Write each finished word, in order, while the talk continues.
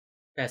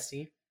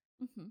Bestie,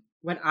 Mm-hmm.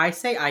 when I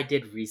say I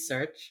did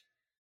research,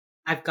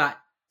 I've got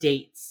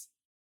dates.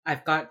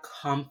 I've got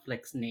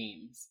conflicts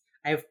names.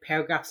 I have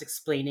paragraphs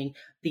explaining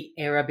the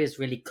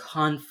Arab-Israeli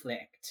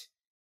conflict.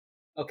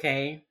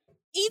 Okay?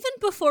 Even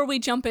before we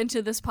jump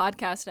into this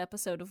podcast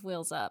episode of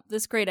Wheels Up,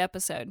 this great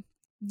episode,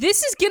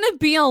 this is gonna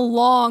be a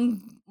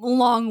long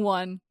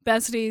one,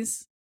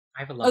 besties.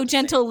 I have a lot to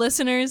gentle say.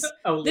 listeners.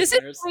 Oh, This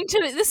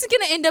listeners. is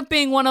gonna end up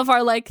being one of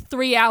our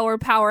 3-hour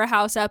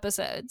powerhouse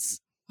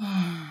episodes.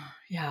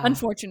 Yeah.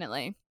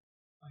 Unfortunately.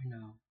 I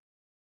know.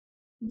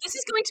 This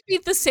is going to be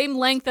the same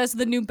length as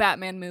the new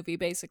Batman movie,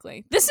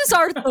 basically. This is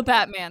the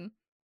Batman.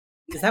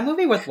 Is that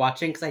movie worth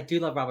watching? Because I do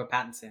love Robert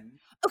Pattinson.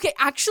 Okay,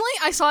 actually,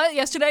 I saw it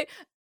yesterday.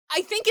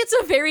 I think it's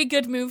a very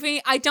good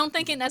movie. I don't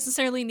think it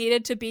necessarily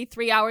needed to be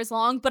 3 hours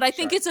long, but I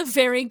think it's a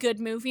very good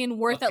movie and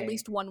worth at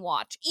least one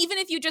watch. Even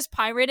if you just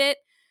pirate it,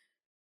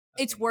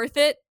 it's worth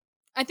it.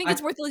 I think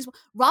it's worth at least one.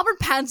 Robert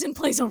Pattinson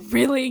plays a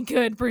really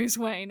good Bruce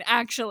Wayne,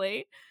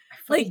 actually.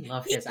 I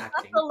love his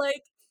acting.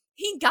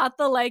 He got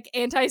the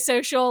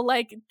antisocial,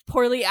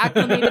 poorly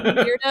acclimated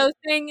weirdo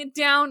thing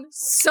down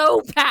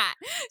so bad.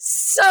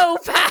 So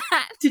bad.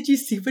 Did you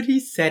see what he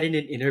said in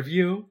an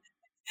interview?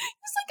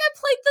 He's like, I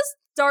played this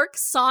dark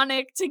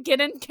Sonic to get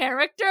in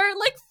character.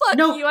 Fuck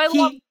you, I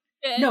love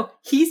it. No,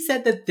 he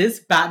said that this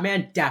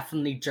Batman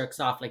definitely jerks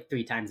off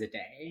 3 times a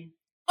day.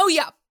 Oh,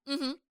 yeah.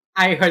 Mm-hmm.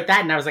 I heard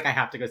that and I was like, I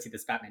have to go see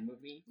this Batman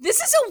movie. This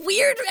is a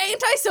weird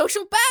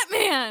antisocial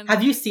Batman.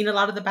 Have you seen a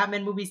lot of the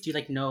Batman movies? Do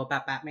you know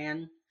about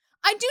Batman?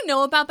 I do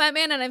know about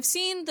Batman, and I've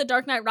seen The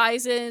Dark Knight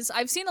Rises.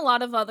 I've seen a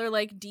lot of other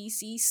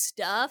DC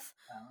stuff.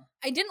 Oh.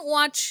 I didn't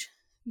watch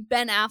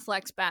Ben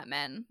Affleck's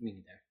Batman. Me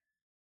neither.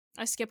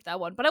 I skipped that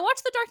one, but I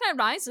watched The Dark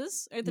Knight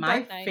Rises or The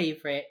Dark Knight. My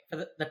favorite,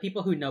 for the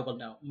people who know will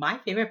know, my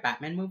favorite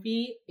Batman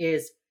movie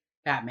is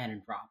Batman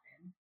and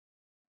Robin.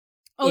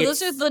 Oh,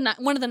 those are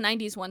one of the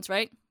 90s ones,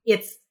 right?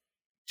 It's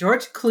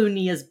George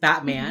Clooney as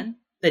Batman.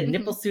 The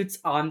nipple suit's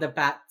on the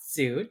bat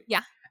suit.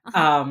 Yeah.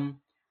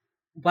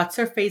 What's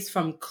her face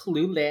from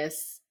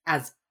Clueless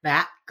as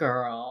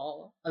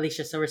Batgirl,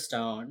 Alicia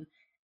Silverstone.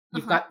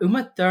 You've got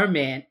Uma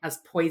Thurman as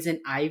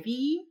Poison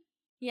Ivy.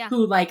 Yeah.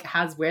 Who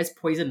wears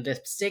poison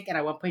lipstick, and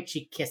at one point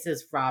she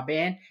kisses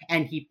Robin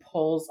and he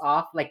pulls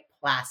off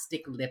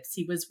plastic lips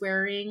he was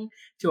wearing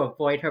to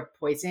avoid her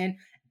poison.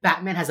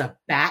 Batman has a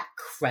bat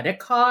credit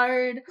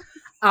card.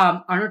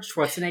 Arnold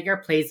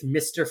Schwarzenegger plays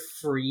Mr.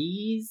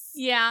 Freeze.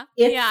 Yeah.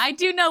 I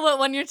do know what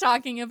one you're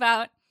talking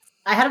about.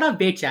 I had it on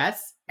VHS,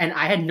 and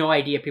I had no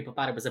idea people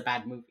thought it was a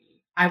bad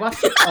movie. I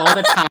watched it all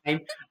the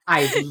time.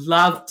 I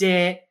loved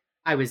it.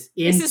 I was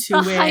into it. This is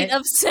the height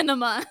of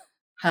cinema.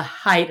 The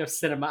height of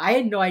cinema. I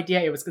had no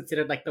idea it was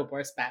considered the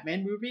worst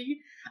Batman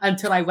movie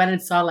until I went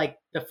and saw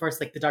the first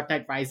The Dark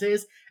Knight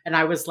Rises, and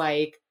I was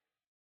like,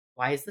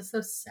 why is this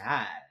so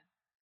sad?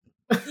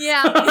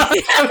 Yeah.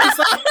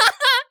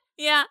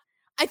 Yeah.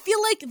 I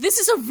feel like this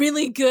is a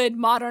really good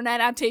modern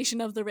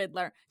adaptation of The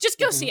Riddler. Just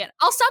go see it.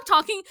 I'll stop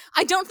talking.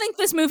 I don't think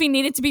this movie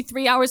needed to be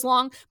 3 hours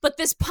long, but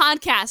this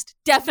podcast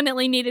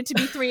definitely needed to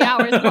be 3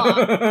 hours long.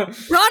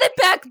 Brought it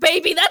back,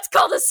 baby. That's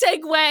called a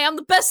segue. I'm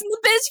the best in the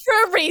biz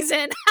for a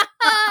reason.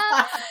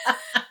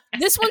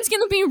 This one's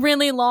going to be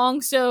really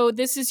long, so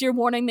this is your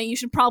warning that you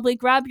should probably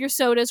grab your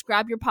sodas,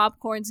 grab your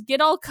popcorns,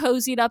 get all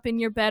cozied up in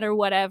your bed or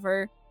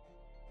whatever.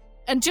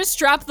 And just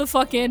strap the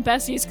fuck in,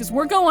 besties, because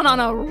we're going on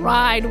a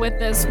ride with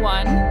this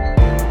one.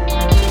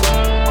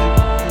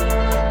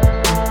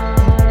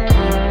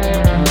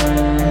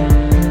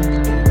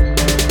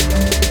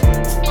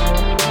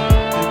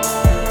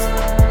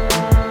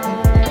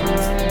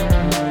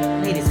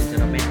 Ladies and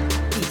gentlemen,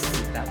 please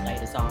see that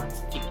light is on.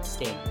 You can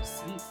stay in your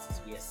seats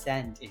as we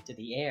ascend into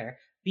the air.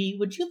 B,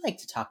 would you like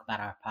to talk about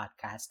our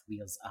podcast,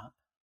 Wheels Up?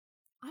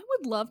 I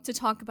would love to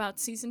talk about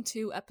Season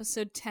 2,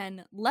 Episode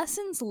 10,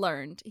 Lessons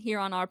Learned, here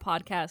on our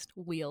podcast,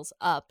 Wheels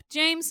Up.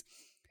 James,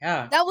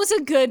 Yeah. that was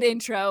a good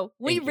intro.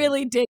 We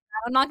really did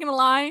that. I'm not going to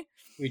lie.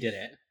 We did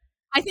it.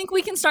 I think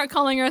we can start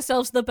calling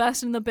ourselves the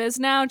best in the biz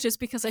now, just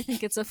because I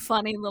think it's a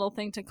funny little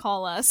thing to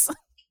call us.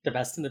 The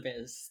best in the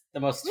biz. The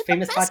most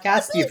famous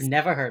podcast you've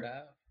never heard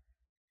of.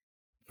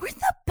 We're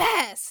the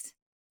best.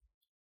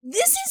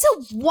 This is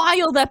a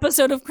wild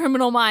episode of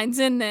Criminal Minds,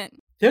 isn't it?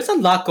 There's a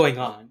lot going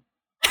on.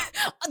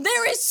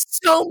 There is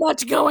so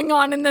much going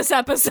on in this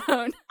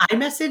episode. I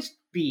messaged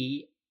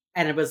B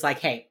and it was like,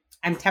 hey,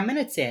 I'm 10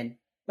 minutes in,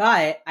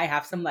 but I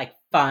have some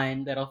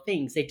fun little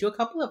things. They do a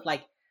couple of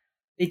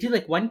they do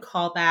one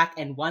callback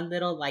and one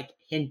little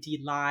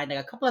hinty line,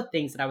 a couple of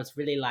things that I was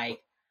really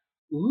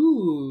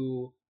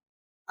ooh.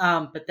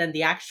 But then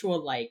the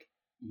actual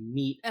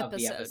meat of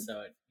the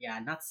episode, yeah,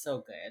 not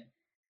so good.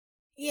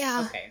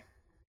 Yeah. Okay.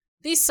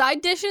 These side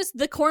dishes,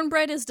 the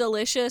cornbread is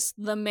delicious.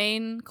 The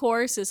main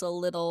course is a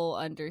little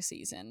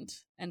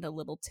underseasoned and a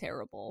little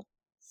terrible.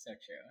 So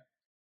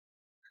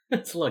true.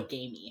 It's a little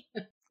gamey.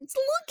 It's a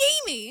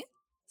little gamey.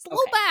 It's a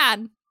little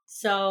bad.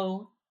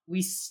 So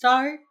we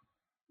start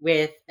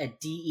with a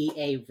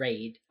DEA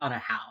raid on a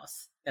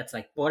house that's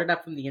boarded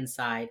up from the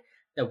inside.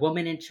 The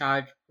woman in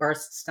charge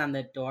bursts down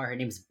the door. Her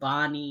name's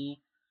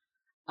Bonnie.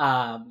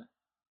 the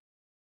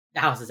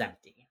house is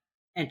empty.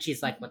 And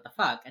she's like, what the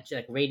fuck? And she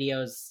like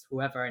radios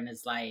whoever and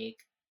is like,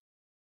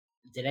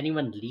 did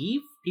anyone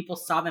leave? People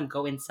saw them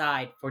go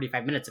inside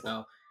 45 minutes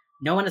ago.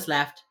 No one has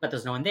left, but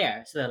there's no one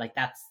there. So they're like,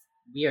 that's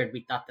weird.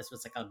 We thought this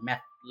was like a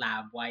meth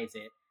lab. Why is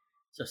it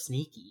so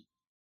sneaky?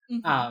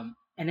 And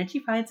then she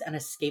finds an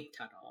escape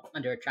tunnel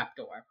under a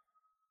trapdoor.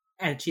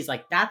 And she's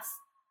like, that's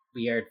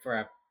weird for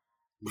a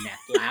meth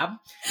lab.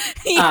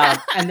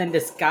 And then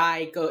this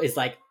guy is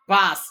like,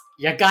 boss,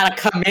 you gotta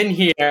come in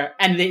here.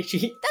 And then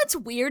that's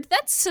weird.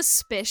 That's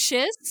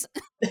suspicious.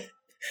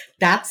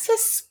 That's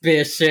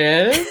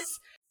suspicious.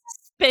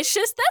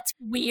 Suspicious? That's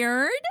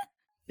weird.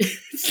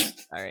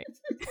 Sorry.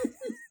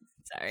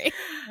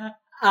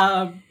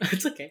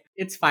 It's okay.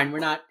 It's fine. We're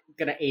not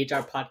gonna age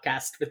our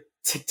podcast with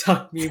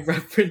TikTok meme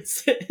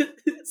references.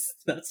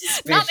 That's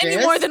suspicious. Not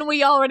any more than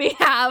we already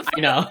have.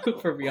 I know,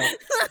 for real.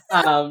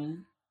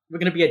 We're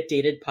gonna be a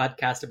dated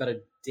podcast about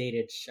a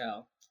dated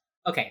show.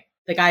 Okay.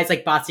 The guy's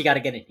like, boss, you gotta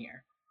get in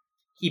here.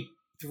 He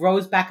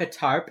throws back a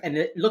tarp and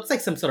it looks like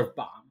some sort of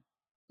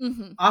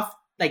bomb. Off,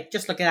 like,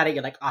 just looking at it,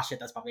 you're like, oh shit,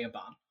 that's probably a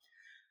bomb.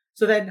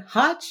 So then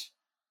Hutch's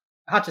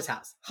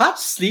house. Hutch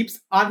sleeps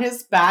on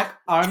his back,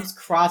 arms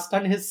crossed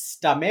on his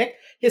stomach.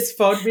 His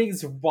phone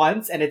rings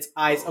once and its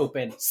eyes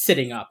open,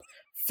 sitting up.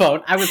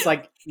 Phone. I was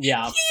like,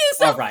 yeah. He is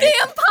a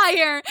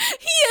vampire.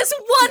 He is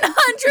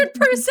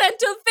 100%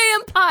 a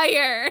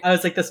vampire. I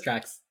was like, this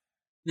tracks.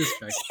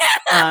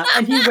 Yeah.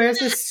 And he wears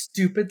this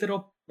stupid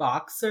little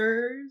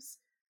boxers.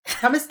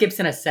 Thomas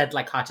Gibson has said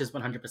like Hutch is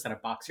 100% a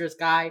boxers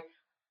guy.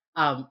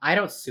 I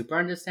don't super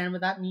understand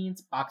what that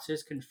means.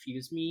 Boxers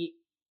confuse me.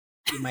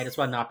 You might as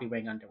well not be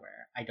wearing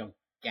underwear. I don't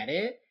get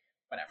it.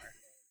 Whatever.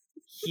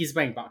 He's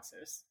wearing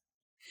boxers.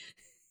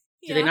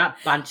 Do they not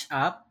bunch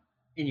up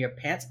in your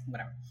pants?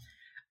 Whatever.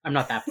 I'm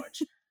not that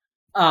butch.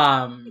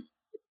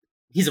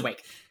 He's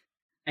awake.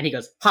 And he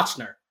goes,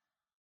 Hotchner,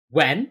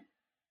 when?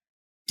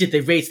 Did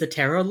they raise the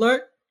terror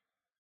alert?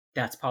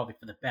 That's probably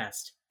for the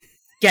best.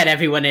 Get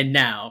everyone in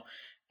now.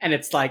 And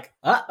it's like,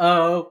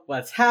 uh-oh,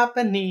 what's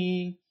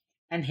happening?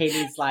 And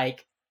Haley's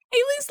like,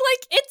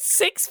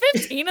 it's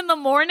 6:15 in the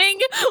morning.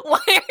 Why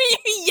are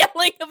you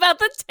yelling about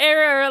the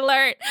terror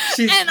alert?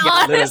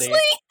 Honestly, literally.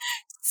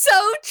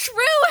 So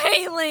true,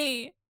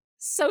 Haley.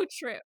 So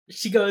true.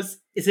 She goes,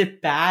 is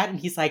it bad? And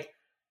he's like,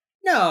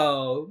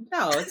 no,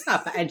 it's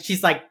not bad. And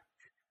she's like,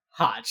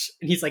 Hotch.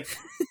 And he's like,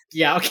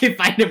 yeah, okay,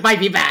 fine, it might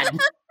be bad.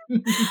 I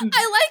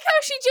like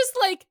how she just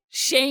like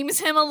shames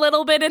him a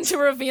little bit into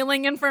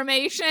revealing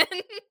information.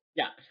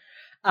 Yeah.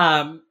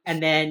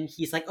 And then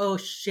he's like, oh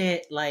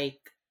shit, like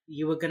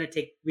we were gonna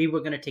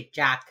take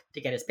Jack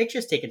to get his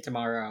pictures taken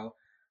tomorrow,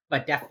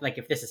 but like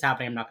if this is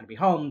happening, I'm not gonna be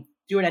home.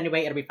 Do it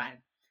anyway, it'll be fine.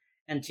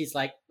 And she's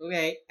like,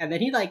 okay. And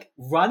then he like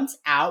runs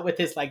out with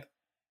his like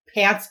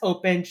pants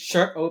open,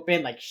 shirt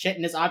open, like shit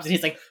in his arms, and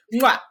he's like,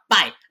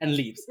 bye, and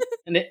leaves.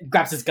 And it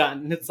grabs his gun,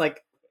 and it's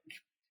like,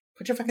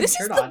 put your fucking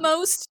shirt on. This is the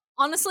most,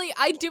 honestly,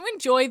 I do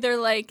enjoy their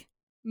like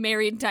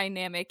married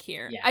dynamic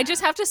here. Yeah. I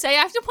just have to say,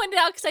 I have to point it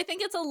out because I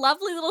think it's a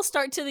lovely little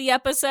start to the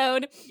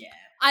episode. Yeah.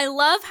 I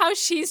love how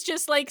she's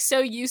just like so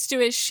used to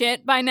his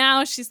shit by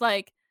now. She's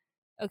like,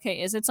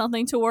 okay, is it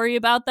something to worry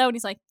about though? And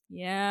he's like,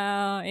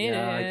 yeah,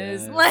 it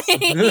is. Like,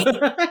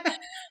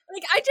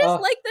 I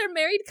just like their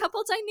married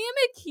couple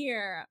dynamic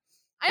here.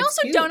 I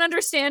also don't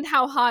understand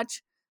how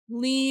Hotch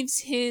leaves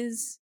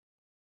his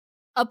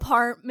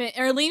apartment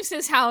or leaves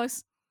his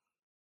house,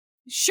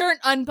 shirt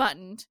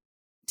unbuttoned,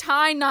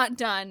 tie not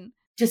done.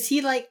 Does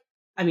he like,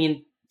 I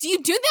mean, do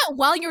you do that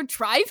while you're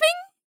driving?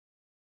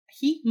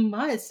 He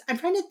must. I'm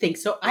trying to think.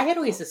 So I had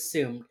always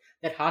assumed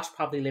that Hotch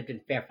probably lived in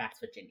Fairfax,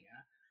 Virginia.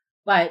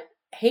 But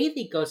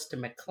Haley goes to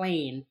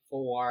McLean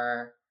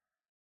for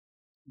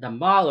the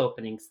mall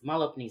openings. The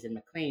mall openings in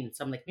McLean.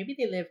 So I'm like, maybe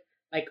they live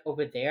like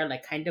over there,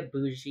 like kind of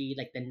bougie,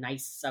 like the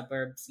nice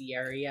suburbsy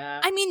area.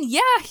 I mean,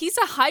 yeah, he's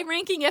a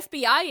high-ranking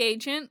FBI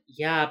agent.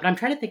 Yeah, but I'm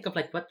trying to think of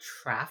like what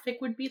traffic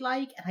would be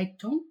like, and I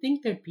don't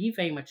think there'd be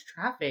very much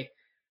traffic.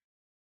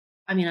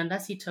 I mean,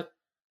 unless he took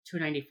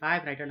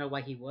 295, and I don't know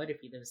why he would if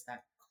he lives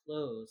that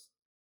close.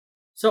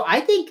 So I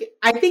think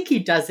he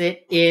does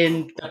it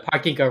in the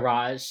parking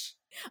garage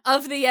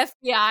of the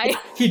FBI.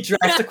 He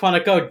drives to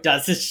Quantico,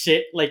 does his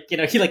shit, like, you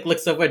know, he like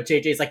looks over at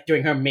JJ's like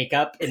doing her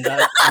makeup in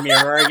the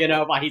mirror, you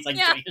know, while he's like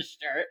doing his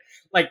shirt.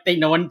 Like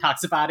no one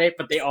talks about it,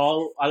 but they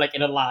all are like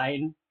in a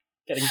line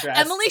getting dressed.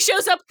 Emily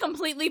shows up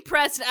completely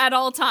pressed at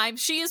all times.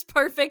 She is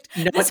perfect.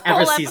 No one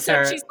ever sees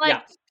her. She's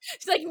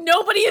like,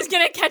 nobody is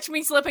gonna catch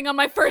me slipping on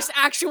my first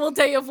actual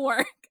day of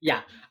work.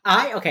 Yeah.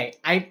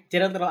 I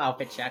did a little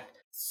outfit check.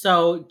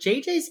 So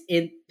JJ's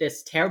in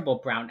this terrible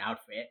brown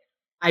outfit.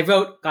 I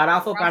wrote god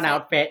awful brown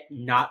outfit,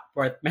 not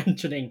worth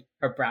mentioning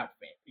her brown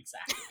fit.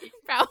 Exactly.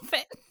 Brown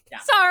fit. Yeah.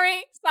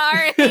 Sorry.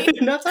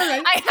 That's all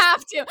right. I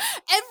have to.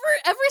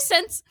 Ever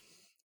since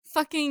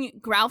fucking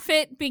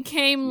Growfit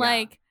became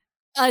like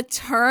a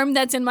term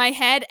that's in my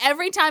head,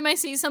 every time I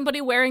see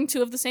somebody wearing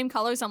two of the same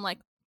colors, I'm like,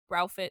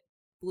 Browfit,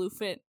 blue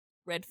fit,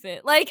 red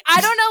fit. Like,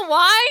 I don't know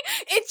why.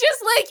 It's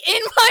just like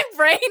in my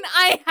brain,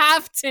 I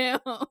have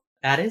to.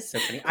 That is so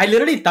funny. I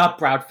literally thought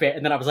Brownfit,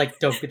 and then I was like,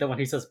 don't be the one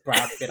who says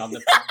Brownfit on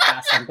the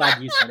podcast. I'm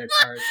glad you said it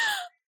first.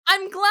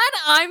 I'm glad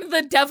I'm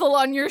the devil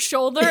on your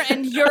shoulder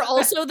and you're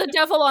also the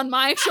devil on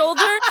my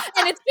shoulder.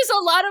 And it's just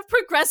a lot of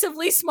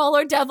progressively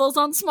smaller devils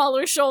on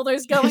smaller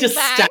shoulders going just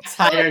back. Stacks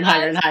higher and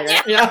higher and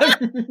higher.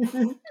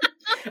 Yeah.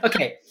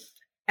 Okay.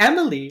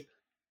 Emily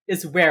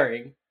is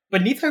wearing,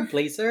 beneath her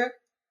blazer,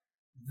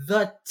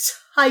 the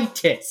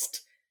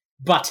tightest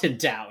button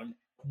down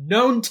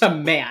known to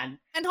man.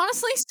 And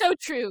honestly, so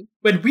true.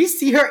 When we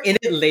see her in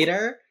it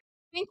later...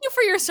 Thank you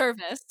for your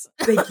service.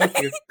 Thank you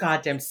for your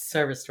goddamn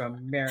service to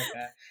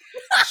America.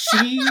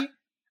 It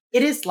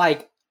is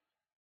like,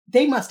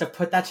 they must have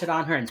put that shit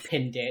on her and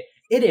pinned it.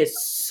 It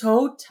is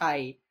so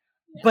tight,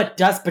 but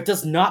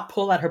does not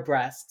pull at her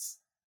breasts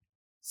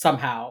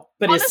somehow.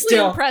 But honestly, it's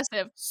still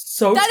impressive.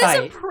 So that tight. That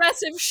is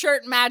impressive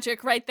shirt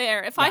magic right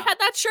there. If I had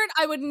that shirt,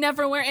 I would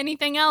never wear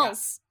anything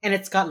else. Yeah. And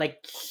it's got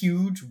like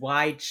huge,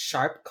 wide,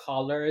 sharp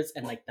collars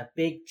and like the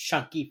big,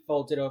 chunky,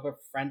 folded over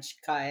French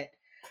cut.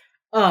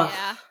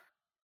 Yeah.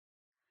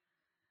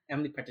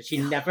 Emily Prentiss, she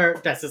never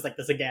dresses like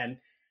this again.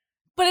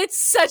 But it's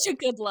such a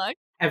good look.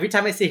 Every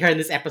time I see her in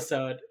this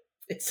episode,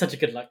 it's such a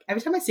good look.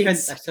 Every time I see her in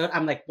this episode,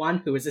 I'm like,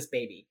 one, who is this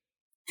baby?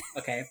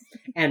 Okay.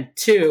 And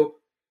two,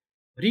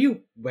 what are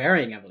you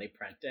wearing, Emily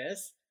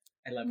Prentiss?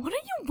 I love What are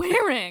you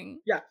wearing?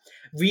 Yeah.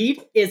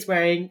 Reed is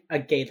wearing a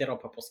gay little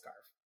purple scarf.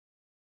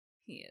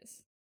 He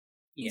is.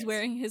 He's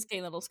wearing his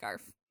gay little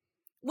scarf.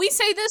 We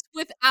say this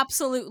with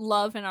absolute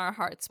love in our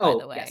hearts, by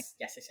the way.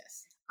 Yes.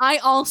 I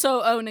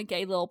also own a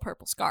gay little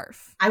purple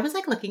scarf. I was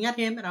like looking at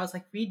him and I was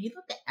like, Reed, you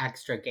look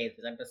extra gay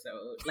this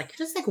episode. Like,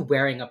 you're just like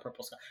wearing a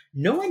purple scarf.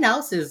 No one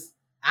else is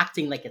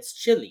acting like it's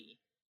chilly.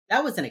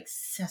 That was an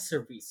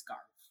accessory scarf.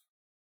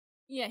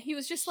 Yeah, he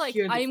was just like,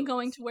 I am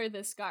going to wear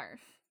this scarf.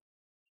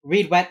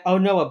 Reed went, oh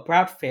no, a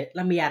Brownfit.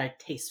 Let me add a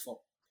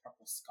tasteful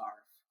purple scarf.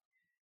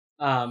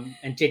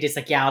 And JJ's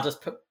like, yeah, I'll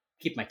just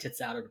keep my tits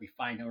out. It'll be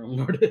fine. No one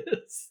will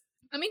notice.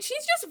 I mean,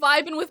 she's just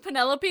vibing with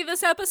Penelope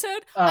this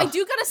episode. I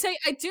do gotta say,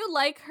 I do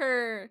like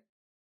her.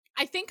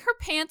 I think her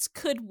pants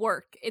could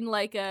work in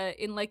like a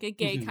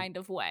gay kind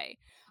of way.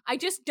 I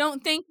just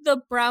don't think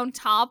the brown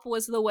top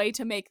was the way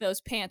to make those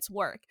pants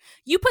work.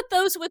 You put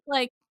those with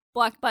like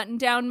black button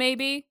down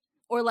maybe,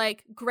 or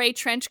like gray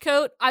trench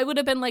coat, I would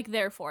have been like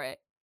there for it.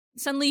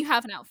 Suddenly you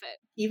have an outfit.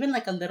 Even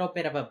like a little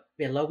bit of a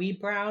billowy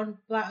brown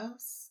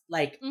blouse,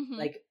 like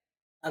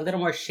a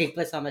little more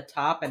shapeless on the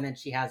top, and then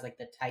she has like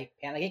the tight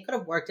pant. Like it could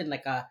have worked in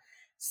like a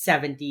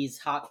 70s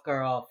hot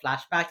girl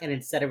flashback, and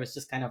instead it was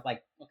just kind of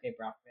like, okay,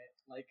 brown fit.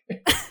 Like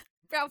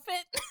brown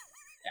fit.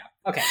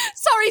 Yeah. Okay.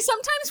 Sorry,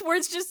 sometimes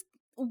words just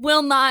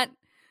will not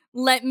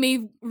let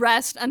me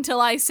rest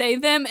until I say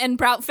them, and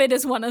brownfit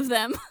is one of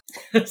them.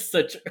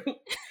 So true.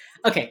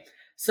 Okay,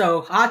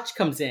 so Hotch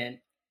comes in.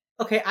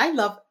 Okay, I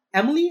love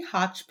Emily,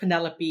 Hotch,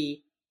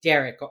 Penelope,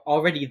 Derek are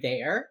already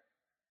there.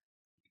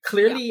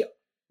 Clearly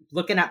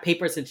looking at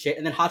papers and shit,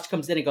 and then Hotch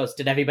comes in and goes,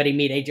 did everybody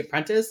meet Agent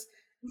Prentiss?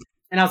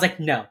 And I was like,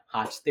 no,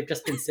 Hotch, they've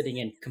just been sitting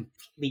in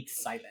complete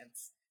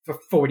silence for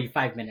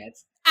 45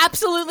 minutes.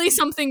 Absolutely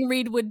something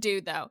Reed would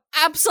do, though.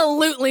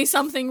 Absolutely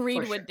something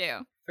Reed would do.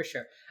 For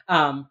sure.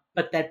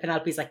 But then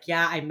Penelope's like,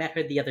 yeah, I met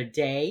her the other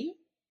day,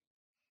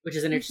 which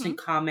is an interesting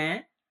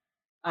comment.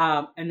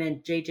 And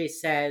then JJ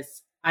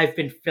says, I've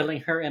been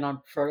filling her in on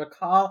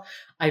protocol.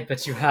 I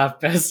bet you have,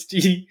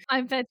 bestie.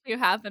 I bet you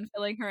have been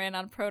filling her in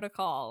on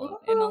protocol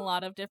in a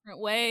lot of different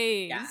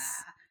ways. Yeah.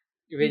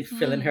 You've been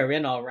filling her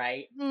in all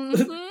right.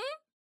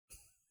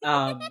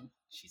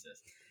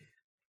 Jesus.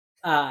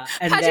 And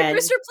Paget then...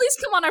 Brewster, please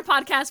come on our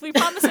podcast. We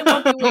promise it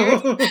won't be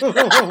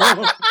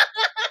weird.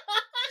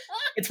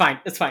 It's fine.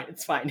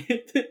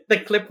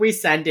 The clip we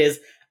send is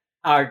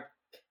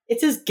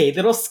it's his gay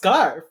little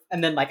scarf.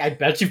 And then, like, I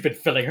bet you've been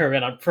filling her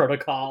in on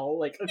protocol.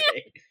 Like,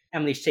 okay.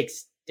 Emily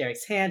shakes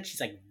Derek's hand. She's,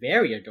 like,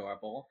 very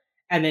adorable.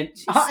 And then,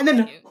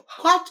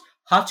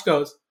 Hotch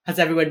goes, has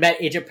everyone met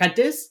Agent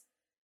Prentiss?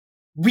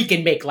 We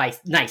can make life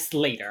nice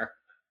later.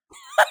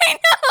 I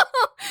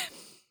know!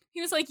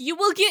 He was like, you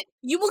will get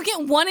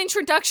one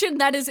introduction.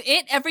 That is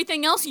it.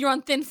 Everything else, you're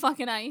on thin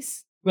fucking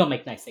ice. We'll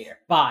make nice later.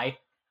 Bye.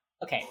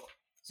 Okay.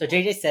 So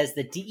JJ says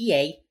the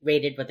DEA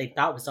raided what they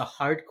thought was a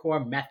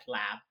hardcore meth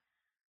lab.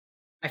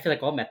 I feel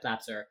like all meth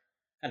labs are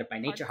kind of by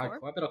nature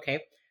hardcore, but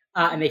okay.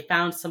 And they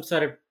found some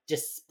sort of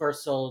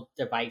dispersal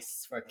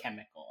device for a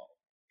chemical.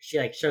 She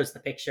like shows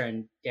the picture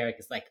and Derek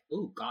is like,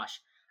 ooh,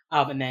 gosh.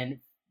 And then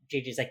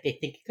JJ's like, they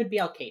think it could be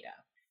Al-Qaeda.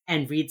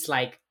 And Reed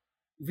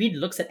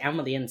looks at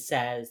Emily and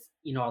says,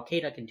 you know,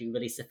 Al-Qaeda can do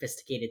really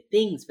sophisticated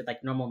things with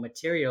like normal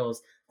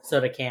materials,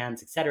 soda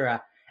cans,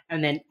 etc.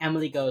 And then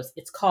Emily goes,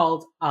 it's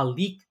called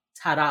Alik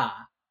Tara,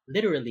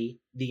 literally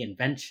the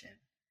invention.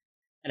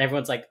 And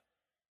everyone's like,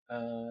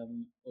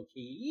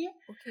 okay.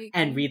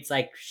 And Reed's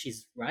like,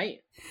 she's right.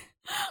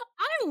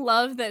 I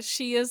love that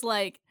she is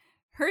like,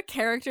 her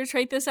character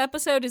trait this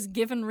episode is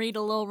giving Reed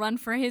a little run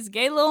for his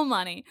gay little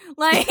money.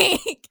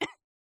 Like,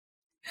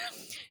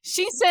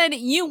 she said,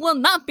 you will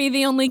not be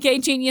the only gay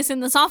genius in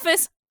this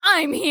office.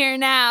 I'm here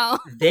now.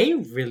 They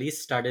really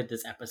started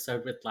this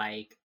episode with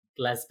like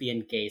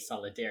lesbian gay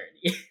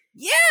solidarity.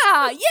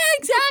 Yeah,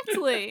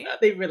 exactly.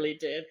 They really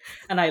did.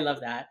 And I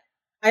love that.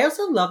 I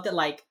also love that,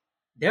 like,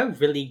 they're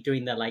really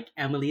doing that. Like,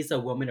 Emily's a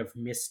woman of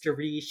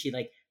mystery. She,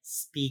 like,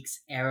 speaks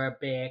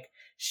Arabic.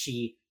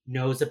 She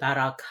knows about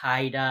Al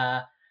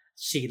Qaeda.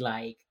 She,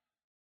 like,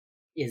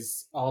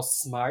 is all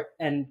smart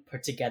and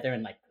put together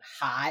and, like,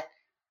 hot.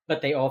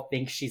 But they all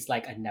think she's,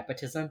 like, a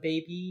nepotism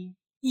baby.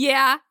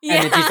 Yeah.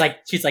 And then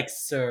she's like,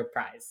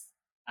 surprise,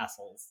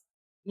 assholes.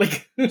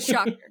 Like,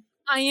 shocker.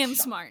 I am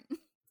smart.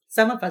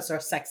 Some of us are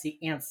sexy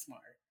and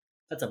smart.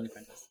 That's Emily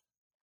Prentice.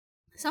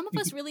 Some of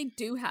us really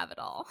do have it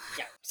all.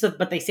 Yeah. So,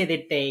 but they say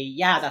that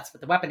that's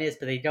what the weapon is,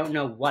 but they don't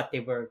know what they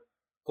were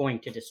going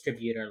to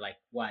distribute or like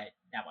what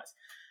that was.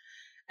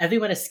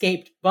 Everyone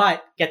escaped,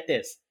 but get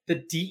this: the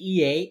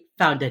DEA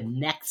found a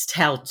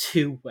Nextel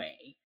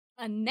 2-way.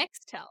 A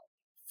Nextel.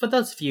 For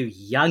those of you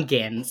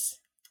youngins,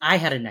 I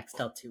had a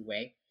Nextel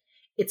 2-way.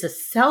 It's a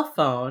cell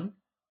phone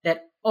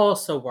that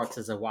also works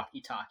as a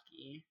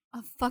walkie-talkie.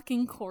 Of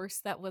fucking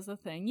course that was a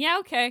thing. Yeah,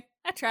 okay.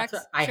 That tracks.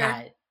 That's what I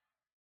had.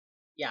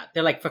 Yeah,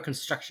 they're like for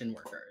construction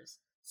workers.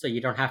 So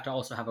you don't have to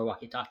also have a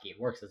walkie-talkie. It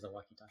works as a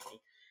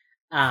walkie-talkie.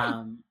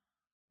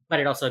 But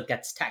it also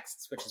gets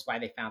texts, which is why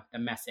they found the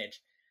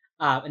message.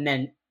 And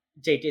then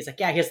JJ's like,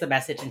 yeah, here's the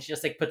message. And she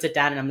just like puts it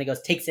down and Emily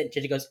goes, takes it.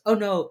 And JJ goes, oh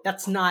no,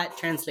 that's not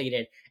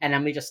translated. And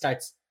Emily just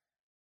starts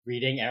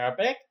reading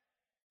Arabic.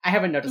 I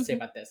have a note to say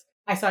about this.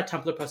 I saw a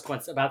Tumblr post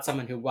once about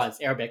someone who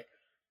was Arabic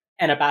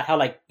and about how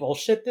like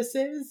bullshit this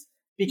is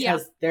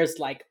because there's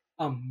like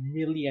a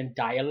million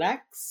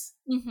dialects.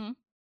 Mm-hmm.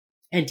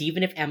 And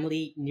even if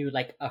Emily knew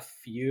like a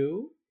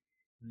few,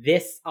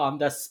 this on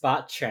the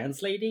spot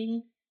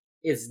translating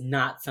is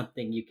not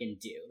something you can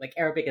do. Like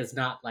Arabic is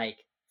not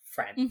like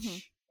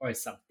French or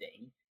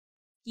something.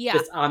 Yeah.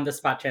 This on the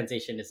spot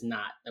translation is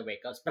not the way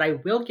it goes. But I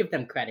will give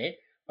them credit,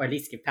 or at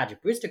least give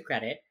Paget Brewster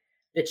credit,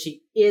 that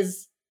she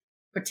is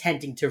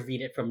pretending to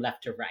read it from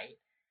left to right.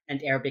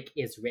 And Arabic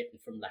is written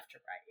from left to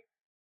right.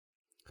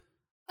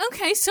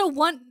 Okay, so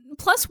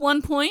plus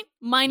 1 point,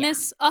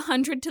 minus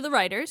 100 to the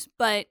writers,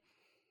 but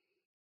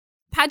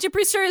Paget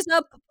Brewster is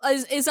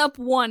up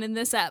 1 in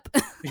this ep.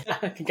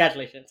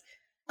 Congratulations.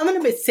 I'm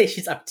gonna say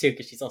she's up 2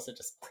 because she's also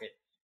just pretty.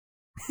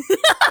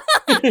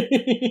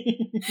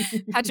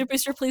 Paget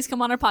Brewster, please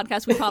come on our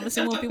podcast. We promise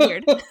it won't be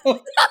weird.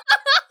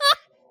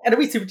 It'll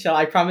be super chill.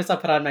 I promise I'll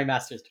put on my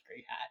master's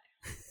degree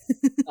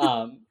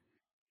hat.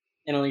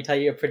 And only tell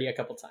you pretty a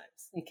couple times.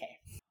 Okay.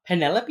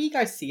 Penelope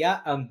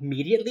Garcia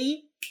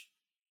immediately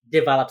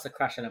develops a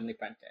crush on Emily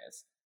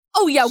Prentice.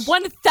 Oh yeah,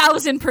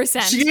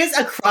 1000%. She is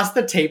across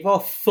the table,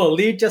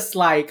 fully just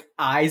like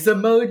eyes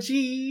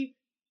emoji,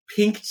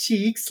 pink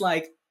cheeks,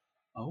 like,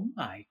 oh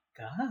my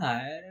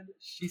god,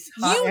 she's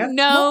hot. You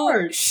know,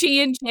 smart.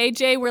 She and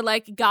JJ were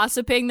like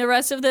gossiping the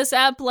rest of this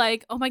ep,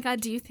 like, oh my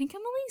god, do you think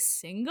Emily's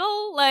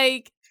single?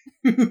 Like,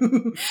 they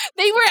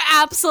were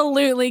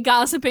absolutely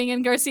gossiping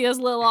in Garcia's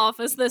little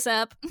office this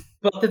ep.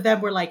 Both of them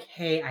were like,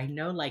 hey, I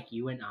know like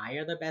you and I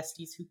are the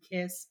besties who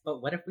kiss,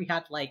 but what if we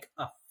had like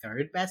a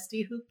third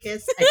bestie who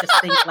kiss? I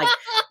just think like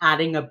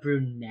adding a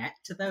brunette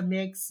to the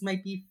mix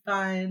might be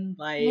fun.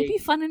 Like, might be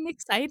fun and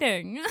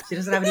exciting. She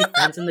doesn't have any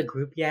friends in the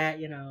group yet,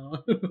 you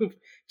know.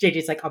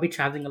 JJ's like, I'll be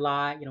traveling a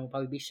lot, you know, we'll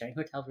probably be sharing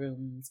hotel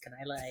rooms. Can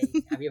I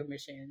like have your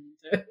permission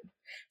to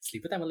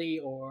sleep with Emily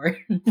or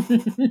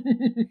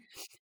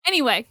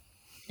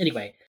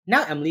Anyway,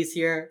 now Emily's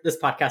here. This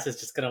podcast is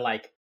just gonna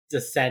like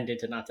descend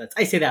into nonsense.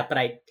 I say that,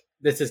 but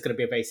this is gonna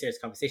be a very serious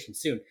conversation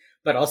soon.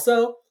 But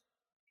also,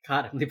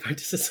 God, Emily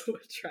Prentice is so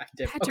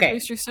attractive. Paget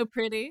Brewster's so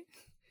pretty.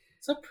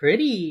 So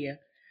pretty.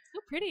 So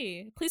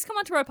pretty. Please come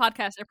onto our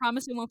podcast. I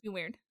promise it won't be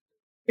weird.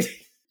 I'm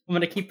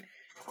gonna keep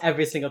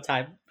every single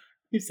time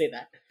you say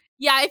that.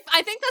 Yeah,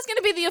 I think that's going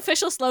to be the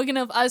official slogan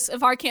of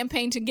our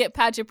campaign to get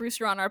Paget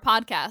Brewster on our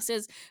podcast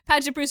is,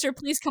 Paget Brewster,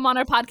 please come on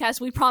our podcast.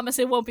 We promise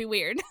it won't be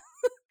weird.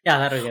 Yeah,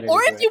 that'll get it.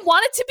 Or if you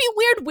want it to be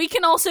weird, we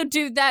can also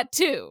do that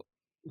too.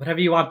 Whatever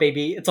you want,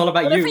 baby. It's all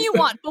about Whatever you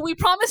want, but we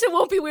promise it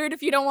won't be weird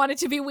if you don't want it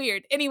to be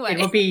weird. Anyway. It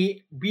will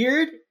be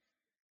weird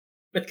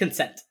with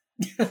consent.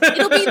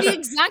 It'll be the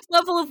exact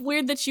level of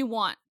weird that you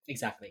want.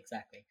 Exactly.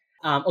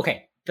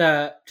 Okay.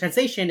 The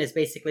translation is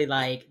basically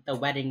like the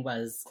wedding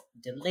was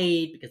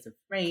delayed because of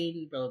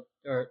rain,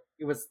 or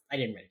it was, I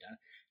didn't write it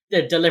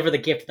down. To deliver the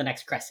gift to the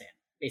next crescent,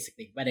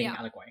 basically, wedding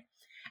allegory.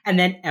 And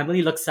then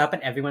Emily looks up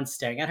and everyone's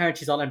staring at her and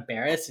she's all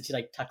embarrassed and she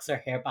like tucks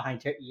her hair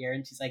behind her ear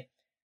and she's like,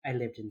 I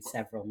lived in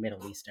several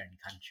Middle Eastern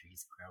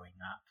countries growing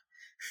up.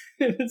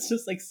 It's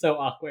just like so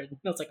awkward.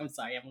 I was like, I'm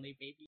sorry, Emily,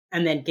 baby.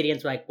 And then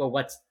Gideon's like, well,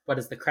 what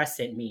does the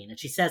crescent mean? And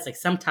she says like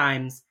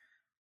sometimes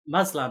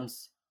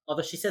Muslims,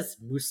 although she says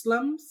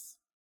Muslims,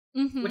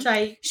 which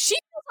she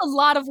has a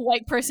lot of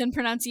white person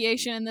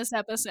pronunciation in this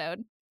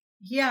episode.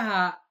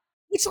 Yeah.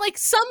 Which like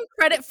some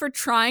credit for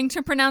trying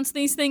to pronounce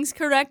these things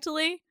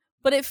correctly,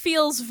 but it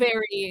feels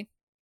very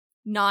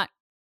not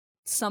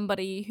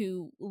somebody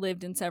who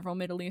lived in several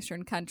Middle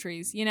Eastern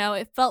countries. You know,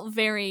 it felt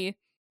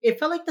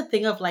like the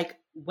thing of like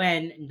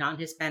when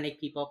non-Hispanic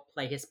people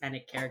play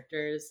Hispanic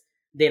characters,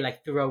 they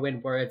like throw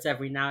in words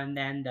every now and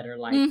then that are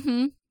like,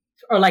 Mm-hmm.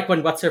 or like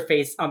when What's Her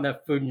Face on the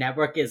Food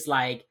Network is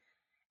like,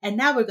 and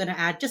now we're gonna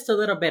add just a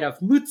little bit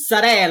of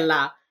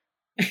mozzarella.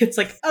 It's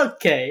like,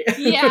 okay.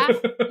 Yeah.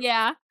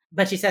 Yeah.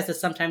 But she says that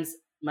sometimes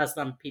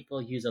Muslim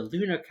people use a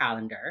lunar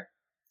calendar.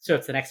 So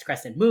it's the next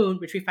crescent moon,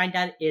 which we find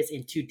out is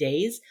in 2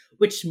 days,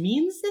 which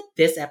means that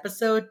this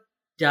episode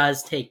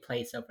does take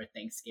place over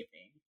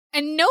Thanksgiving.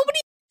 And nobody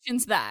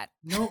mentions that.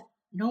 No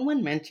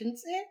one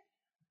mentions it.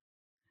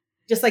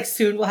 Just like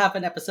soon we'll have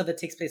an episode that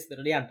takes place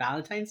literally on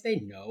Valentine's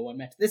Day. No one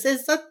mentions this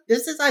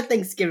is our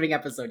Thanksgiving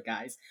episode,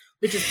 guys,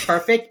 which is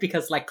perfect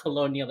because like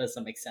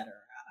colonialism, etc.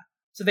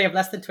 So they have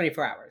less than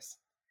 24 hours.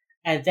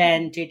 And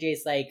then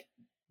JJ's like,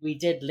 we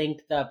did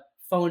link the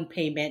phone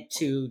payment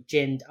to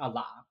Jind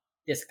Allah,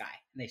 this guy.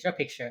 And they show a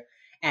picture.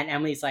 And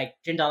Emily's like,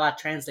 Jind Allah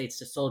translates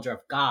to soldier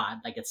of God.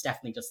 Like, it's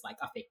definitely just like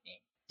a fake name.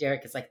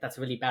 Derek is like, that's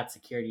really bad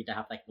security to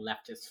have like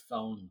left his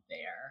phone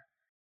there.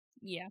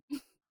 Yeah.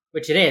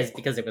 Which it is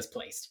because it was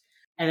placed.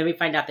 And then we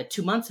find out that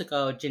 2 months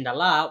ago, Jind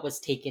Allah was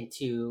taken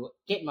to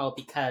Gitmo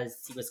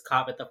because he was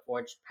caught with a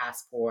forged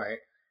passport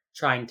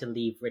trying to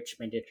leave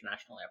Richmond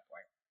International Airport.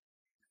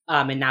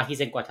 And now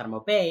he's in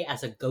Guantanamo Bay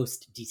as a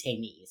ghost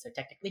detainee. So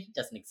technically he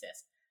doesn't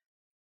exist.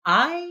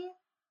 I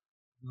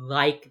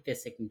like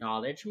this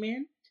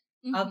acknowledgement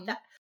of that,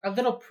 a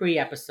little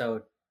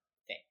pre-episode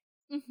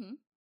thing. Mm-hmm.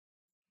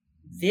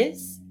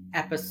 This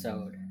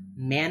episode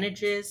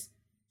manages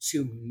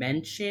to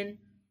mention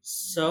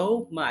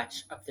so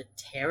much of the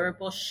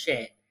terrible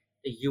shit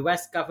the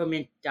US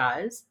government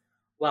does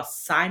while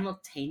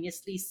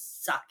simultaneously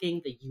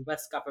sucking the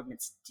US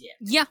government's dick.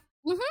 Yeah.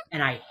 Mm-hmm.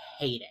 And I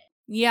hate it.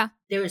 Yeah.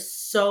 There is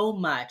so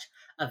much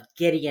of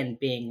Gideon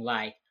being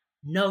like,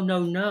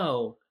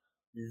 no,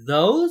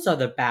 those are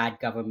the bad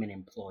government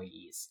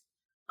employees.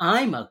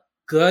 I'm a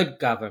good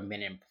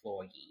government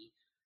employee.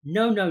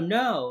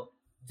 No,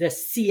 the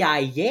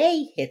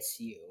CIA hits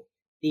you.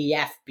 The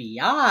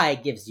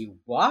FBI gives you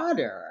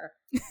water.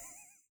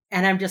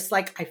 And I'm just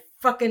like, I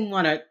fucking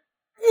want to...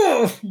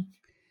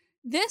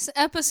 This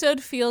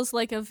episode feels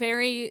like a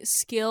very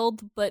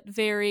skilled but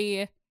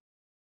very,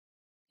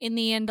 in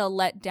the end, a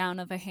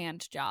letdown of a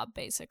hand job,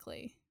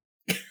 basically.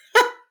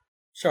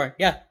 Sure,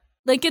 yeah.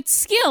 Like, it's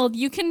skilled,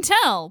 you can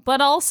tell,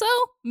 but also,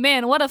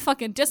 man, what a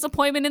fucking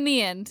disappointment in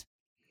the end.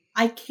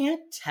 I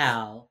can't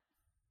tell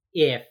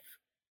if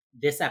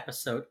this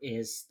episode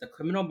is the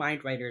Criminal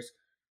Mind writers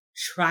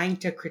trying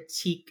to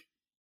critique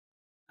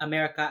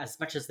America as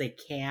much as they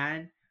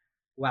can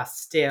while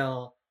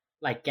still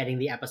like getting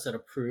the episode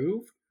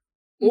approved,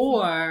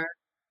 or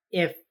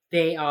if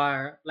they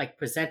are like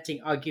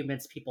presenting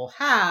arguments people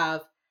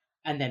have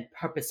and then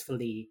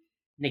purposefully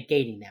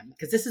negating them.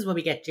 Because this is when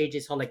we get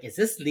JJ's whole like, is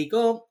this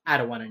legal? I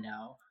don't want to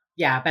know.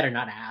 Yeah, I better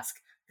not ask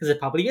because it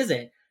probably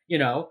isn't, you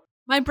know.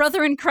 My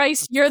brother in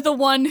Christ, you're the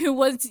one who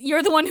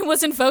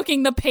was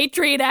invoking the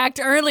Patriot Act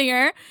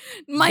earlier.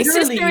 My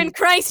Literally, sister in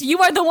Christ,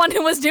 you are the one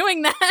who was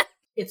doing that.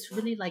 It's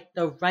really like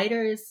the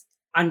writers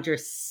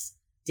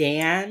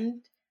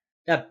understand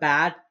the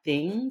bad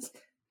things,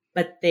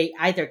 but they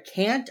either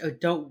can't or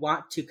don't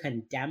want to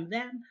condemn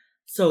them.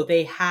 So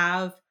they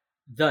have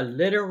the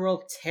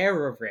literal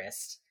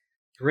terrorist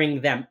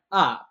bring them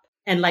up.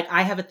 And like,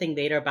 I have a thing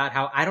later about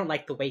how I don't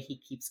like the way he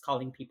keeps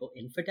calling people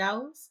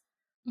infidels.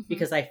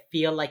 Because I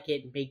feel like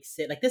it makes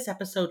it like this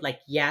episode, like,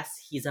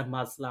 yes, he's a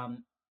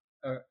Muslim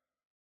or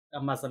a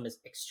Muslim is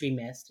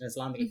extremist, an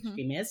Islamic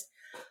extremist,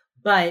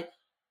 but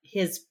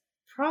his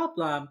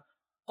problem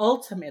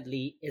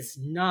ultimately is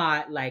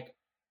not like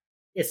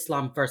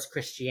Islam versus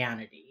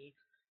Christianity.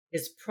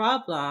 His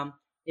problem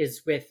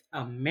is with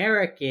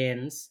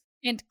Americans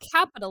and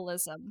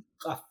capitalism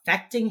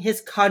affecting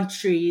his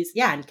countries.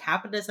 Yeah, and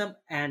capitalism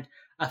and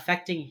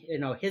affecting,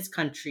 his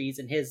countries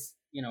and his,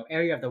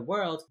 area of the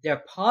world,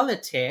 their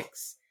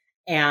politics,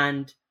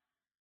 and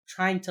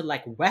trying to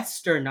like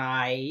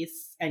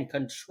westernize and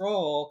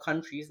control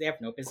countries they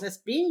have no business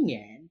being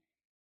in.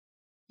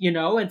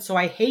 And so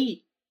I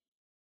hate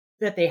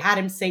that they had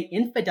him say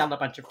infidel a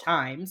bunch of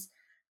times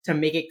to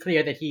make it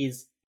clear that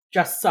he's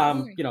just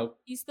some,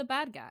 he's the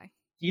bad guy.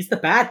 He's the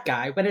bad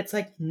guy, but it's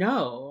like,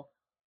 no.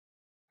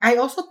 I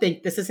also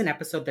think this is an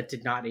episode that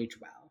did not age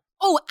well.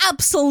 Oh,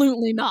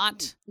 absolutely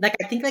not. Like,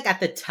 I think like at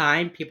the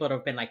time, people would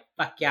have been like,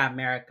 fuck yeah,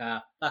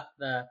 America, fuck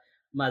the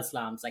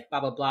Muslims, like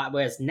blah, blah, blah.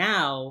 Whereas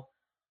now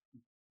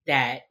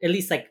that, at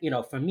least like,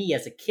 for me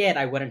as a kid,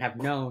 I wouldn't have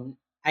known,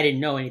 I didn't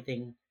know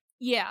anything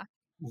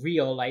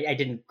real. Like,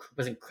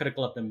 wasn't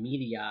critical of the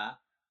media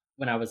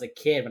when I was a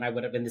kid.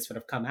 When this would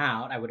have come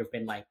out, I would have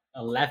been like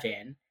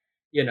 11,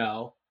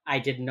 I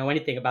didn't know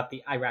anything about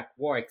the Iraq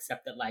war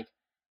except that like,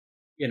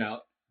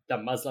 the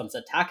Muslims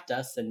attacked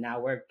us and now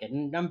we're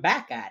getting them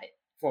back at it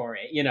for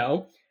it,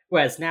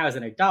 Whereas now as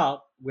an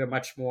adult, we're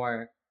much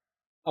more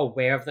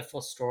aware of the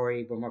full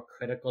story. We're more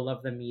critical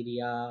of the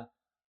media.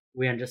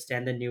 We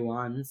understand the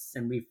nuance,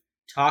 and we've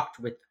talked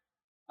with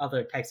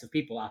other types of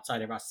people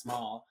outside of our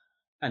small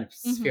kind of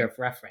sphere of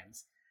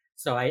reference.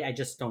 So I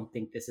just don't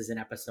think this is an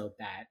episode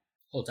that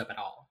holds up at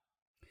all.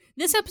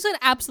 This episode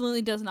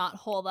absolutely does not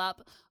hold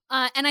up.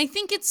 And I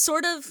think it's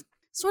sort of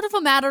a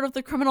matter of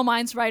the Criminal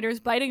Minds writers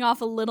biting off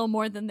a little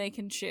more than they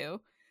can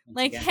chew.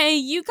 Like, hey,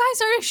 you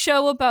guys are a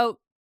show about,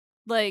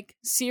 like,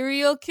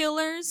 serial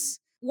killers.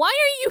 Why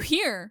are you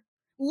here?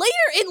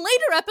 In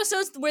later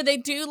episodes where they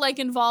do, like,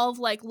 involve,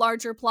 like,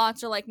 larger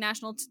plots or, like,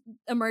 national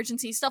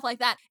emergencies, stuff like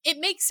that, it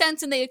makes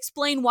sense and they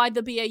explain why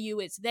the BAU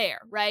is there,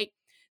 right?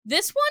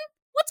 This one?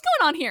 What's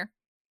going on here?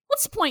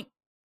 What's the point?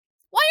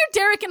 Why are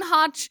Derek and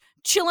Hotch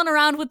chilling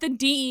around with the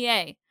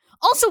DEA?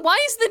 Also, why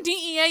is the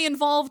DEA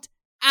involved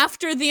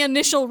after the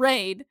initial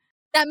raid?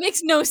 That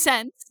makes no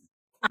sense.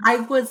 I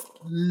was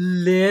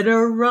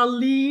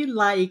literally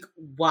like,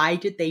 why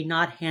did they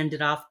not hand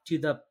it off to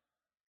the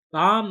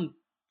bomb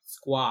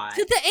squad?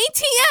 To the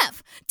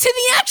ATF! To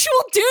the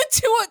actual dudes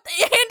who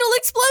handle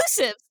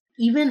explosives!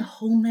 Even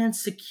Homeland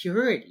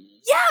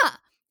Security. Yeah!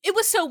 It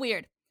was so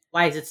weird.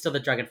 Why is it still the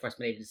Drug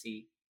Enforcement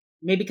Agency?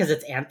 Maybe because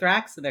it's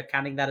anthrax and they're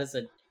counting that as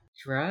a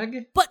drug?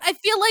 But I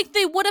feel like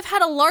they would have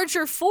had a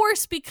larger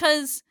force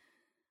because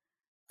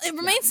it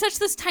remains such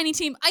this tiny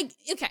team. I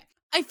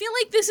feel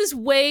like this is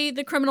way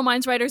the Criminal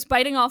Minds writers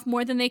biting off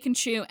more than they can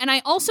chew. And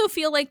I also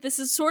feel like this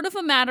is sort of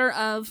a matter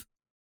of,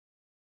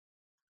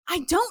 I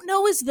don't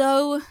know as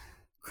though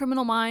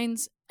Criminal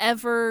Minds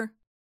ever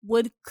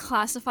would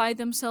classify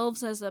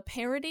themselves as a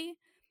parody,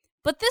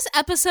 but this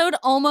episode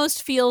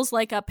almost feels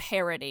like a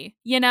parody,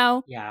 you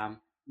know?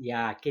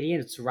 Yeah,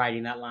 Gideon's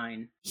riding that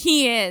line.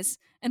 He is.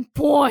 And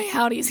boy,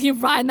 howdy is he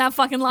riding that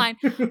fucking line.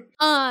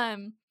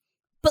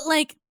 But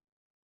like,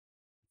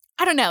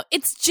 I don't know.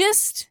 It's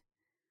just,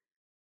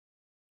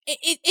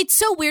 it's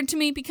so weird to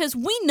me because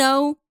we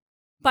know,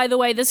 by the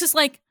way, this is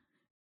like,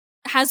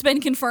 has been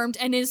confirmed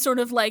and is sort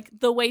of like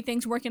the way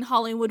things work in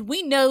Hollywood.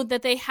 We know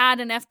that they had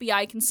an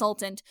FBI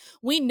consultant.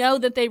 We know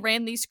that they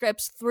ran these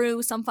scripts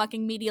through some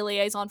fucking media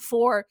liaison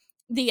for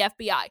the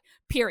FBI,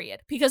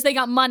 period. Because they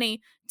got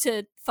money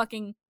to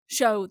fucking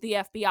show the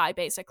FBI,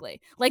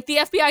 basically. Like, the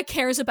FBI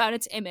cares about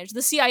its image.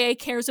 The CIA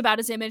cares about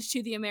its image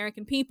to the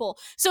American people.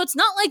 So it's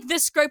not like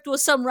this script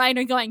was some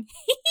writer going,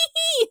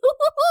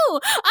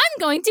 I'm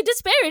going to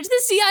disparage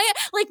the CIA.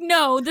 Like,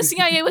 no, the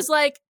CIA was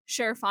like,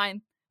 sure,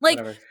 fine. Like,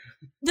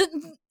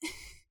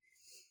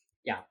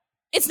 yeah.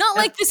 It's not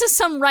like this is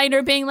some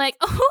writer being like,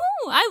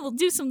 oh, I will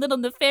do some little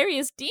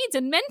nefarious deeds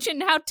and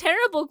mention how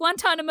terrible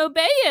Guantanamo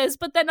Bay is,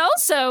 but then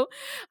also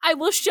I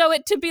will show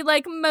it to be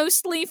like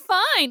mostly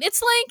fine.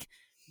 It's like,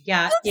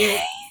 yeah,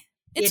 okay.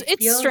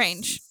 It's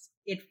strange.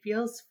 It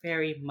feels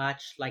very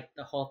much like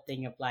the whole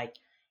thing of like,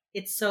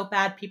 it's so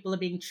bad people are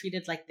being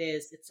treated like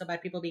this. It's so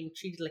bad people are being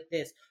treated like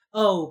this.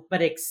 Oh,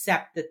 but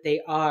except that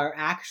they are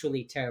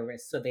actually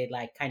terrorists, so they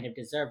like kind of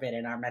deserve it,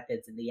 and our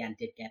methods in the end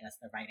did get us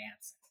the right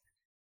answer.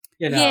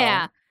 You know?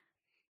 Yeah.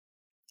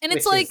 And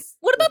it's like,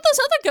 what about those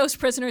other ghost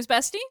prisoners,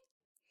 bestie?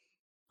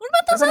 What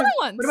about those other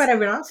ones? What about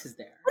everyone else who's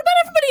there? What about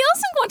everybody else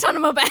in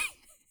Guantanamo Bay?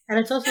 And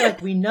it's also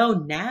like, we know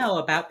now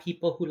about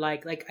people who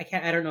like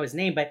I don't know his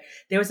name, but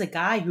there was a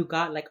guy who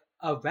got like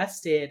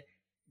arrested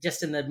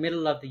just in the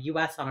middle of the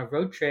US on a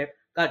road trip,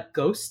 got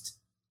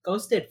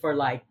ghosted for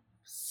like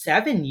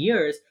 7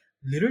 years,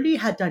 literally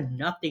had done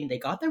nothing. They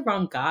got the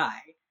wrong guy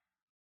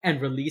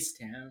and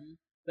released him.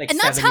 Like, and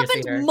that's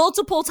happened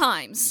multiple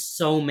times.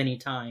 So many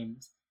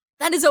times.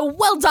 That is a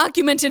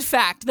well-documented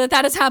fact that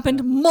has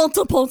happened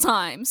multiple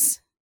times.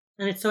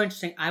 And it's so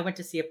interesting. I went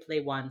to see a play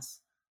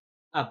once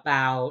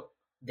about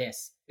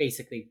this.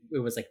 Basically, it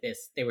was like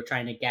this. They were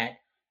trying to get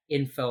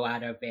info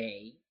out of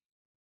a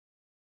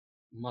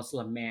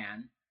Muslim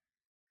man.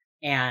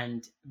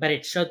 But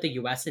it showed the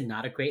US in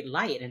not a great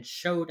light, and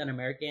showed an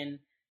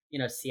American,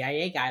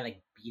 CIA guy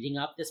like beating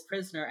up this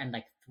prisoner, and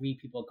like 3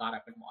 people got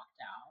up and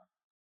walked out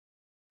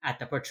at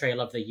the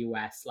portrayal of the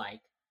US like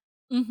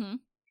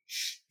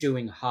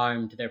doing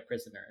harm to their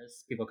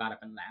prisoners. People got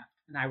up and left.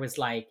 And I was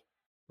like,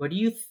 what do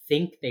you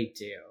think they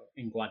do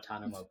in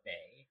Guantanamo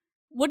Bay?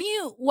 Why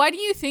do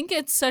you think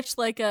it's such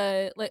like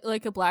a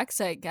black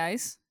site,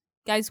 guys?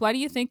 Guys, why do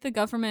you think the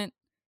government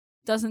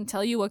doesn't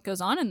tell you what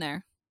goes on in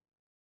there?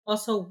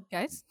 Also,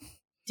 guys,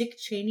 Dick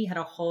Cheney had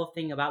a whole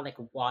thing about like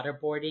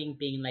waterboarding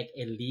being like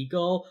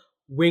illegal.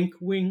 Wink,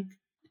 wink.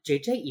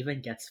 JJ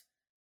even gets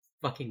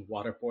fucking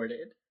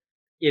waterboarded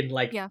in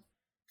like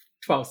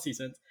 12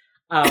 seasons.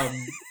 Wild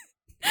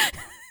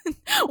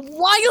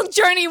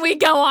journey we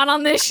go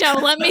on this show.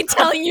 Let me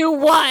tell you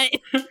what.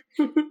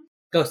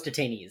 Ghost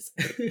detainees.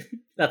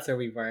 That's where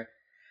we were.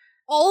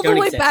 All the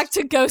way back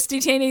to ghost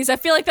detainees. I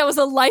feel like that was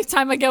a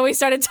lifetime ago we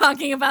started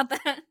talking about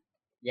that.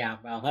 Yeah,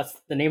 well, that's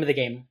the name of the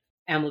game.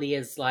 Emily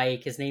is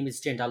like, his name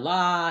is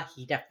Jindallah.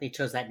 He definitely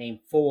chose that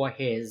name for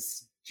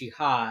his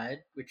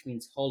jihad, which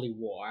means holy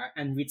war.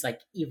 And reads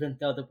like, even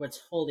though the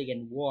words holy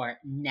and war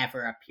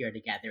never appear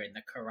together in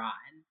the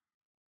Quran.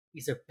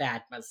 These are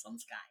bad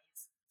Muslims,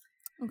 guys.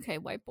 Okay,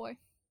 white boy.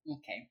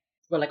 Okay.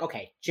 We're like,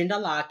 okay,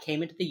 Jindallah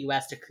came into the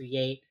US to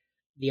create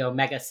the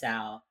Omega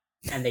Cell,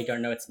 and they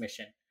don't know its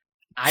mission.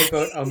 I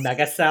wrote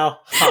Omega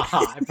Cell,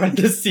 haha, in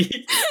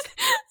parentheses.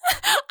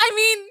 I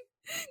mean,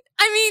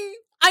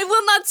 I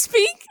will not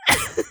speak.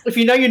 If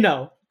you know, you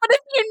know. But if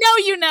you know,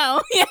 you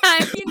know. Yeah,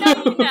 if you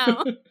know, you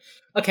know.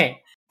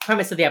 Okay,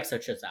 premise of the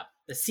episode shows up.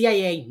 The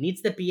CIA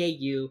needs the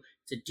BAU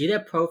to do their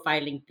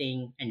profiling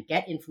thing and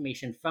get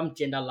information from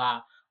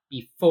Jindala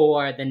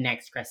before the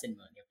next crescent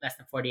moon, less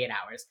than 48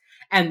 hours.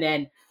 And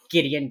then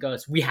Gideon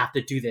goes, we have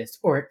to do this,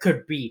 or it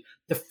could be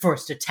the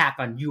first attack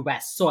on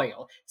US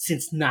soil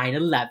since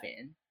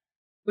 9/11,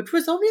 which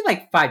was only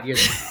like 5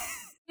 years ago.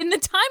 In the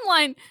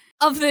timeline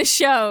of this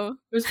show.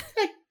 It was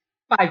like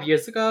 5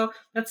 years ago.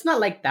 That's not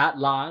like that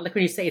long. Like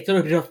when you say it's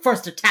the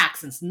first attack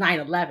since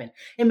 9/11,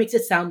 it makes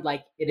it sound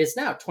like it is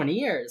now 20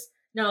 years.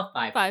 No,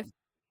 5.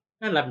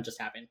 9/11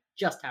 just happened.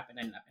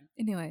 9/11.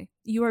 Anyway,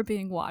 you are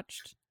being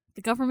watched.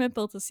 The government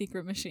built a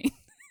secret machine.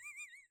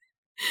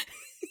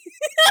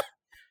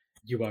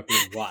 You are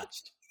being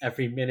watched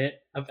every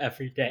minute of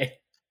every day.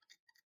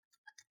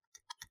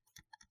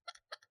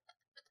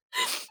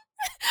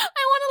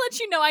 I want to let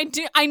you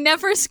know I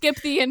never skip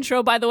the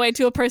intro, by the way,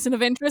 to a Person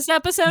of Interest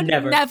episode.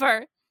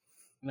 Never.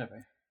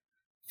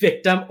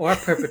 Victim or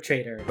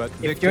perpetrator. But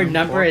if your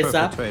number is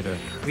up,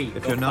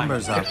 if your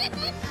number's up,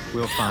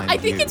 we'll find you. I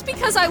think it's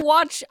because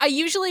I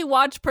usually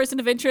watch Person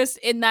of Interest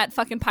in that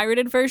fucking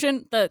pirated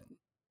version, the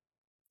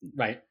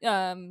right.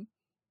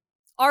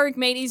 Arg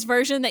Mateys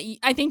version that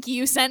I think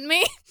you sent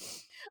me.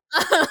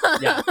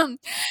 Yeah.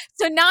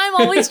 So now I'm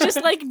always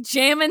just like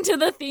jamming to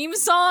the theme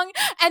song,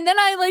 and then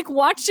I like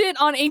watch it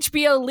on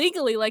HBO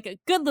legally like a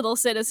good little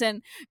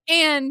citizen,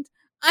 and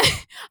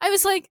I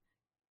was like,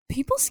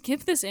 people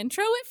skip this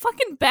intro? It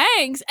fucking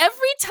bangs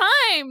every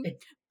time.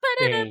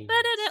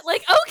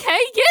 Like, okay,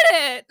 get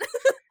it.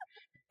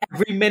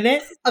 Every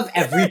minute of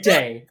every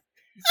day.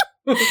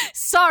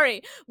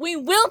 Sorry, we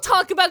will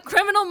talk about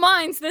Criminal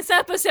Minds this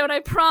episode, I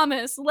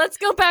promise. Let's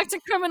go back to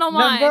Criminal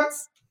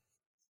Minds.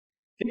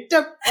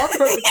 Victim or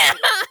perpetrator. Yeah,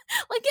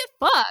 like it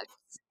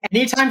fucks.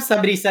 Anytime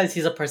somebody says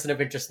he's a person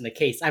of interest in the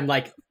case, I'm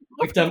like,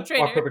 victim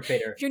or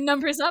perpetrator. If your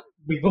number's up,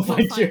 we will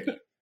find you.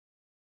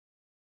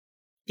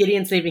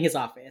 Gideon's leaving his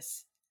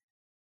office.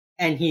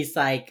 And he's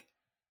like,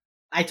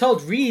 I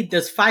told Reed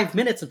there's 5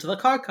 minutes until the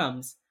car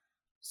comes.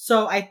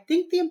 So I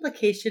think the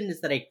implication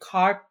is that a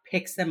car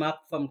picks them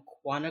up from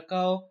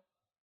Quantico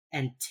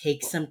and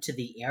takes them to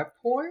the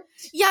airport?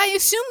 Yeah, I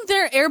assume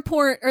their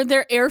airport or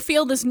their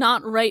airfield is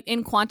not right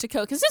in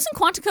Quantico. Because isn't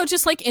Quantico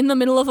just like in the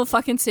middle of a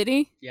fucking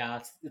city?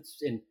 Yeah, it's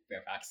in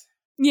Fairfax.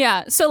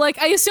 Yeah, so like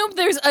I assume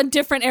there's a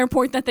different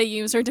airport that they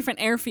use or a different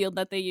airfield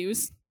that they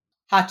use.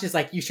 Hotch is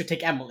like, you should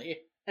take Emily.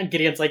 And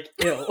Gideon's like,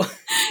 ew.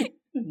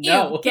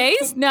 No. Ew,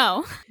 gays?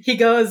 No. He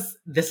goes,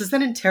 this is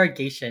an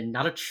interrogation,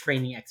 not a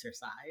training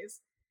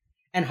exercise.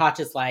 And Hotch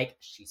is like,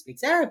 she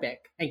speaks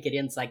Arabic. And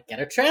Gideon's like, get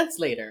a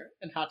translator.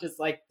 And Hotch is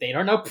like, they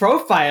don't know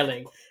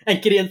profiling.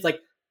 And Gideon's like,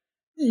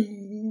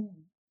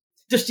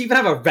 does she even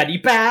have a ready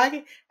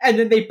bag? And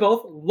then they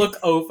both look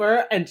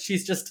over and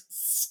she's just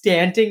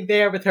standing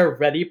there with her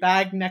ready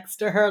bag next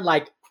to her,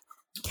 like,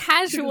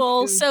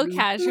 casual, so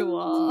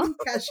casual.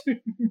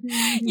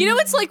 You know,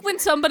 it's like when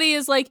somebody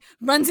is like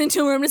runs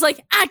into a room and is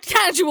like, act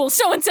casual,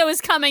 so and so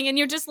is coming, and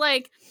you're just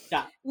like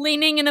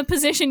leaning in a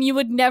position you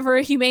would never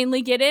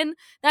humanely get in.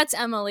 That's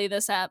Emily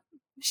this app.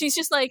 She's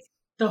just like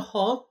the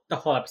whole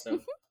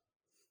episode.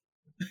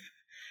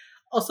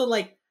 Also,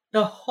 like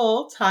the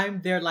whole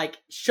time they're like,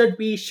 should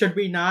we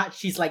not?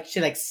 She's like, she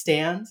like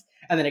stands,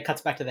 and then it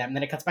cuts back to them, and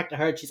then it cuts back to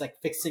her, and she's like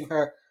fixing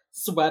her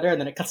sweater, and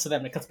then it cuts to them,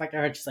 and it cuts back to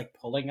her, and she's like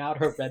pulling out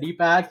her ready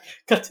bag.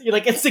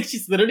 Like it's like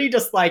she's literally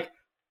just like,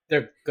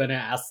 they're gonna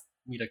ask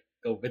me to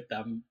go with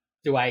them.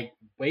 Do I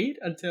wait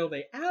until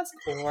they ask,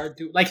 or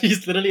do like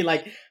she's literally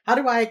like, how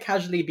do I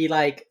casually be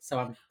like, so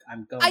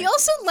I'm going? I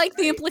also like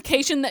the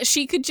implication that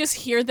she could just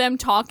hear them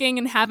talking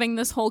and having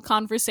this whole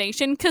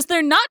conversation because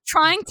they're not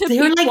trying to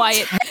be like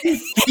quiet. 10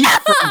 feet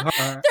from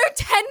her. They're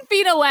 10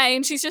 feet away,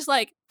 and she's just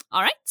like,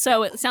 all right,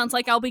 so it sounds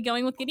like I'll be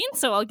going with Gideon,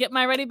 so I'll get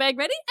my ready bag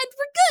ready, and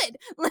we're good.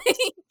 Like,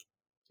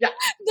 yeah,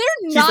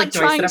 they're not like,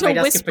 trying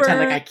to whisper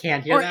like I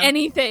can't hear or them?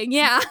 Anything.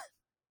 Yeah,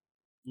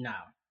 no,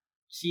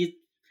 she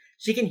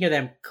can hear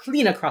them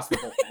clean across the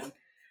bullpen.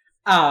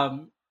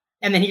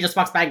 And then he just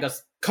walks by and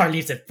goes, "Car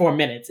leaves in 4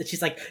 minutes," and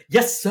she's like,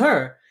 "Yes,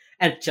 sir."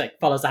 And she like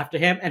follows after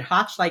him, and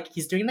Hotch like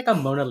he's doing like a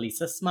Mona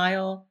Lisa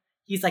smile.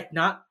 He's like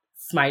not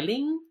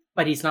smiling,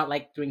 but he's not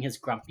like doing his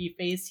grumpy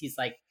face. He's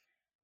like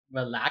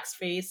relaxed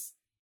face.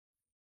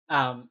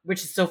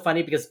 Which is so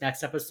funny because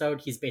next episode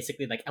he's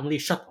basically like, Emily,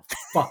 shut the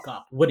fuck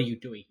up. What are you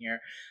doing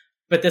here?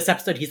 But this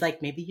episode he's like,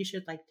 maybe you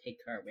should like take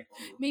her with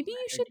you. Maybe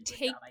you should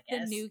take the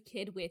new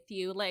kid with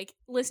you. Like,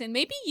 listen,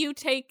 maybe you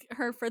take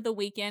her for the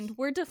weekend.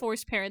 We're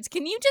divorced parents.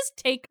 Can you just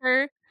take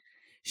her?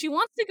 She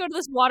wants to go to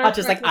this water park.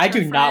 Just like, I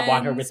do not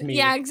want her with me.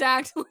 Yeah,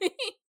 exactly.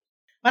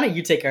 Why don't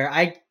you take her?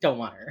 I don't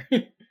want her.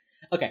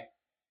 Okay.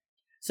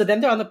 So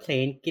then they're on the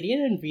plane.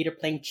 Gideon and Reed are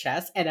playing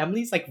chess, and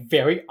Emily's like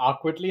very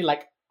awkwardly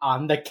like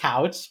on the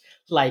couch,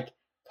 like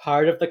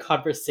part of the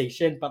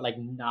conversation, but like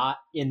not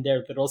in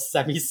their little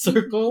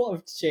semicircle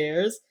of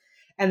chairs.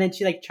 And then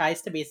she like tries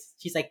to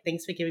she's like,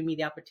 thanks for giving me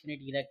the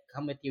opportunity to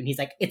come with you. And he's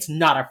like, it's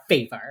not a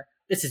favor.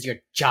 This is your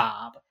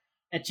job.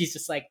 And she's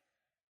just like,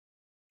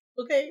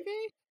 okay.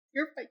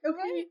 You're fine.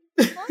 Okay.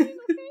 Fine,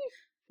 okay.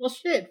 Well,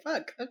 shit.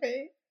 Fuck.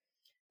 Okay.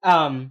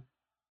 And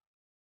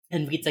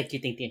Reed's like, do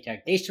you think the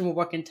interrogation will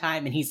work in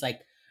time? And he's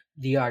like,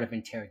 the art of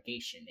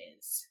interrogation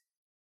is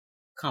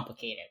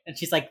complicated. And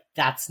she's like,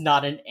 that's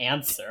not an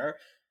answer.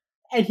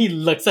 And he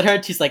looks at her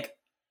and she's like,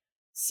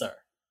 sir.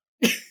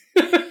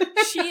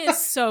 She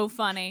is so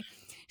funny.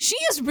 She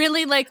is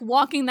really like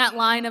walking that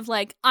line of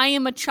like, I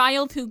am a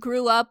child who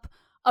grew up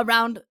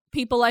around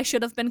people I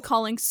should have been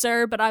calling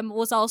sir, but I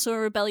was also a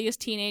rebellious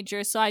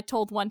teenager, so I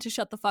told one to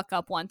shut the fuck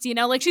up once. You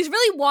know, like she's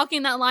really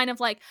walking that line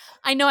of like,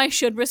 I know I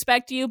should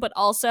respect you, but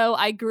also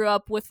I grew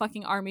up with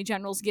fucking army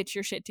generals. Get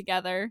your shit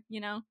together, you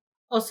know?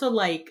 Also,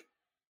 like,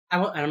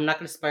 I'm not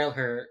going to spoil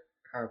her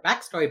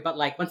backstory, but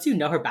like, once you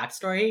know her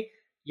backstory,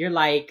 you're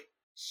like,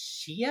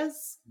 she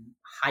has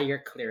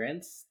higher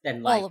clearance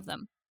than like all of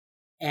them.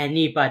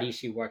 Anybody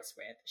she works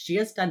with. She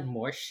has done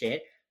more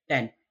shit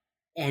than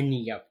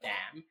any of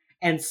them.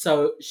 And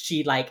so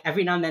she like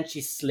every now and then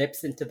she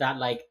slips into that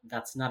like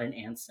that's not an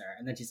answer.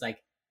 And then she's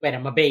like, wait,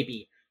 I'm a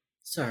baby.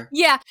 Sir.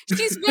 Yeah,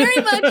 she's very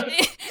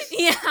much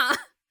yeah,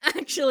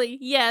 actually,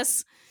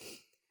 yes.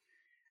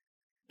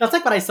 That's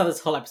like what I saw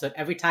this whole episode.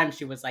 Every time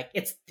she was like,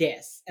 it's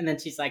this. And then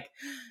she's like,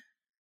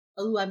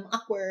 oh, I'm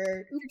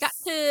awkward. Forgot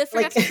to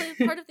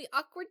play part of the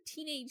awkward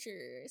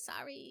teenager.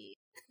 Sorry.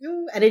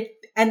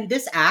 And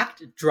this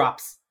act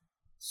drops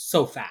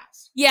so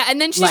fast. Yeah, and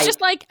then she's like,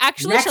 just like,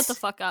 actually, shut the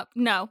fuck up.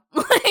 No.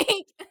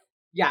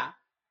 Yeah.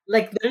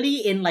 Like,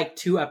 literally in, like,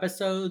 2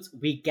 episodes,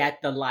 we get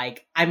the,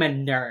 like, I'm a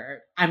nerd.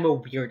 I'm a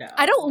weirdo.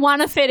 I don't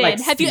want to fit like,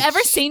 in. Have you ever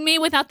seen me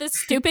without this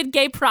stupid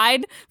gay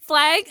pride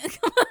flag?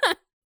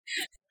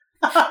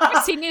 Have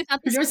you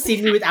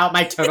seen me without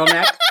my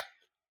turtleneck?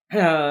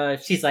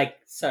 She's like,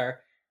 sir.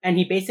 And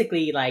he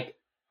basically, like,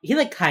 he,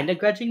 like, kind of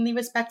grudgingly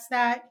respects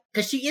that.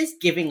 Because she is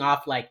giving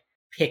off, like,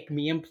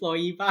 pick-me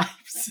employee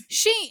vibes.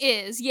 She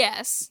is,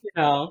 yes. You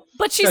know?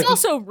 But she's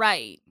also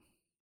right.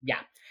 Yeah.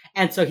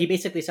 And so he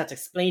basically starts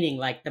explaining,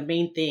 like, the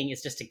main thing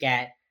is just to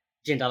get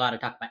Jindal to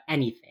talk about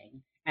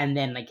anything. And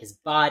then, like, his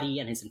body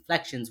and his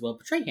inflections will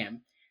betray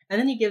him. And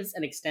then he gives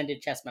an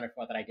extended chess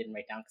metaphor that I didn't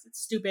write down because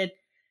it's stupid.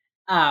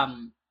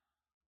 And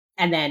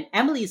then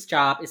Emily's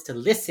job is to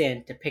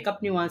listen, to pick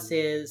up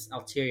nuances,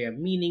 ulterior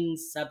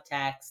meanings,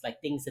 subtext,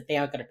 like things that they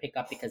aren't going to pick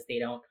up because they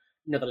don't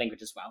know the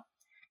language as well.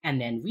 And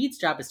then Reed's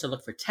job is to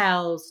look for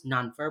tells,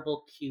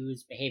 nonverbal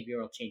cues,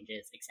 behavioral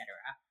changes, etc.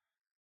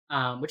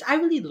 Which I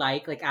really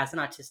like as an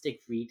autistic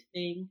Reed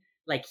thing.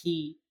 Like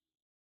he,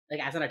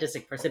 like as an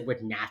autistic person,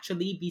 would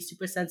naturally be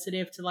super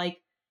sensitive to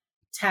like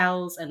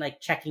tells and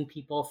like checking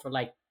people for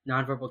like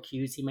nonverbal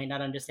cues he might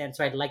not understand.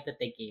 So I like that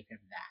they gave him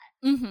that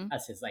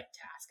as his like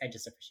task. I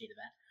just appreciated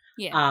that.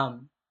 Yeah.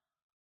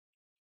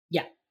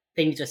 Yeah.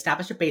 They need to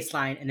establish a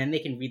baseline, and then they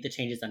can read the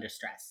changes under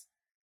stress.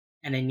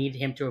 And they need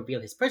him to reveal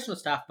his personal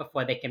stuff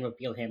before they can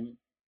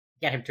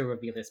get him to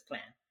reveal his plan.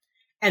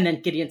 And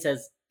then Gideon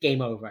says,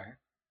 game over.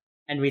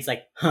 And Reed's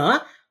like, huh?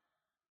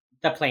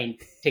 The plane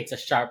takes a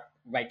sharp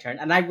right turn.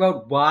 And I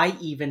wrote, why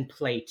even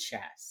play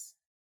chess?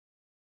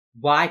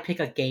 Why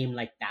pick a game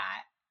like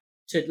that?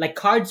 To like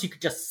cards, you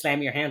could just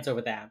slam your hands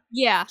over them.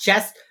 Yeah.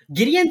 Chess,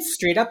 Gideon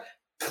straight up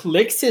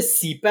clicks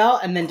his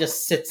seatbelt and then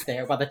just sits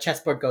there while the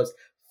chessboard goes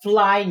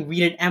flying.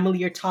 Reed and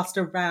Emily are tossed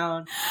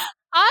around.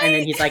 And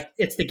then he's like,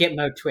 it's the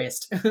Gitmo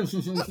twist.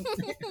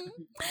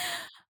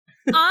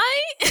 I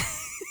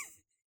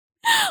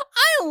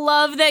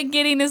love that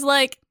Gideon is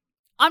like,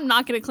 I'm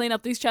not going to clean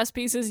up these chess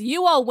pieces.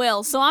 You all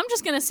will. So I'm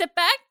just going to sit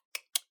back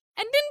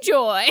and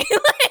enjoy.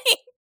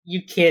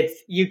 You kids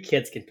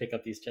can pick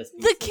up these chess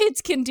pieces. The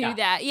kids can do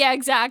that. Yeah,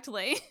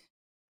 exactly.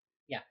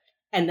 Yeah.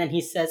 And then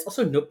he says,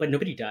 also, but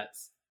nobody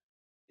does.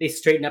 They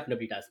straighten up,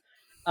 nobody does.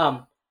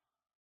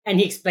 And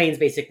he explains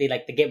basically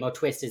like the Gitmo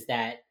twist is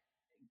that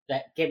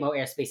Gitmo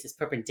airspace is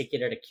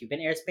perpendicular to Cuban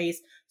airspace,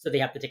 so they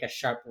have to take a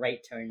sharp right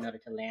turn in order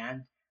to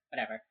land,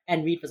 whatever.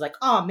 And Reed was like,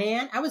 oh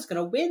man, I was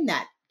gonna win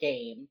that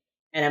game.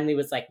 And Emily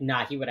was like,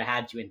 nah, he would have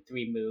had you in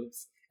 3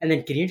 moves. And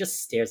then Gideon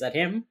just stares at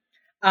him.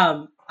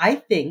 I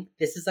think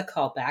this is a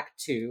callback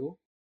to,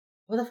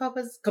 what the fuck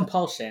was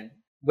Compulsion?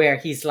 Where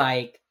he's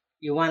like,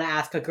 you want to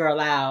ask a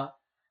girl out,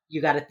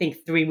 you gotta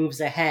think 3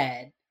 moves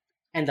ahead.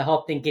 And the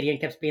whole thing, Gideon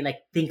kept being like,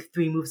 think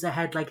 3 moves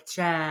ahead like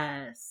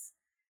chess.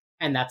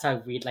 And that's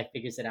how Reed like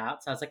figures it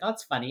out. So I was like, oh,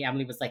 it's funny.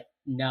 Emily was like,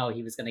 no,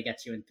 he was going to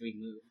get you in 3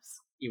 moves.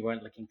 You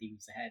weren't looking 3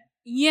 moves ahead.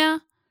 Yeah.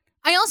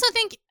 I also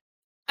think,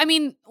 I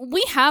mean,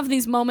 we have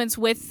these moments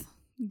with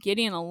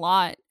Gideon a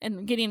lot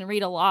and Gideon and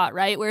Reed a lot,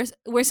 right?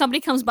 Where somebody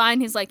comes by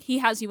and he's like, he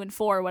has you in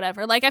 4 or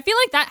whatever. Like, I feel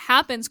like that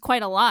happens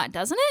quite a lot,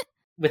 doesn't it?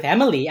 With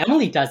Emily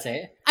does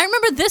it. I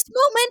remember this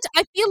moment.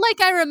 I feel like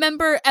I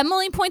remember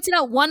Emily points it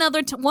out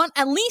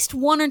at least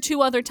 1 or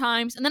 2 other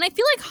times. And then I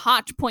feel like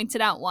Hotch points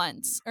it out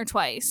once or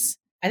twice.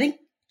 I think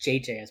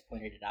JJ has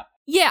pointed it up.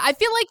 Yeah, I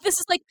feel like this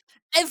is like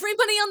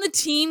everybody on the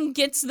team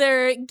gets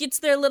their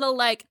little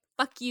like,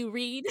 fuck you,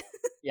 Reed.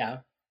 Yeah.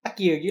 Fuck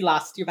you, you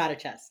lost, you're bad at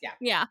chess. Yeah.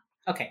 Yeah.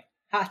 Okay.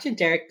 Hotch and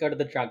Derek go to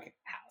the drug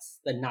house,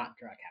 the not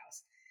drug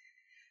house.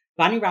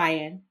 Bonnie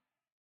Ryan,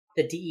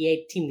 the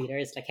DEA team leader,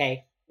 is like,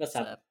 hey, what's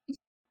up?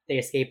 they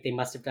escape. They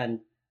must have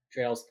done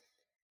drills.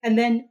 And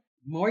then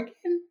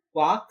Morgan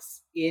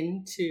walks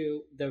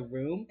into the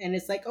room and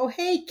is like, oh,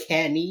 hey,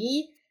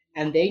 Kenny.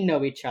 And they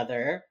know each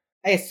other.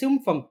 I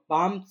assume from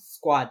Bomb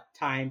Squad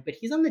time, but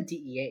he's on the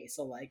DEA,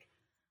 so like...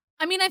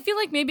 I mean, I feel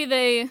like maybe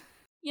they,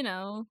 you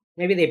know...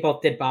 Maybe they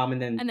both did Bomb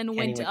and then Kenny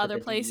went to other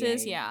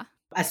places, DEA. yeah.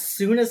 As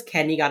soon as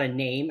Kenny got a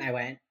name, I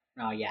went,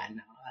 oh yeah,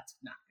 no, that's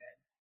not good.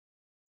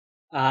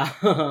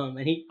 And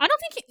I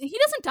don't think he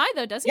doesn't die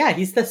though, does he? Yeah,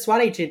 he's the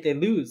SWAT agent they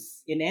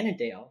lose in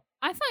Annandale.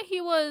 I thought he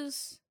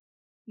was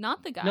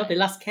not the guy. No, they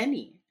lost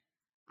Kenny.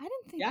 I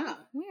didn't think. Yeah.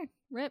 Weird.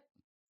 Rip.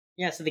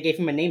 Yeah, so they gave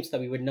him a name so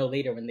that we would know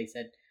later when they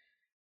said.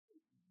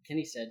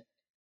 Kenny said.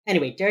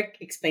 Anyway, Derek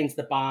explains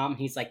the bomb.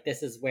 He's like,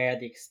 this is where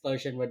the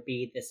explosion would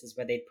be. This is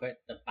where they'd put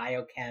the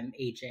biochem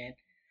agent.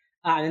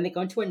 And then they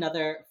go into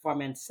another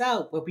four-man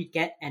cell where we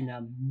get an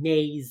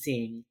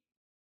amazing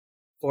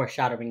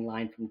foreshadowing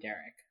line from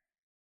Derek.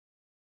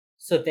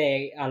 So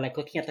they are like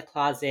looking at the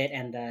closet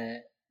and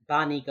the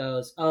Bonnie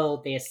goes,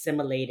 oh, they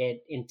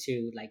assimilated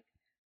into like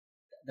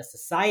the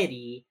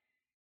society.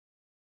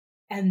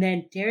 And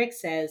then Derek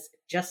says,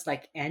 just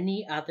like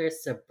any other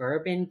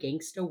suburban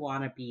gangster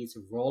wannabes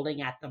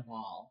rolling at the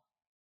mall.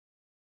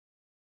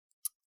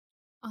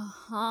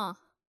 Uh-huh.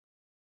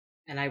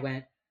 And I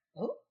went,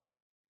 oh.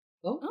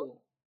 Mm-hmm.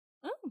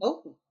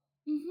 Uh-huh.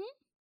 Mm-hmm.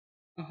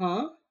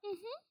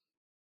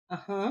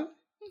 Uh-huh.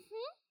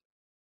 Mm-hmm.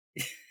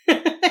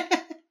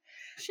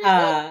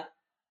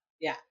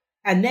 Yeah.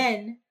 And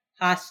then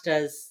Haas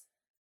does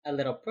a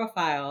little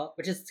profile,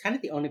 which is kind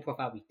of the only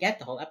profile we get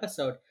the whole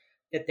episode,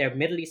 that they're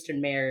Middle Eastern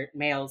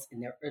males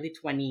in their early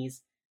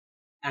 20s,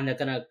 and they're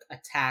going to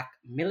attack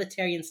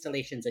military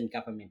installations and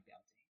government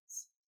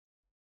buildings.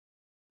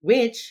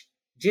 Which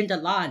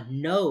Jindal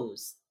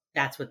knows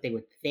that's what they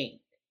would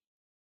think.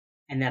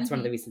 And that's one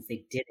of the reasons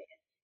they did it.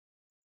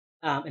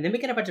 And then we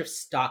get a bunch of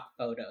stock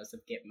photos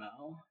of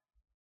Gitmo.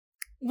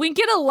 We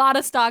get a lot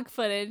of stock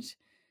footage,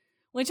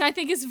 which I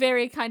think is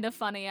very kind of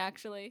funny,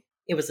 actually.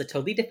 It was a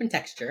totally different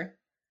texture.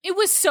 It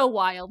was so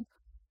wild.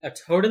 A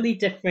totally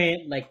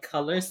different, like,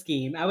 color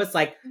scheme. I was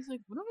like,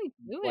 what are we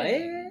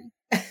doing?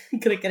 What?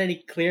 Couldn't get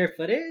any clear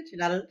footage?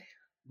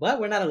 What?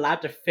 We're not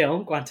allowed to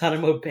film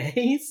Guantanamo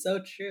Bay? So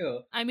true.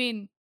 I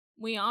mean,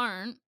 we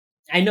aren't.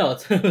 I know.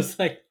 So it was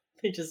like,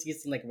 they just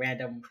used some, like,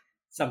 random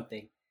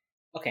something.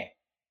 Okay.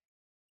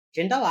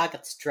 Jindal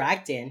gets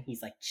dragged in.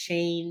 He's, like,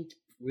 chained,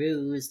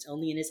 bruised,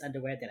 only in his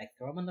underwear. They, like,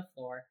 throw him on the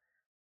floor.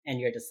 And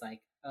you're just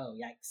like, oh,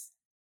 yikes.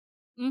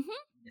 Mm-hmm.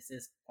 This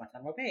is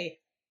Guantanamo Bay.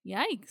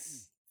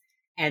 Yikes.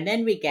 And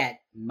then we get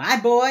my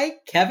boy,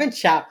 Kevin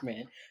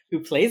Chapman, who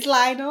plays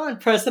Lionel in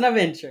Person of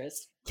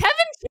Interest. Kevin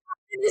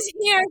Chapman is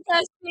here,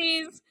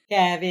 besties.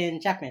 Kevin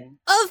Chapman.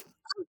 A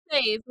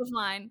fave of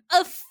mine.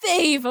 A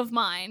fave of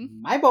mine.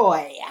 My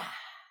boy.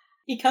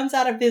 He comes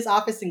out of his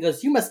office and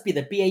goes, you must be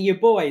the BAU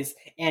boys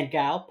and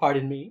gal,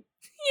 pardon me.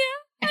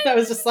 Yeah. And I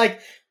was just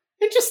like,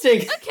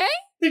 interesting. Okay.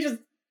 They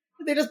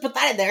just put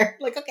that in there.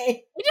 Like,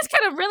 okay. They just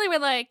kind of really were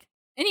like,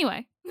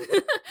 anyway.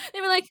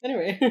 They were like,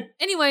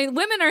 anyway,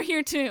 women are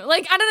here too.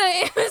 Like, I don't know.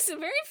 It was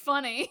very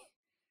funny.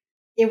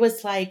 It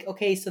was like,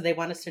 okay, so they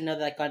want us to know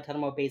that like,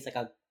 Guantanamo Bay is like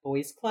a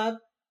boys club,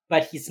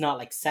 but he's not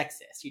like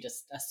sexist. You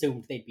just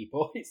assumed they'd be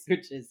boys,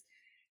 which is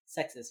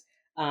sexist.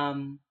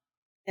 And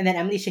then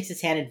Emily shakes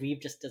his hand and Reeve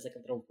just does like a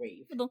little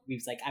wave.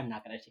 Reeve's like, I'm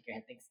not going to shake your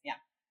hand. Thanks. Yeah.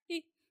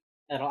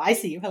 A little, I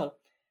see you. Hello.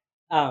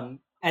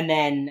 And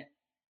then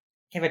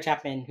Kevin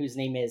Chapman, whose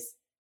name is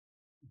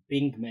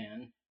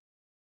Bingman.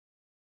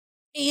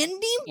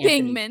 Andy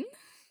Bingman.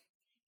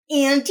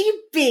 Andy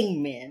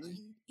Bingman.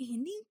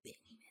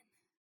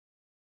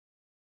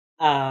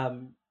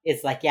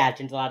 Is like, yeah,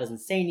 Jindal doesn't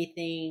say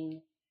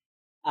anything.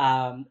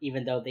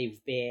 Even though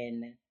they've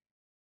been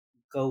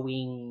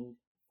going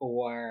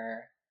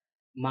for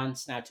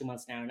months now, 2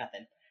 months now,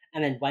 nothing.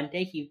 And then one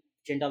day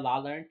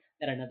Jindal learned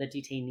that another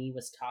detainee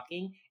was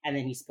talking, and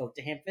then he spoke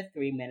to him for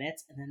 3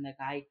 minutes, and then the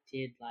guy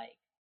did like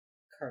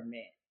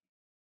Kermit.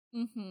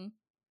 Mm-hmm.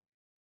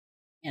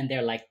 And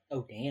they're like,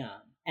 oh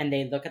damn. And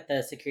they look at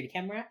the security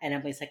camera, and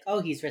Emily's like,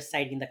 oh, he's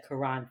reciting the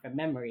Quran from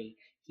memory.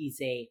 He's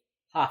a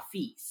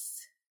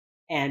Hafiz.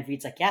 And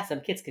Reed's like, yeah,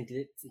 some kids can do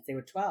it since they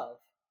were 12.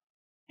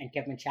 And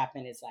Kevin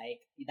Chapman is like,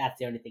 that's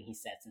the only thing he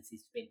said since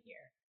he's been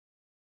here.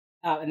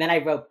 And then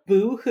I wrote,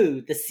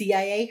 boo-hoo, the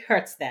CIA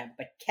hurts them,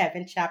 but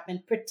Kevin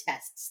Chapman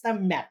protests the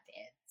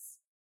methods.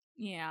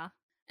 Yeah.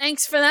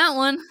 Thanks for that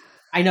one.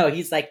 I know,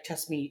 he's like,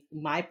 trust me,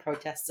 my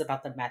protests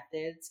about the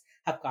methods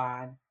have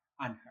gone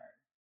unheard.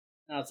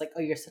 And I was like,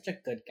 oh, you're such a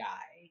good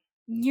guy.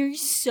 You're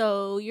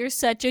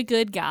such a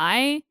good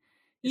guy.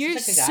 You're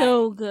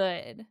so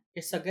good.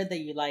 You're so good that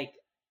you, like,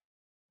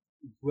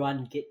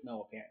 run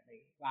Gitmo,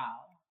 apparently.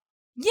 Wow.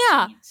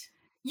 Yeah. Sweet.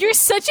 You're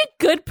such a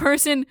good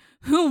person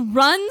who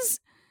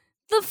runs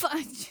the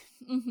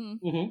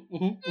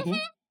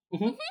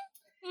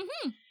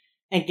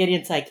And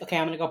Gideon's like, okay,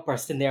 I'm going to go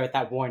burst in there with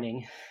that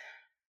warning.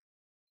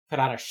 Put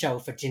on a show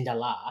for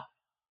Jindal.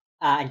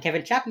 And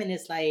Kevin Chapman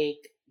is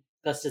like,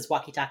 goes to his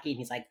walkie-talkie and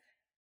he's like,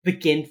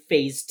 begin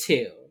phase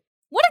 2.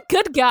 What a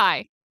good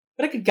guy.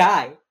 What a good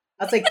guy.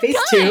 I was like, phase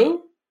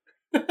 2?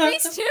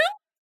 Phase 2?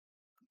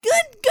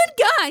 Good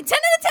guy. 10 out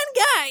of 10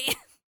 guy.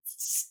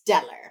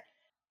 Stellar.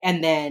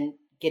 And then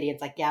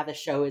Gideon's like, yeah, the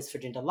show is for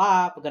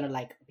Jindalar. We're going to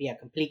like be a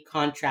complete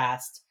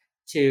contrast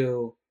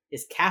to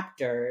his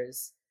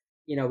captors.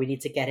 You know, we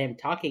need to get him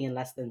talking in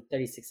less than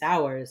 36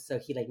 hours. So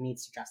he like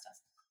needs to trust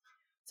us.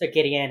 So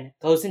Gideon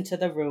goes into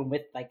the room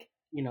with like,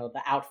 you know,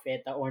 the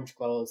outfit, the orange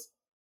clothes,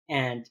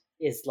 and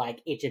is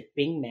like, Agent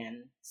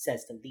Bingman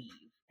says to leave.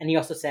 And he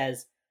also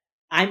says,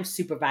 I'm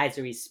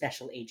Supervisory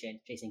Special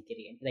Agent Jason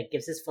Gideon. He like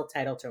gives his full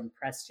title to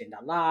impress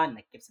Jindalar and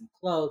like gives him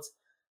clothes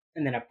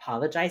and then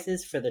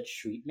apologizes for the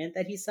treatment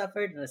that he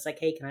suffered. And it's like,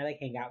 hey, can I like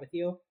hang out with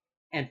you?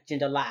 And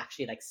Jindalar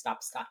actually like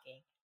stops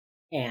talking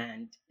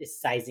and is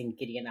sizing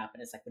Gideon up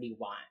and it's like, what do you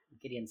want? And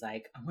Gideon's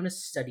like, I want to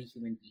study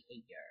human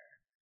behavior.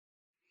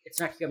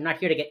 I'm not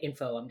here to get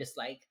info. I'm just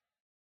like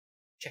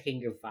checking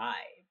your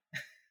vibe.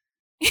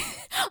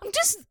 I'm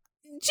just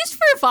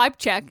for a vibe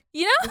check,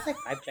 you know? Just like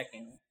vibe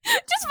checking.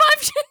 Just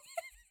vibe check.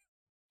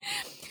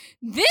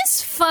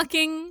 This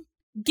fucking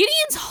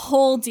Gideon's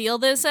whole deal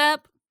this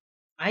ep.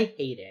 I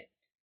hate it.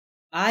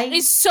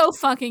 It's so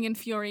fucking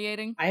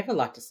infuriating. I have a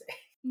lot to say.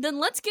 Then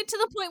let's get to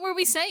the point where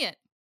we say it.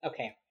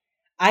 Okay.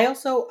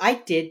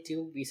 I did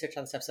do research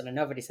on this episode. I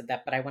know nobody said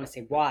that, but I want to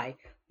say why.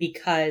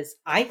 Because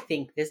I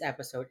think this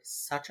episode is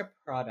such a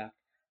product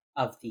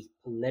of the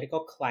political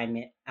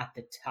climate at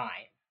the time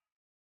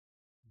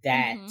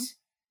that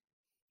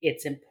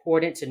it's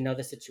important to know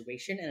the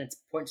situation and it's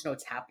important to know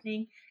what's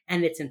happening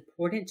and it's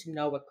important to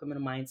know what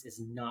Criminal Minds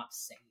is not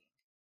saying.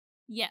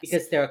 Yes.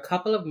 Because there are a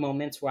couple of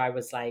moments where I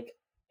was like,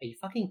 are you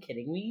fucking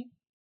kidding me?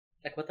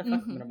 Like, what the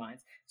fuck, Criminal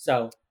Minds?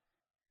 So,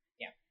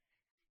 yeah.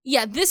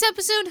 Yeah, this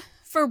episode,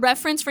 for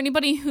reference, for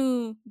anybody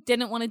who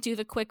didn't want to do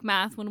the quick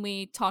math when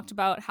we talked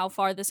about how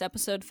far this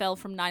episode fell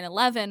from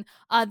 9/11,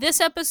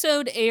 this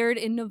episode aired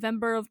in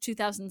November of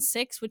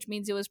 2006, which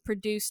means it was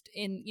produced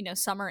in, you know,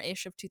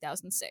 summer-ish of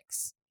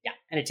 2006. Yeah,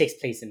 and it takes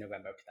place in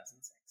November of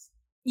 2006.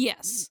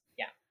 Yes.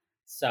 Yeah.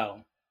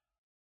 So,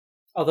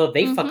 although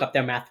they fuck up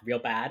their math real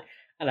bad,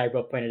 and I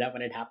will point it out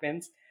when it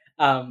happens.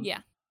 Yeah.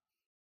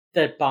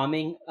 The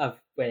bombing of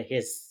where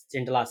his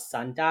Jindalar's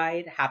son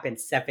died happened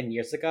 7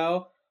 years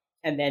ago,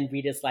 and then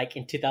Rita's like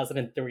in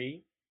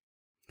 2003.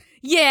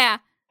 Yeah.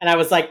 And I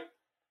was like,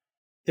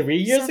 3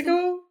 years 7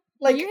 ago?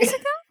 Like years ago?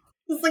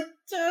 I was like,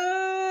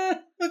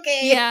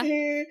 okay.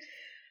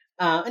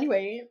 Yeah.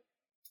 Anyway,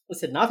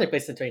 listen, not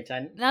place in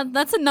 2010.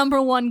 That's a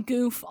number one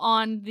goof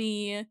on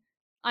the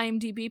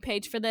IMDb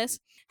page for this.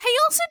 Hey,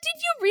 also,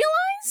 did you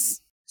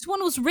realize this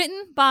one was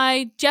written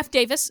by Jeff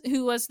Davis,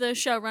 who was the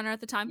showrunner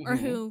at the time, or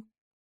who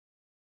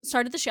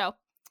started the show.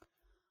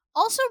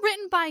 Also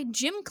written by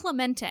Jim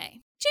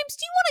Clemente. James,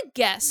 do you want to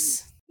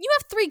guess? You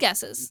have 3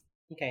 guesses.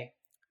 Okay.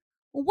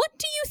 What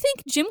do you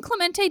think Jim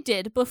Clemente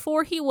did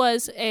before he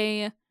was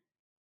a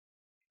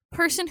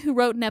person who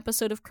wrote an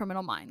episode of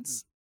Criminal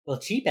Minds? Well,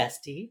 gee,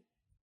 bestie,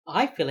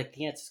 I feel like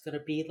the answer's going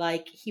to be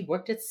like he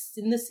worked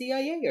in the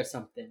CIA or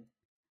something.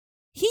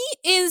 He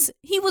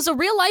was a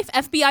real life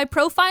FBI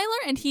profiler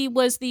and he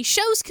was the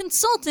show's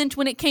consultant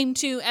when it came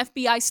to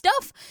FBI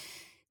stuff.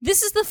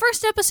 This is the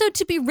first episode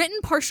to be written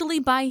partially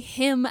by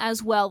him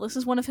as well. This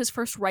is one of his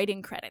first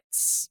writing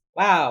credits.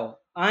 Wow,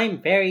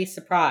 I'm very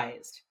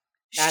surprised.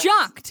 That's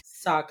shocked.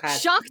 Sarcasm.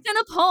 Shocked and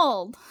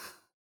appalled.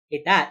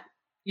 Hate that.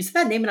 You said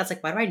that name and I was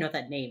like, why do I know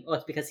that name? Oh,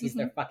 it's because he's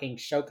their fucking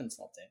show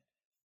consultant.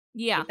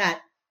 Yeah. Hate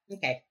that.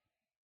 Okay.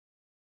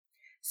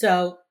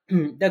 So,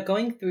 they're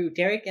going through,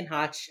 Derek and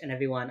Hotch and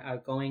everyone are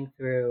going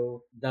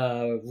through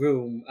the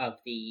room of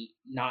the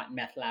not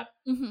meth lab.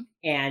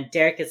 And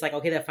Derek is like,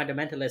 okay, they're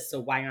fundamentalists,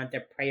 so why aren't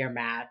there prayer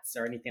mats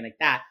or anything like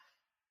that?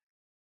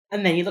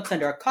 And then he looks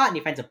under a cot and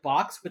he finds a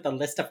box with a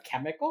list of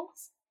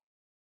chemicals.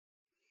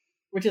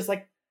 Which is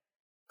like,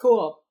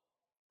 cool.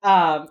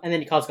 And then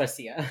he calls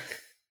Garcia.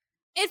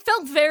 It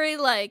felt very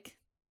like,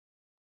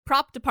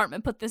 prop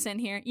department put this in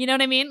here. You know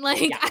what I mean?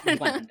 Like, yeah, I don't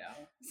know. Window.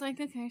 It's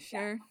like, okay,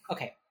 sure. Yeah.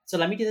 Okay. So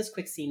let me do this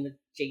quick scene with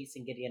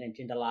Jason, Gideon, and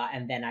Jindalar,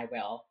 and then I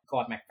will go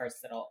on my first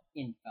little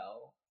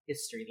info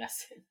history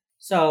lesson.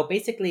 So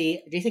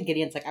basically, Jason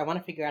Gideon's like, I want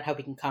to figure out how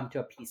we can come to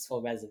a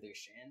peaceful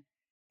resolution.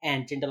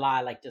 And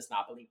Jindalar, like, does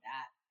not believe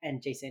that.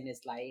 And Gideon is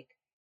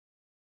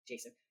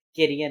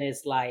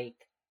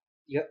like,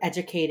 you're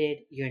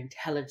educated, you're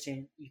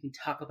intelligent, you can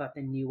talk about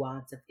the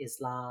nuance of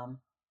Islam.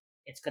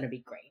 It's going to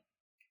be great.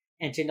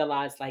 And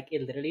Jindalar is like,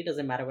 it literally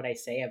doesn't matter what I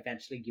say,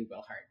 eventually you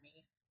will hurt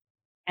me.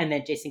 And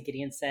then Jason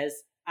Gideon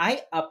says,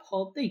 I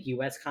uphold the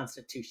U.S.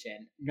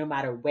 Constitution. No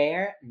matter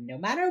where, no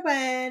matter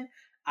when,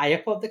 I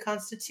uphold the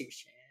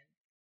Constitution.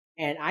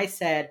 And I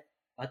said,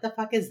 what the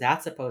fuck is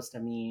that supposed to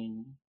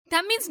mean?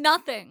 That means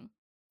nothing.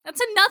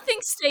 That's a nothing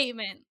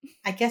statement.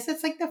 I guess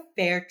it's like the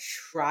fair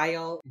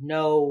trial,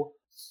 no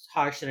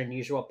harsh and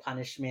unusual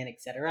punishment,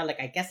 etc. Like,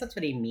 I guess that's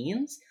what he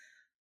means.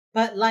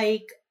 But,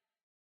 like,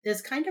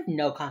 there's kind of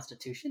no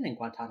Constitution in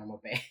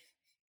Guantanamo Bay.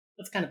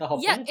 That's kind of the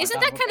whole point. Yeah, isn't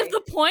that kind of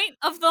the point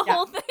of the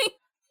whole thing?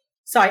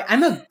 Sorry,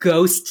 I'm a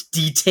ghost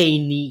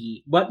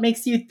detainee. What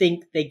makes you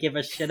think they give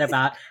a shit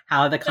about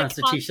how the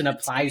Constitution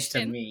applies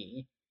to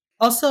me?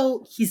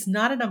 Also, he's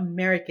not an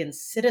American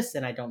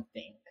citizen, I don't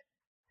think.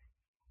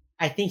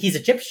 I think he's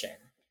Egyptian.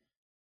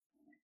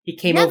 He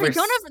came over.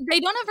 They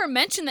don't ever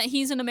mention that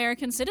he's an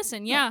American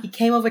citizen. Yeah. No, he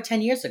came over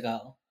 10 years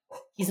ago.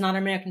 He's not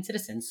an American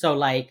citizen. So,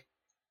 like,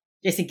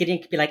 Jason Gideon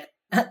could be like,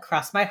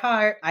 cross my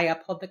heart, I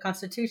uphold the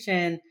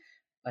Constitution,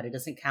 but it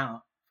doesn't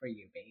count for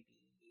you, baby.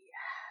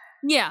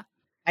 Yeah.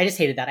 I just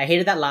hated that. I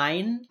hated that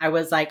line. I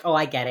was like, oh,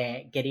 I get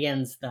it.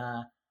 Gideon's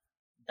the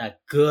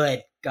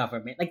good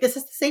government. Like, this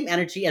is the same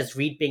energy as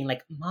Reed being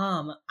like,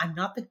 Mom, I'm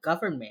not the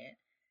government.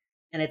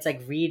 And it's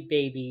like, Reed,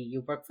 baby,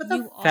 you work for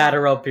the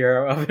Federal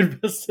Bureau of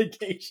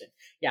Investigation.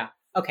 Yeah.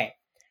 Okay.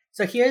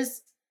 So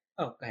here's...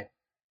 Oh, go ahead.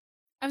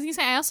 I was going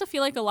to say, I also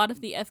feel like a lot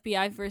of the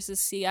FBI versus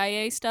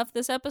CIA stuff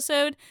this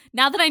episode,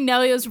 now that I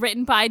know it was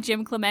written by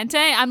Jim Clemente,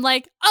 I'm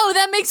like, oh,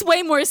 that makes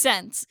way more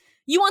sense.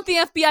 You want the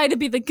FBI to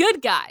be the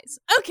good guys.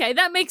 Okay,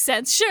 that makes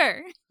sense.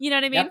 Sure. You know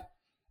what I mean?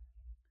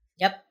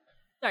 Yep.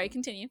 Sorry,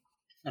 continue.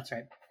 That's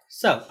right.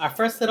 So, our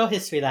first little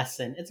history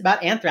lesson. It's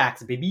about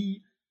anthrax,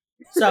 baby.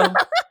 So...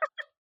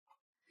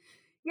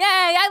 Yay,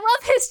 I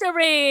love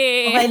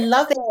history! Oh, I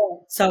love it!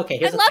 So, okay,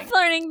 here's the thing. I love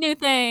learning new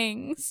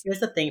things. Here's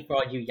the thing for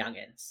all you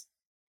youngins.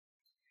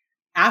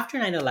 After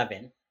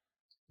 9/11,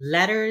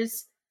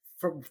 letters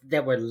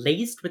that were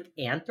laced with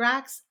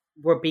anthrax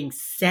were being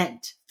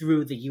sent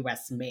through the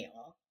U.S.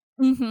 mail.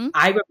 Mm-hmm.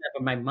 I remember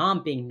my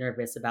mom being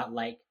nervous about,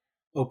 like,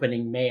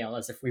 opening mail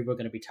as if we were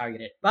going to be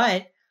targeted.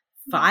 But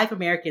 5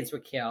 Americans were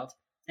killed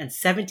and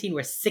 17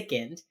 were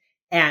sickened.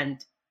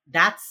 And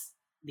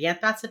the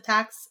anthrax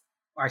attacks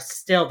are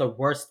still the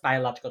worst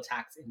biological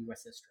attacks in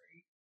U.S.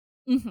 history.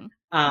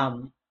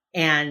 Mm-hmm.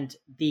 And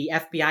the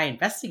FBI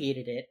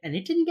investigated it, and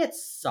it didn't get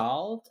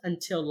solved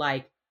until,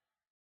 like,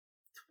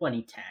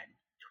 2010,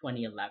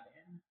 2011.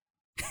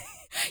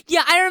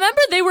 Yeah, I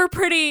remember they were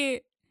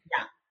pretty...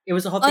 Yeah, it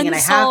was a whole thing,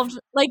 unsolved,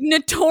 like,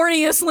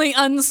 notoriously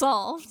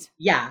unsolved.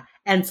 Yeah,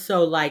 and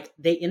so, like,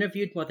 they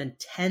interviewed more than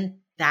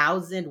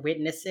 10,000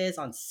 witnesses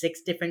on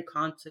 6 different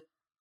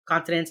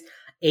continents,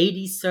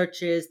 80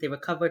 searches. They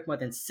recovered more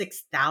than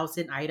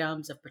 6,000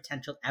 items of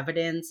potential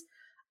evidence.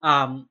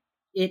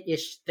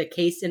 The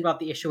case involved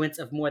the issuance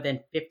of more than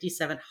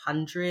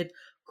 5,700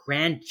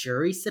 grand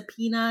jury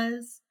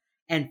subpoenas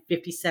and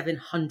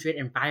 5,700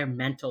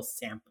 environmental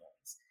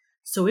samples.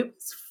 So it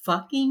was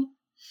fucking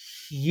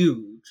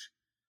huge.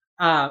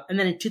 And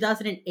then in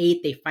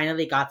 2008, they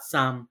finally got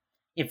some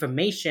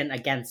information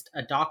against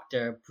a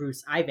doctor,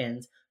 Bruce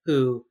Ivins,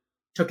 who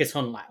took his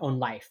own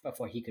life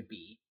before he could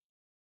be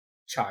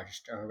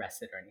charged or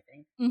arrested or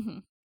anything. Mm-hmm.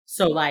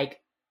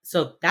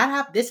 So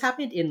this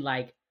happened in,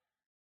 like,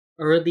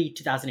 early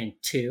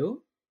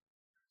 2002.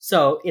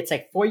 So it's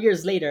like 4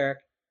 years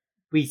later,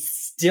 we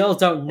still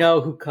don't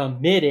know who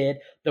committed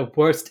the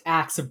worst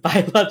acts of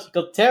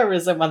biological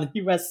terrorism on the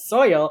U.S.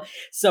 soil.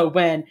 So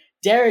when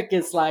Derek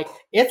is like,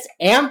 it's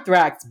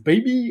anthrax,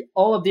 baby,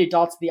 all of the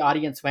adults in the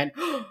audience went,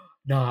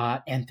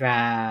 not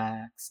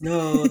anthrax.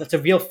 No, that's a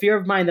real fear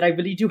of mine that I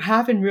really do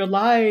have in real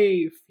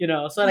life. You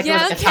know, so like,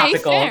 yeah, it was like, okay,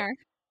 topical. Fair.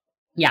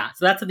 Yeah,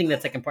 so that's the thing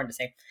that's, like, important to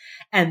say.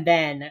 And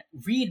then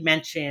Reed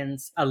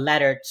mentions a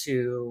letter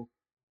to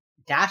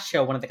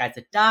Dashiell, one of the guys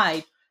that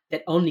died,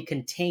 that only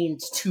contained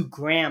 2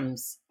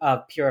 grams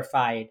of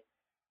purified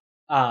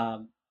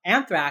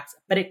anthrax,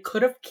 but it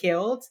could have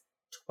killed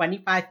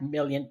 25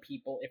 million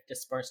people if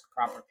dispersed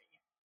properly.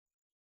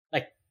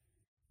 Like,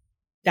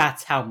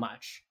 that's how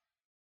much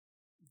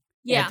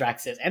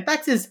anthrax is.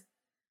 Anthrax is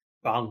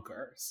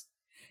bonkers.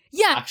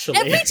 Yeah, actually.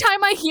 Every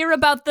time I hear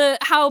about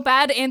how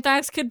bad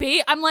anthrax could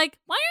be, I'm like,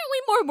 why aren't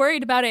we more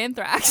worried about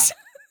anthrax?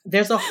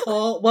 There's a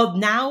whole... Well,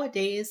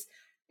 nowadays,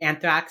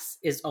 anthrax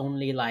is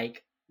only,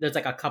 like... There's,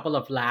 like, a couple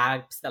of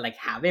labs that, like,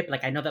 have it. But,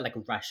 like, I know that, like,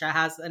 Russia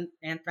has an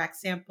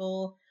anthrax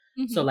sample.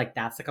 Mm-hmm. So, like,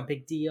 that's, like, a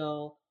big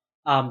deal.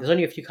 There's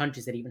only a few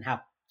countries that even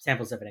have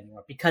samples of it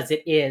anymore. Because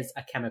it is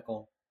a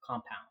chemical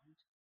compound.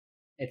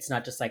 It's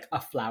not just, like, a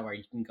flower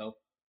you can go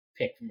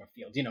pick from a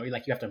field. You know,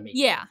 like, you have to make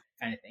it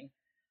kind of thing.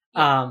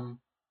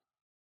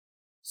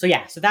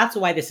 Yeah. So that's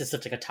why this is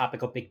such, like, a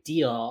topical big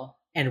deal,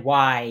 and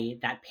why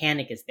that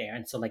panic is there.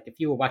 And so, like, if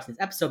you were watching this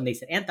episode and they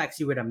said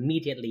anthrax, you would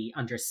immediately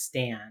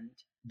understand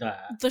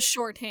the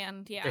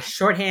shorthand, the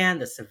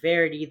shorthand, the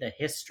severity, the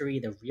history,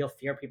 the real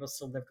fear people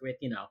still lived with,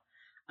 you know.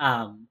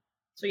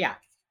 So yeah.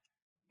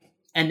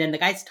 And then the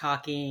guy's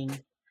talking,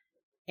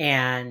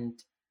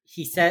 and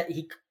he said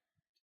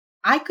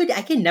I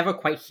can never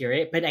quite hear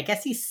it, but I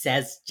guess he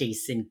says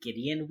Jason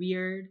Gideon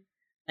weird.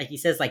 Like, he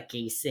says, like,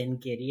 Jason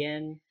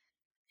Gideon.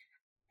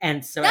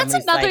 And so that's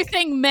Emily's another like,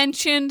 thing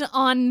mentioned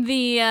on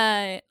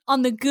the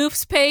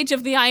Goofs page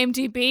of the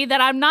IMDb that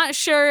I'm not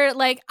sure.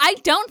 Like, I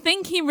don't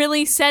think he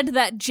really said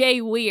that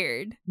Jay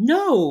weird.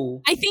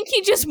 No, I think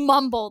he just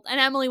mumbled, and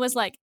Emily was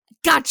like,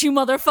 "Got you,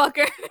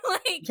 motherfucker!"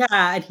 Like,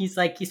 yeah, and he's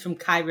like, he's from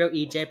Cairo,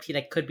 Egypt. He,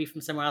 like, could be from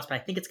somewhere else, but I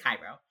think it's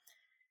Cairo.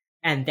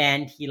 And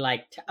then he,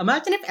 like,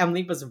 imagine if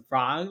Emily was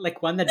wrong.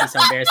 Like, 1, that'd be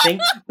so embarrassing.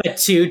 But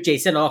 2,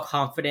 Jason, all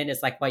confident,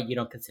 is like, "What? You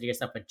don't consider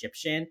yourself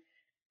Egyptian?"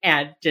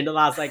 And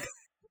Jindala's like,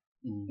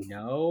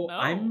 No,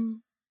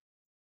 I'm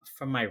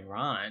from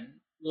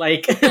Iran.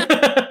 Like,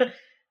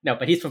 no,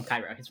 but he's from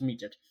Cairo. He's from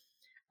Egypt.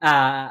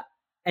 And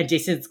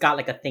Jason's got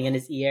like a thing in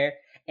his ear,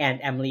 and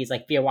Emily's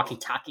like, via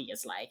walkie-talkie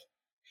is like,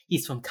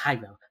 he's from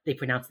Cairo. They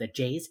pronounce the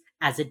J's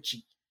as a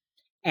G.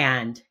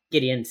 And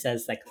Gideon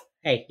says like,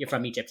 hey, you're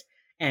from Egypt.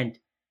 And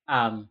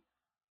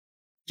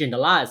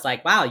Jindala is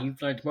like, wow,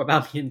 you've learned more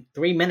about me in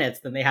 3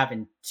 minutes than they have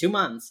in 2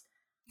 months.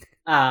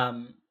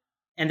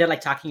 And they're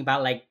like talking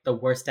about like the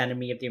worst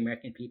enemy of the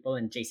American people,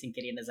 and Jason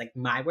Gideon is like,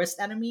 my worst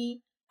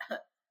enemy?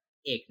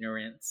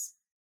 Ignorance.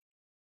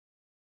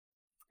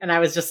 And I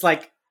was just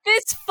like,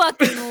 this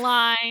fucking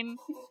line.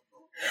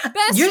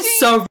 You're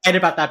so right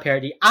about that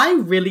parody. I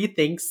really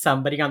think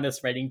somebody on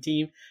this writing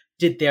team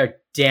did their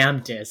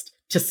damnedest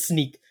to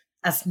sneak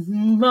as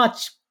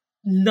much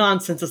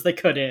nonsense as they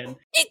could in.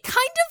 It kind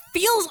of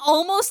feels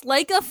almost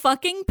like a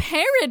fucking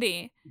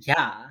parody.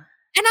 Yeah.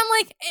 And I'm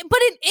like, but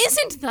it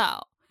isn't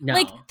though. No.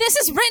 Like, this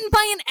is written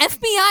by an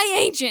FBI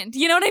agent.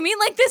 You know what I mean?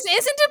 Like, this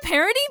isn't a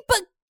parody,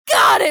 but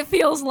God, it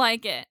feels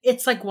like it.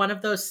 It's like one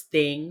of those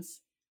things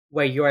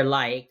where you're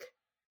like,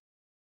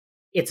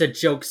 it's a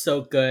joke so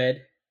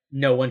good,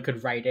 no one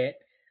could write it.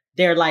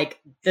 They're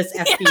like, this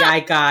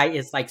FBI guy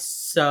is like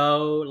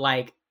so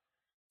like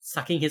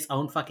sucking his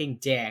own fucking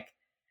dick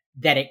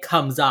that it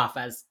comes off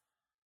as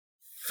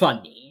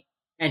funny.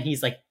 And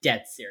he's like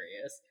dead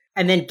serious.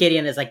 And then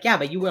Gideon is like, yeah,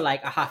 but you were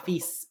like a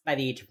Hafiz by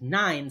the age of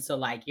 9, so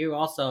like you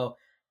also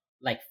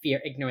like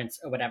fear ignorance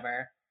or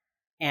whatever.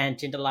 And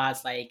Jindala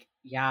is like,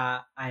 yeah,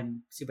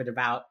 I'm super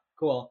devout.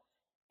 Cool.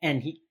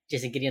 And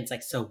Jason Gideon's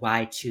like, so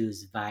why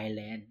choose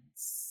violence?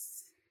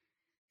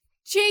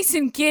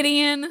 Jason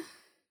Gideon.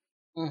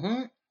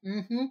 And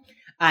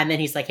then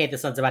he's like, hey, the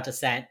sun's about to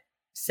set.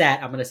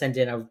 I'm gonna send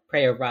in a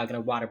prayer rug and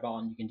a water ball,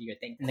 and you can do your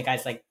thing. And the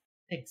guy's like,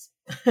 thanks.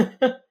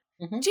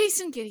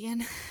 Jason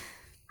Gideon.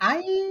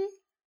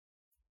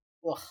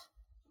 Ugh.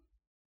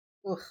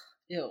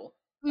 Ew.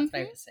 That's what I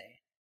have to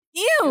say.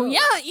 Ew.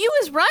 Yeah, ew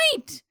is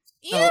right.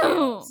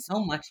 Ew.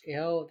 So much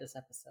ew this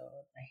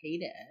episode. I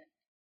hate it.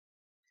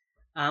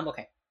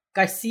 Okay.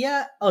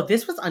 Garcia. Oh,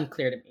 this was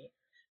unclear to me.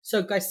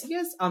 So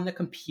Garcia's on the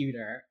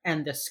computer,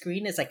 and the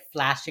screen is like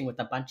flashing with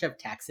a bunch of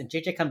text, and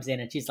JJ comes in,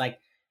 and she's like,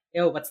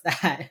 ew, what's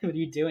that? What are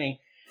you doing?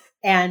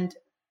 And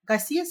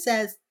Garcia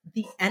says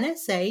the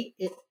NSA.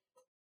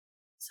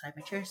 Sorry,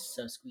 my chair is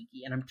so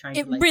squeaky, and I'm trying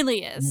to like,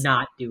 really is.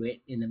 Not do it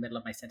in the middle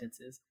of my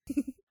sentences.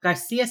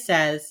 Garcia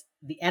says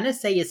the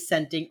NSA is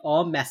sending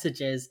all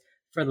messages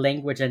for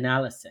language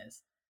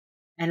analysis.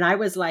 And I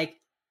was like,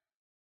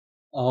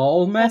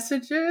 all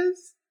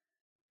messages?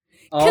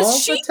 Because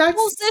she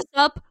pulls this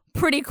up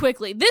pretty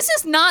quickly. This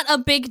is not a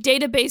big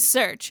database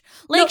search.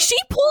 Like, she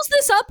pulls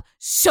this up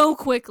so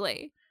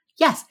quickly.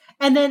 Yes.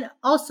 And then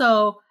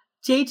also,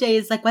 JJ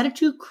is like, why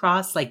don't you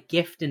cross like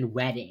gift and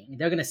wedding?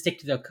 They're going to stick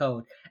to their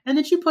code. And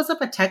then she pulls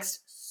up a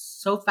text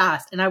so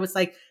fast. And I was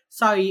like,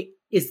 sorry,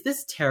 is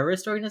this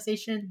terrorist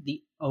organization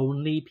the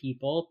only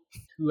people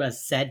who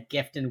has said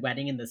gift and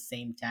wedding in the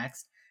same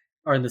text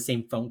or in the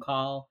same phone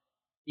call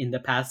in the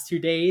past 2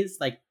 days?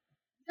 Like,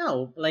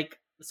 no, like,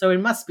 so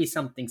it must be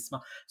something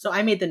small. So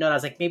I made the note. I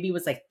was like, maybe it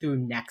was like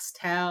through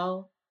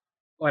Nextel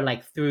or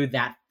like through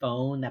that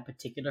phone, that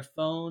particular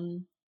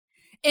phone.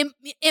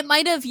 It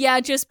might have,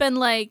 just been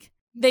like,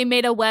 they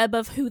made a web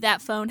of who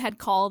that phone had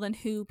called and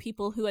who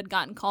people who had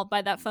gotten called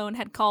by that phone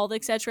had called,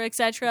 etc.,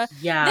 etc.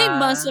 Yeah. They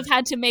must have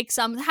had to make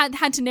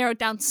had to narrow it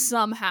down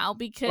somehow,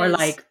 because... Or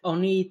like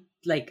only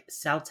like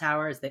cell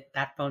towers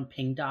that phone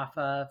pinged off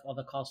of, all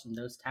the calls from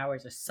those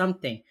towers or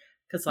something.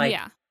 Because like,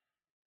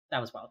 that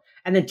was wild.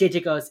 And then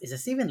JJ goes, is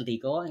this even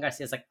legal? And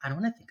Garcia's like, I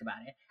don't want to think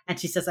about it. And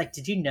she says like,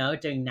 did you know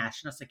during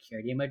national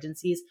security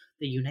emergencies,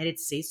 the United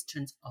States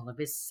turns all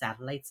of its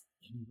satellites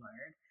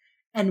inward?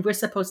 And we're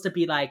supposed to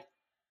be like,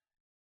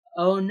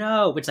 oh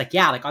no, which like,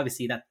 yeah, like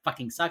obviously that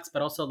fucking sucks,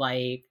 but also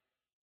like,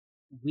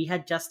 we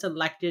had just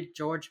elected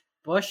George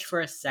Bush for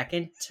a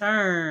second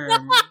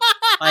term.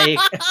 Like,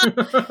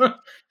 okay.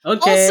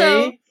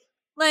 Also,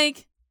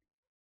 like,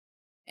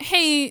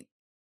 hey,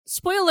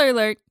 spoiler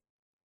alert,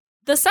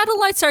 the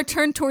satellites are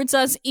turned towards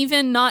us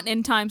even not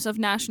in times of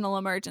national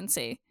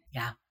emergency.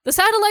 Yeah. The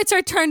satellites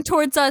are turned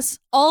towards us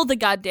all the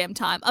goddamn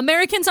time.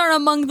 Americans are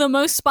among the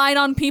most spied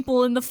on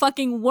people in the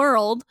fucking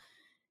world,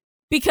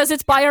 because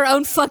it's by our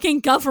own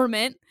fucking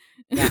government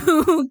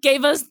who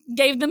gave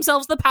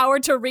themselves the power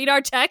to read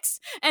our texts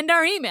and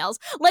our emails.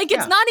 Like,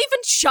 it's not even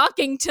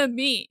shocking to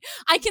me.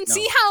 I can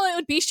see how it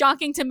would be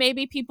shocking to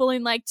maybe people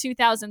in like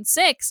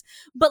 2006,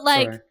 but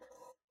like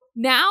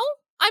now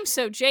I'm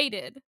so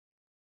jaded.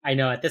 I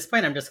know, at this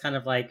point I'm just kind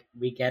of like,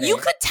 we get it. You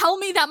could tell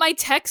me that my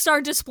texts are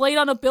displayed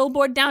on a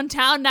billboard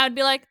downtown and I'd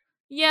be like,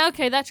 yeah,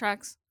 okay, that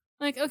tracks.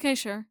 Like, okay,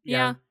 sure.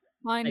 Yeah,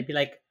 fine. I'd be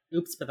like,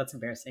 oops, but that's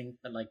embarrassing.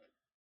 But like,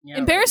 yeah,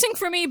 embarrassing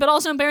for me, but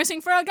also embarrassing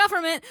for our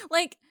government.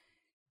 Like,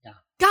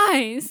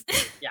 guys.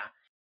 Yeah.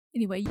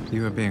 Anyway.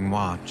 You are being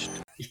watched.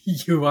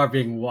 You are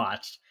being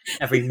watched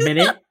every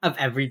minute of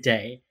every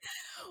day.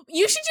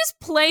 You should just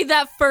play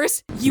that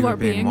first, you are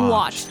being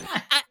watched.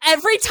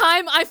 Every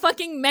time I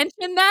fucking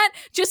mention that,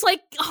 just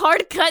like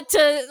hard cut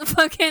to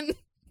fucking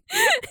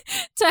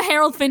To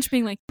Harold Finch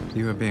being like,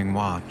 You are being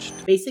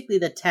watched. Basically,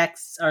 the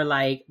texts are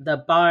like, the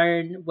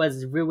barn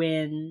was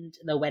ruined,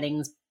 the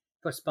wedding's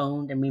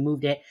postponed, and we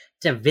moved it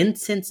to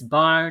Vincent's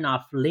barn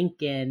off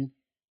Lincoln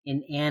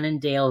in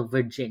Annandale,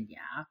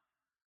 Virginia.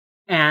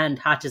 And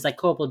Hotch is like,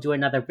 cool, we'll do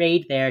another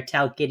raid there,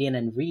 tell Gideon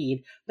and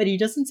Reed. But he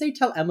doesn't say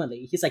tell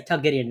Emily. He's like, tell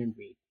Gideon and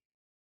Reed.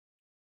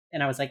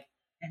 And I was like,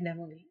 and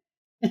Emily?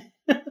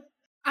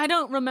 I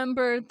don't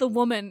remember the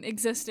woman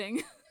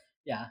existing.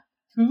 Yeah.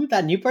 Who?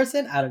 That new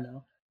person? I don't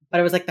know. But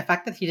it was like the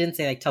fact that he didn't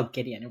say like tell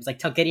Gideon. It was like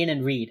tell Gideon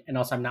and Reed. And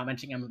also I'm not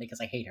mentioning Emily because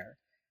I hate her.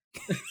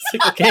 It's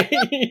like, okay.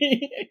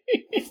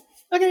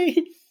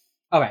 Okay.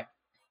 All right.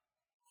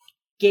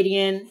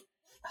 Gideon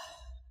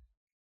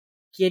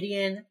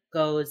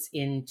goes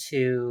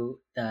into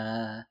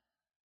the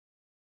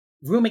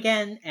room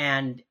again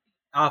and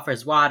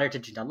offers water to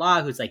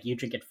Jindal, who's like, you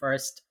drink it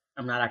first.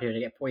 I'm not out here to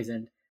get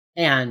poisoned.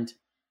 And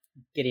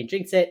Gideon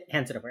drinks it,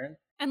 hands it over.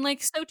 And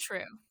like, so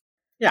true.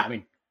 Yeah, I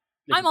mean,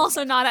 I'm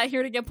also not out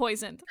here to get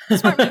poisoned.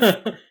 Smart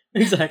move.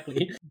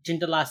 Exactly.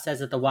 Jindal says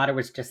that the water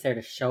was just there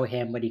to show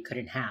him what he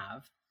couldn't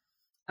have.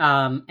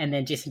 And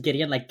then Jason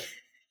Gideon, like,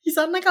 he's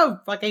on like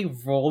a fucking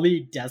rolly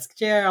desk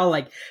chair, all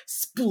like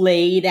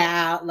splayed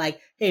out, like,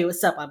 hey,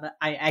 what's up?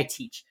 I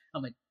teach.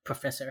 I'm a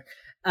professor.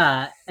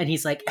 And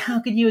he's like, how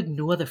can you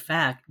ignore the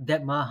fact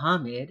that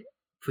Muhammad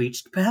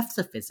preached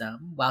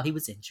pacifism while he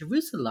was in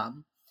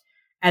Jerusalem?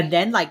 And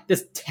then like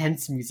this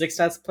tense music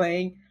starts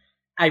playing.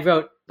 I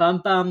wrote,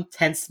 bum bum,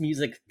 tense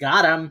music,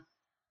 got him.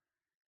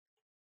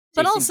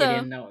 But Jason also,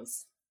 Gideon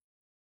knows.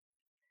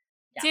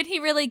 Yeah. Did he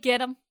really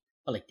get him?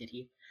 But like, did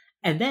he?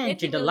 And then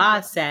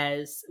Jindal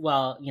says,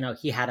 well, you know,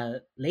 he had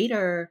a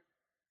later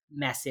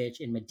message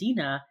in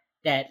Medina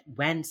that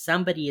when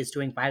somebody is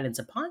doing violence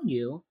upon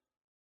you,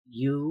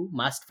 you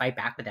must fight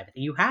back with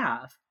everything you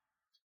have.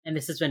 And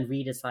this is when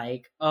Reed is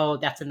like, oh,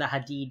 that's in the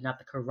Hadith, not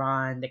the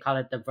Quran. They call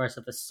it the verse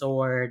of the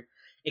sword.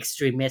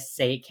 Extremists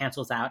say it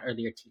cancels out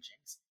earlier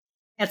teachings.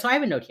 And so I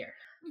have a note here.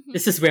 Mm-hmm.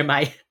 This is where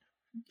my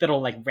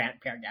little like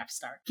rant paragraphs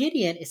start.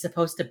 Gideon is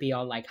supposed to be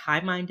all like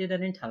high-minded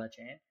and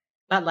intelligent,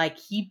 but like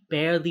he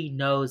barely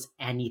knows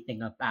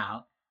anything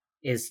about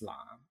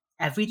Islam.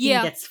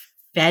 Everything gets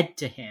fed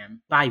to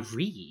him by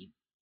Reed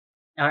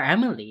or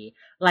Emily.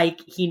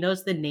 Like he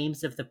knows the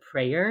names of the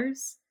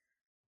prayers,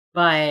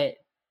 but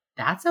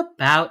that's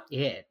about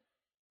it.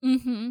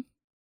 Mm-hmm.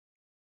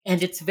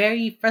 And it's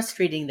very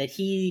frustrating that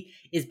he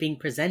is being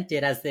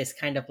presented as this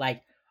kind of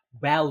like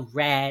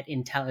well-read,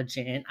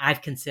 intelligent,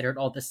 I've considered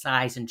all the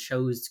sides and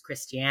chose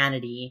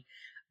Christianity,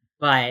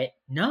 but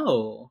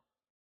no.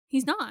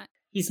 He's not.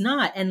 He's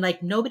not. And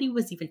like nobody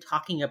was even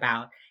talking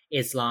about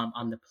Islam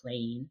on the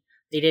plane.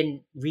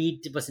 They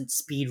wasn't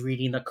speed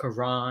reading the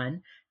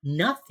Quran.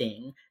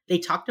 Nothing. They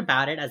talked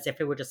about it as if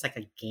it were just like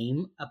a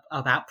game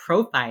about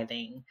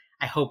profiling.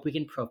 I hope we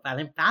can profile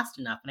him fast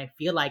enough. And I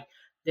feel like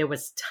there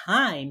was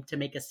time to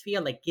make us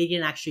feel like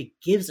Gideon actually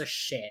gives a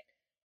shit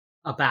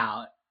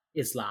about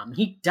Islam.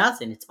 He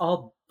doesn't. It's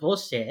all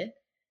bullshit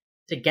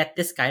to get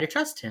this guy to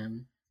trust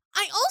him.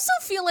 I also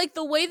feel like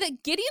the way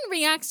that Gideon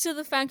reacts to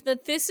the fact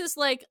that this is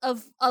like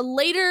a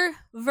later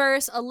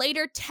verse, a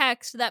later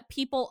text that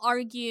people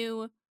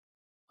argue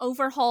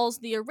overhauls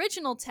the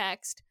original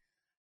text.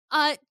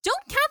 Don't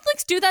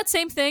Catholics do that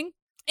same thing?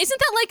 Isn't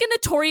that like a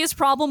notorious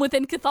problem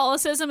within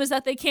Catholicism, is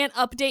that they can't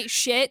update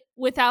shit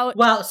without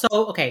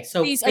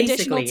these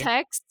additional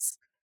texts?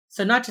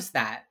 So not just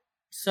that.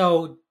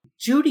 So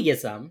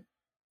Judaism,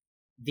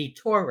 the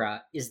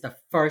Torah, is the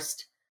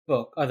first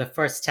book or the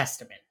first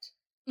testament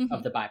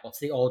of the Bible. It's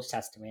the Old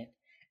Testament.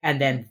 And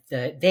then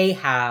they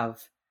have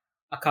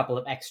a couple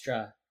of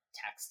extra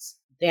texts.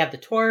 They have the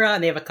Torah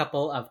and they have a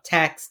couple of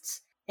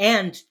texts.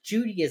 And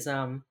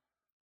Judaism,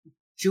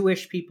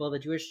 Jewish people, the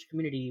Jewish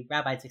community,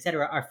 rabbis,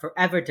 etc., are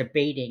forever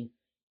debating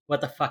what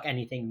the fuck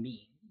anything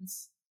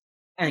means.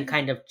 And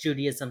kind of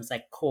Judaism's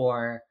like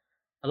core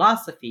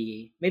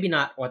philosophy, maybe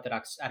not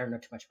Orthodox, I don't know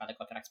too much about like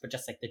Orthodox, but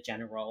just like the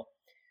general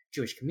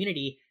Jewish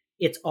community,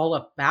 it's all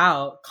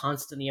about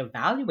constantly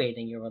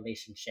evaluating your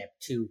relationship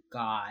to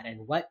God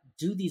and what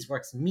do these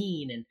works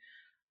mean and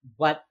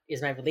what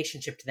is my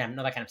relationship to them and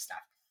all that kind of stuff.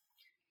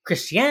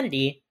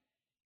 Christianity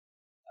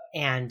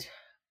and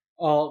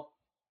all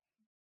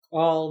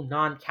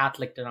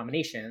non-Catholic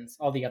denominations,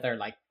 all the other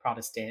like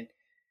Protestant,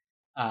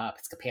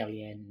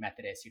 Episcopalian,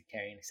 Methodist,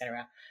 Unitarian,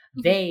 etc.,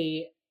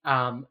 they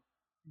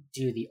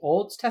do the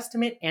Old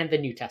Testament and the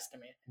New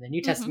Testament. And the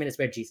New Testament is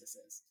where Jesus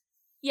is.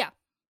 Yeah.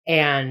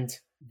 And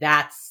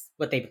that's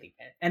what they believe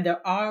in.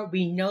 And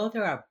we know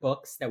there are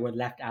books that were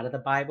left out of the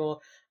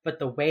Bible, but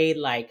the way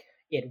like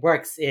it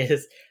works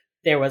is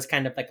there was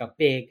kind of like a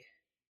big,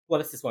 well,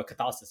 this is what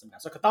Catholicism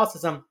does. So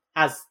Catholicism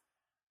has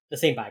the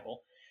same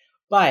Bible,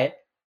 but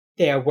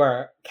there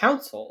were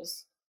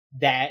councils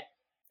that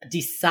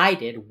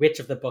decided which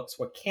of the books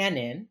were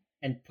canon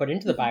and put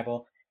into the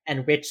Bible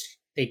and which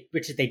they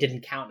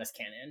didn't count as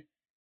canon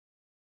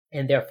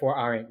and therefore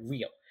aren't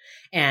real.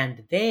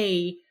 And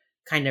they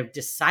kind of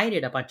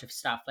decided a bunch of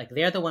stuff. Like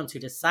they're the ones who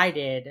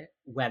decided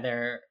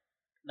whether,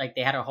 like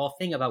they had a whole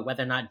thing about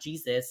whether or not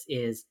Jesus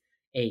is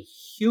a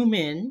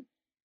human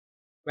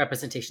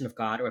representation of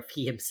God, or if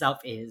he himself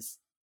is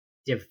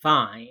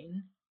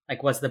divine.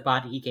 Like, was the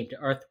body he came to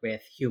Earth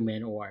with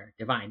human or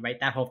divine, right?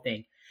 That whole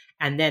thing.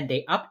 And then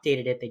they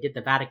updated it. They did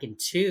the Vatican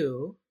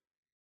II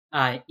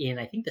in,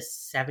 I think, the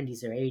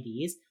 70s or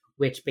 80s,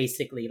 which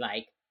basically,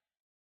 like,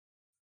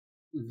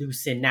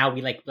 loosened. Now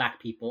we like Black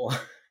people.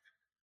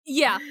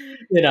 Yeah.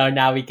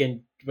 Now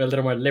we're a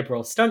little more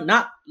liberal. Still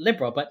not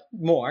liberal, but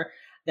more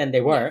than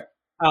they were.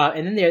 Yeah.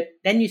 And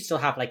then you still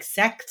have, like,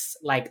 sects,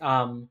 like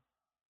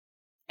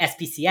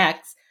SPCX,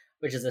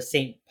 which is a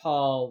St.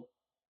 Paul,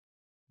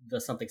 the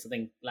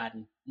something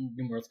Latin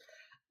numerals,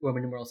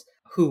 Roman numerals,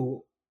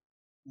 who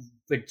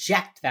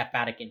reject that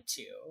Vatican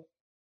II.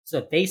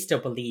 So they still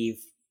believe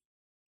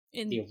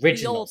in the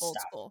original stuff. Old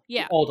school.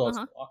 Yeah. The old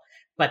school.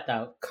 But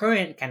the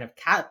current kind of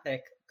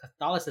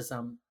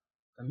Catholicism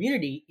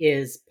community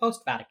is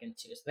post-Vatican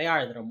II. So they are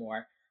a little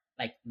more,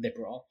 like,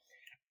 liberal.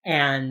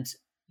 And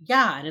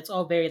yeah, and it's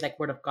all very, like,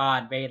 Word of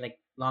God, very, like,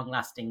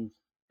 long-lasting,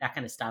 that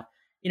kind of stuff.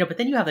 But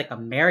then you have, like,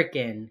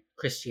 American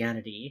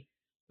Christianity,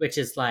 which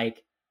is,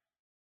 like,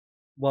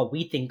 what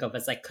we think of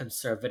as, like,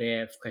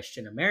 conservative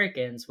Christian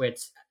Americans, where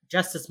it's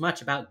just as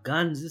much about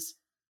guns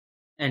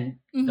and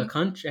the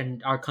country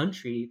and our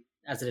country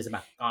as it is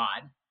about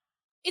God.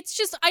 It's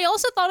just, I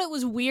also thought it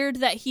was weird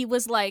that he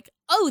was like,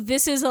 oh,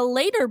 this is a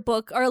later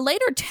book or a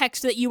later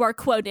text that you are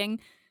quoting,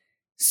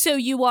 so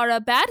you are a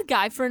bad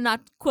guy for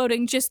not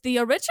quoting just the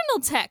original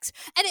text.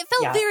 And it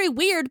felt very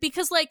weird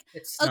because, like,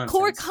 it's a nonsense.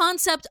 Core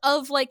concept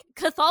of, like,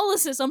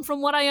 Catholicism,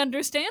 from what I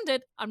understand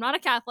it, I'm not a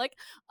Catholic,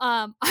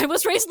 I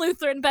was raised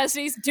Lutheran,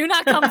 besties, do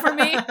not come for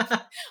me,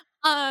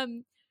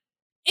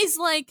 is,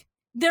 like,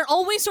 they're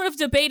always sort of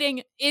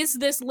debating, is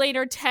this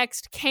later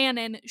text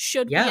canon?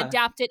 Should we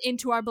adapt it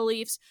into our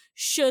beliefs?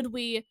 Should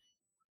we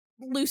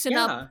loosen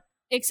up,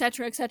 et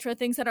cetera,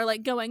 things that are,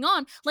 like, going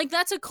on? Like,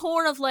 that's a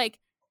core of, like,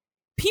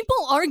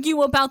 people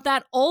argue about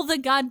that all the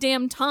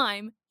goddamn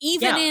time,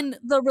 even in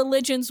the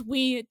religions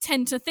we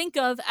tend to think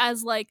of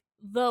as, like,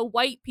 the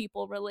white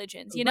people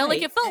religions. You know,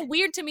 like, it felt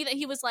weird to me that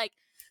he was like,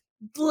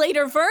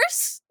 later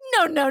verse?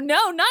 No, not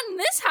in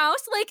this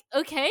house. Like,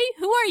 okay,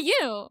 who are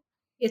you?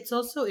 It's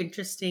also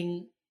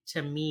interesting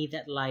to me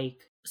that,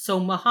 like, so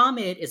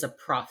Muhammad is a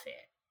prophet,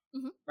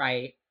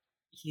 right?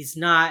 He's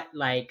not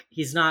like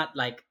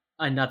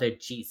another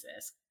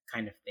Jesus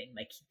kind of thing.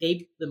 Like,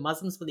 the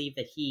Muslims believe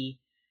that he,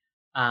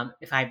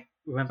 if I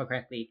remember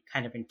correctly,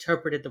 kind of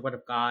interpreted the word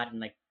of God and,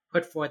 like,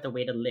 put forth a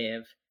way to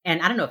live.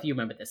 And I don't know if you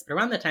remember this, but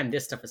around the time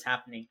this stuff was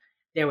happening,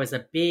 there was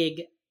a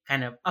big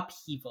kind of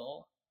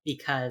upheaval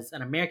because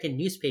an American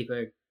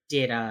newspaper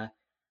did a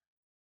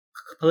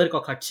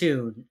political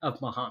cartoon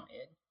of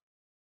Muhammad.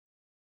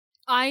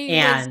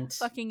 I was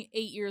fucking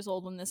 8 years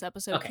old when this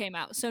episode came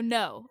out, so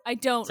no, I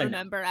don't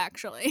remember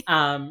actually.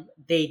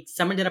 They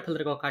someone did a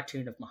political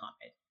cartoon of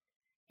Muhammad,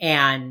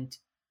 and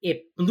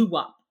it blew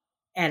up.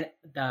 And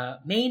the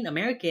main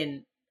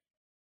American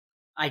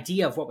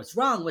idea of what was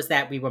wrong was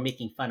that we were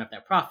making fun of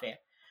their prophet,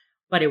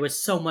 but it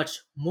was so much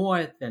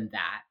more than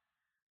that.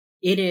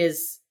 It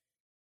is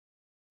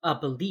a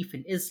belief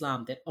in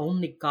Islam that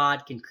only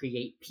God can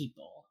create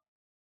people.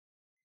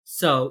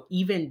 So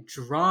even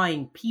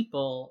drawing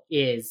people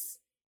is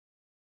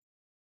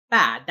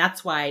bad.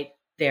 That's why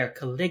their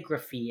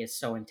calligraphy is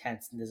so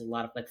intense, and there's a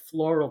lot of, like,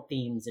 floral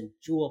themes and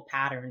jewel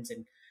patterns,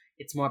 and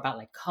it's more about,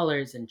 like,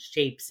 colors and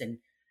shapes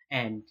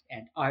and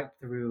art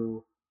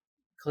through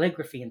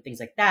calligraphy and things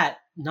like that,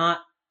 not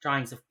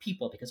drawings of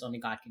people, because only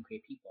God can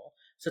create people.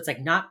 So it's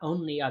like, not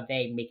only are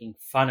they making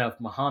fun of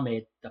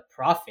Muhammad the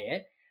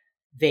prophet,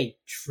 they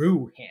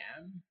drew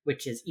him,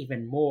 which is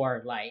even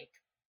more, like,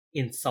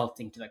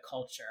 insulting to the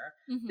culture.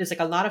 There's, like,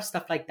 a lot of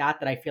stuff like that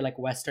I feel like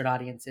Western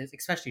audiences,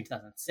 especially in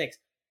 2006,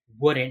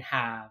 wouldn't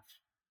have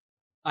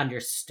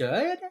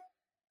understood.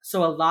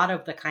 So a lot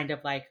of the kind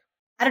of, like,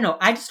 I don't know,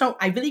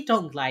 I really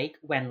don't like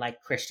when,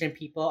 like, Christian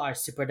people are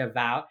super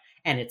devout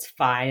and it's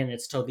fine and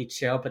it's totally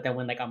chill, but then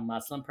when, like, a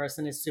Muslim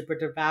person is super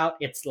devout,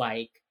 it's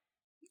like,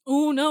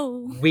 oh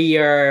no,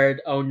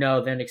 weird, oh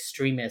no, they're an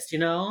extremist, you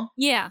know?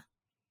 Yeah.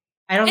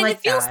 I don't like that. And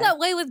it feels that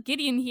way with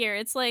Gideon here.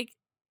 It's like,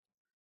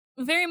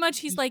 very much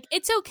he's like,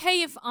 it's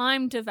okay if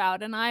I'm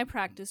devout and I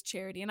practice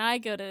charity and I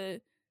go to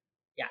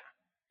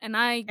and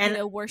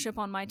I worship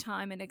on my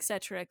time and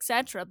etc.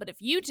 But if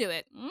you do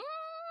it,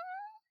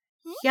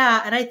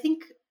 yeah, and I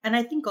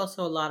think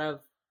also a lot of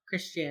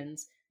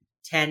Christians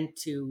tend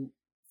to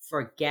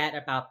forget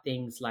about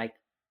things like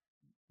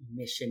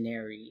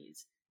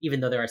missionaries,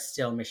 even though there are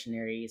still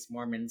missionaries.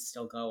 Mormons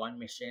still go on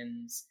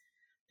missions.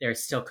 There are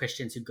still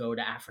Christians who go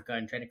to Africa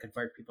and try to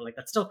convert people. Like,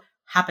 that's still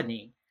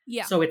happening.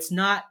 Yeah. So it's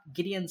not,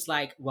 Gideon's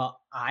like,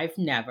 well, I've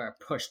never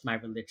pushed my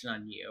religion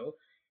on you.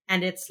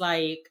 And it's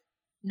like,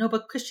 no,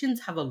 but Christians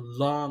have a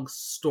long,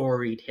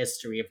 storied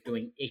history of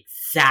doing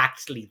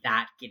exactly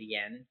that,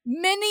 Gideon.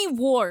 Many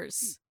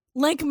wars.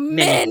 Like,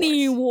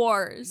 many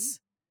wars.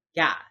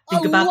 Yeah.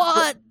 Think about a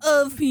lot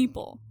of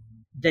people.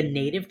 The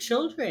native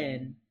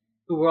children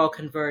who were all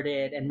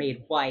converted and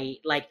made white.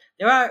 Like,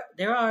 there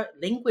are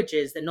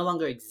languages that no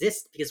longer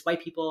exist because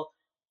white people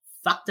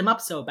fucked him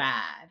up so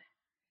bad.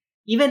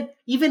 Even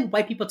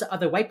white people to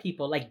other white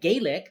people, like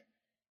Gaelic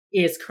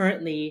is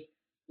currently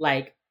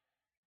like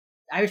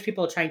Irish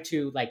people are trying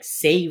to like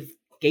save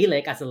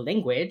Gaelic as a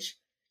language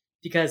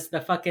because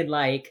the fucking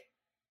like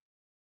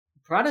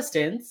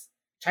Protestants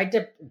tried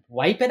to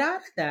wipe it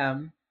out of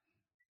them.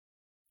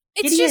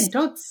 It's Gideon, just,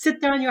 don't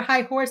sit there on your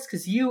high horse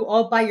because you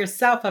all by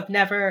yourself have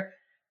never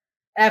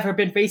ever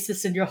been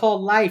racist in your whole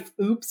life.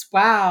 Oops,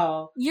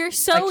 wow. you're Like,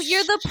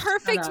 the shut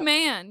perfect up.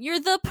 man. You're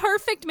the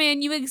perfect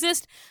man. You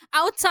exist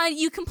outside,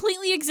 you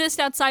completely exist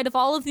outside of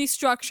all of these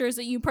structures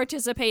that you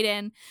participate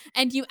in,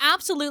 and you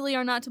absolutely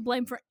are not to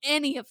blame for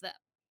any of them.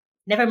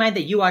 Never mind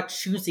that you are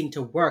choosing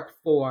to work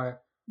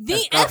for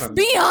The government.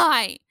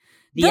 FBI!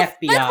 The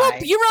FBI.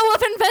 Federal Bureau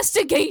of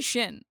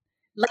Investigation!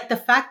 Like the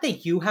fact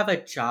that you have a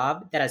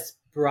job that has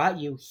brought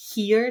you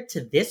here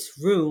to this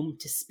room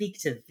to speak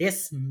to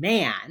this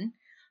man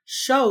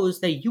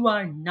shows that you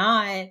are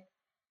not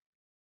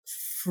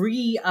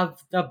free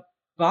of the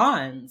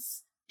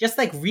bonds. Just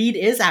like Reed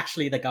is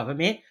actually the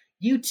government,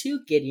 you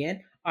too,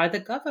 Gideon, are the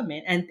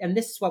government. And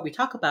this is what we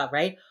talk about,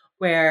 right?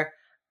 Where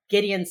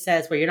Gideon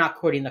says, well, you're not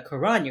quoting the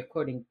Quran, you're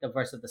quoting the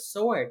verse of the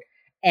sword.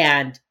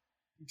 And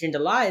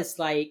Jindala is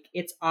like,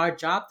 it's our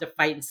job to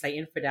fight and slay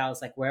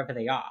infidels, like wherever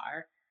they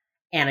are.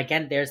 And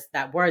again, there's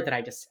that word that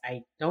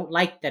I don't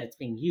like that it's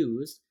being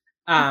used.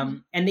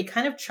 And they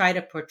kind of try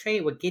to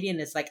portray what Gideon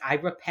is like, I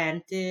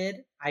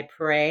repented, I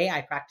pray,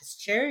 I practice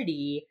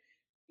charity,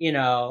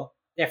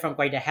 therefore I'm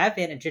going to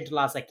heaven. And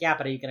Jindal's like, yeah,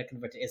 but are you going to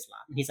convert to Islam?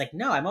 And he's like,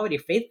 no, I'm already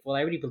faithful.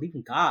 I already believe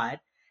in God.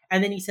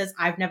 And then he says,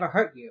 I've never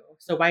hurt you.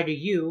 So why do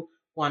you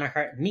want to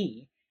hurt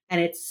me? And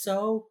it's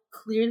so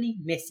clearly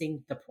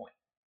missing the point.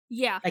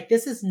 Yeah. Like,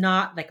 this is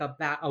not like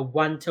about a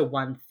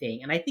one-to-one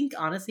thing. And I think,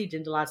 honestly,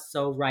 Jindala's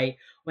so right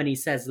when he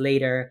says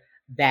later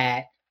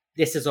that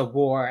this is a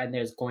war and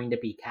there's going to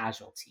be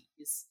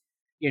casualties.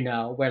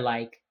 Where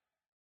like,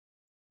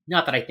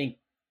 not that I think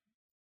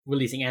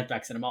releasing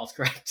anthrax in a mall is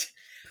correct,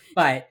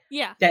 but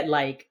yeah, that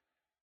like,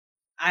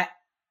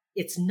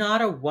 it's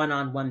not a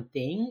one-on-one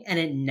thing, and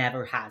it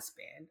never has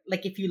been.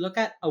 Like, if you look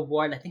at a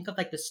war, I think of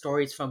like the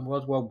stories from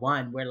World War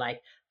I, where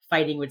like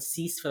fighting would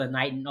cease for the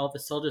night and all the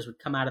soldiers would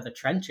come out of the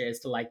trenches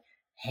to like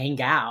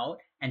hang out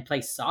and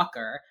play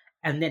soccer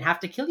and then have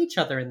to kill each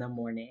other in the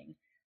morning.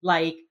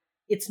 Like,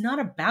 it's not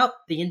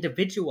about the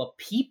individual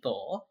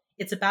people.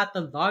 It's about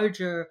the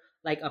larger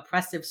like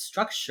oppressive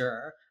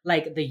structure.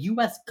 Like, the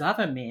US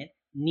government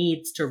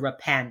needs to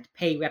repent,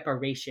 pay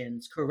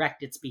reparations,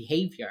 correct its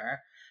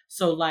behavior.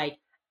 So like,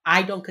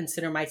 I don't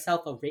consider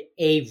myself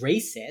a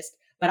racist,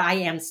 but I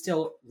am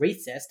still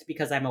racist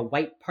because I'm a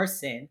white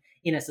person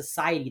in a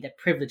society that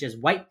privileges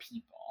white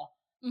people,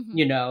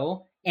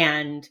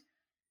 and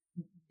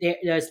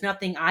there's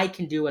nothing I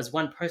can do as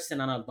one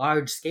person on a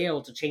large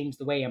scale to change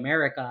the way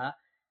America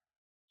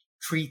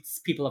treats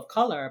people of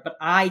color, but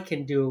I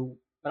can do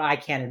what I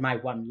can in my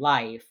one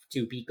life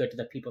to be good to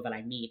the people that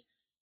I meet,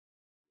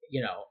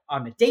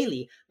 on the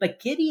daily.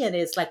 But Gideon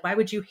is like, why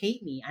would you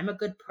hate me? I'm a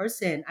good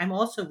person. I'm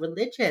also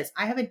religious.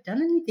 I haven't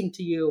done anything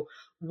to you.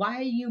 Why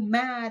are you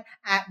mad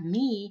at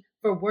me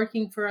for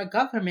working for a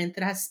government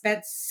that has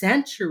spent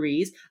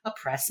centuries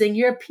oppressing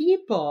your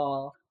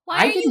people?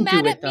 Why are you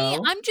mad at me?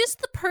 I'm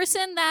just the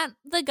person that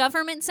the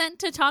government sent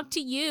to talk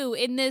to you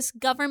in this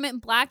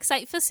government black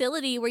site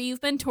facility where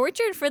you've been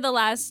tortured for the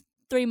last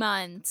 3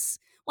 months.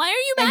 Why are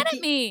you mad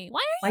at me?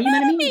 Why are you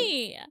mad at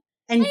me?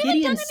 And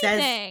Gideon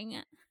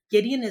says,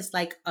 Gideon is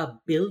like, 1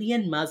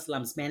 billion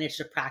Muslims managed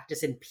to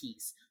practice in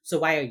peace. So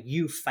why are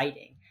you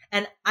fighting?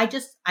 And I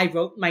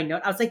wrote my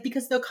note. I was like,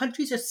 because their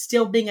countries are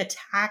still being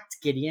attacked,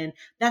 Gideon.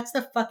 That's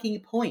the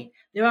fucking point.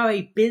 There are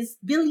a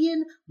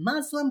billion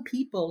Muslim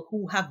people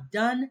who have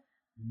done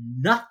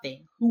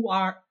nothing, who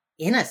are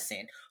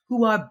innocent,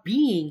 who are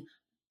being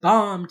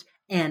bombed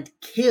and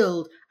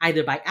killed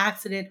either by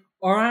accident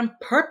or on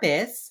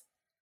purpose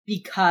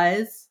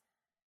because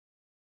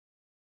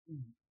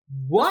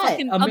what?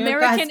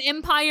 American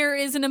empire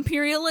is an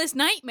imperialist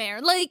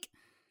nightmare. Like,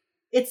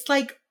 it's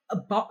like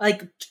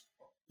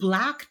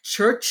black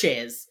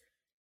churches.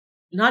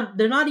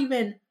 They're not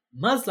even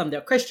Muslim,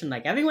 they're Christian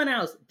like everyone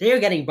else. They're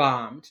getting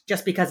bombed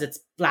just because it's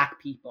black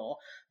people.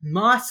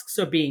 Mosques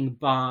are being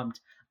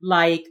bombed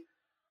like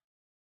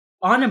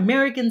on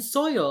American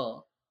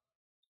soil.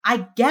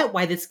 I get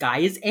why this guy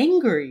is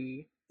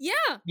angry.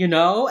 Yeah.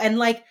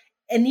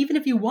 And even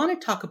if you want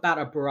to talk about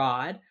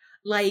abroad,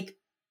 like,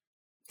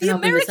 the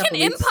American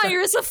empire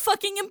is a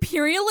fucking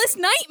imperialist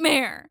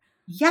nightmare.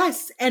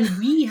 Yes, and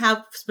we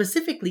have,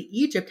 specifically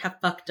Egypt, have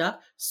fucked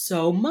up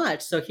so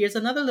much. So here's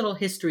another little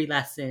history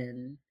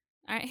lesson.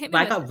 All right, hit me.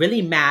 I got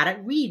really mad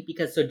at Reed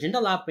because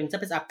Jindala brings up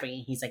his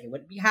upbringing. He's like, I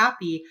wouldn't be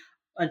happy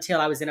until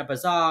I was in a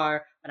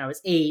bazaar when I was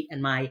 8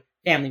 and my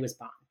family was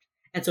bombed.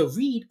 And so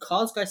Reed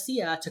calls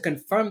Garcia to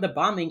confirm the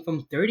bombing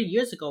from 30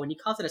 years ago, and he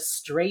calls it a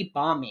stray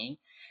bombing.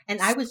 And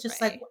I was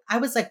just like,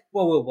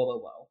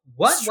 whoa.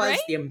 What was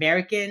the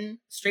American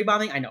stray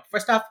bombing? I know.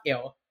 First off,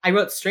 ill. I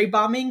wrote stray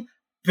bombing,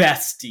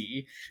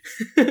 bestie.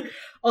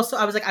 Also,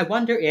 I was like, I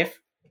wonder if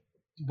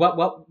what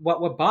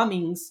were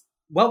bombings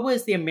what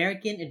was the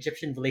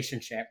American-Egyptian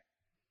relationship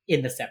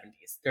in the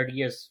 70s, 30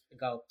 years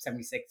ago,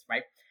 76,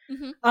 right?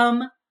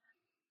 Mm-hmm.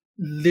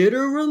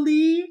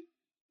 Literally,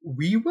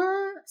 we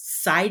were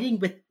siding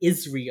with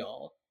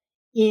Israel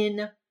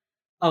in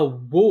a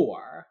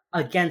war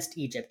against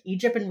Egypt.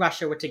 Egypt and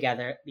Russia were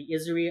together.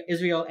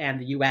 Israel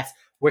and the US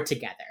were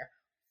together.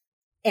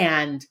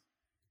 And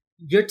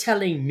you're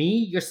telling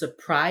me you're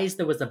surprised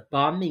there was a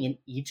bombing in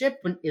Egypt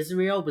when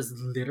Israel was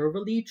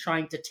literally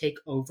trying to take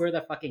over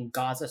the fucking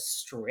Gaza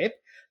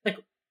Strip? Like,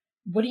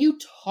 what are you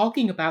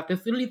talking about?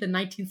 There's literally the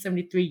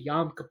 1973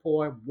 Yom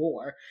Kippur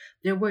War.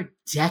 There were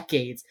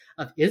decades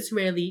of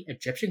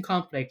Israeli-Egyptian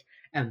conflict,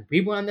 and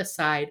we were on the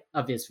side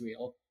of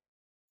Israel.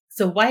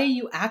 So why are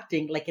you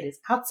acting like it is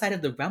outside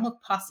of the realm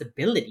of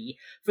possibility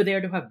for there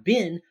to have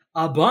been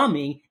a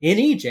bombing in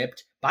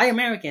Egypt by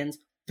Americans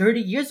 30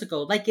 years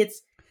ago? Like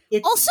it's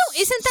also,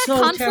 isn't that so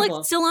conflict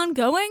terrible. still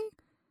ongoing?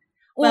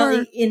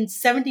 Well, in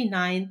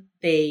 79,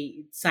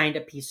 they signed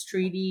a peace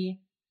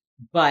treaty,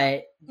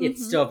 but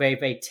it's still very,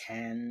 very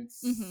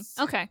tense.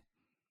 Mm-hmm. Okay.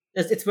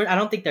 It's weird. I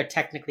don't think they're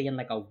technically in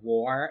like a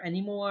war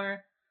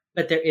anymore,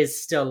 but there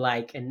is still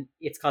like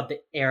it's called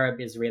the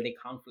Arab-Israeli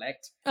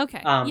conflict.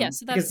 Okay. Yes,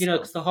 so because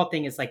cause the whole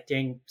thing is like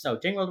during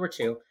World War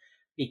II,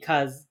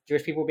 because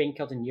Jewish people were being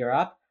killed in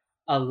Europe,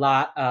 a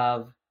lot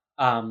of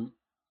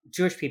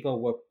Jewish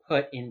people were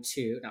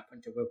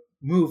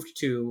moved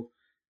to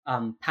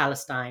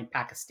Palestine,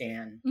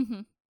 Pakistan,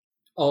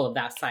 all of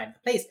that side of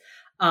the place.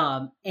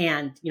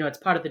 And it's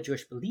part of the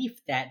Jewish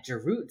belief that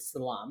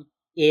Jerusalem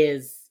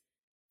is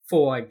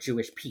for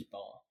Jewish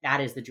people.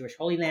 That is the Jewish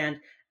Holy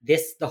Land.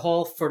 The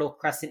whole Fertile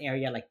Crescent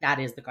area, like that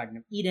is the Garden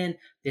of Eden.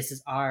 This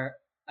is our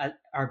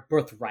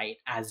birthright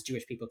as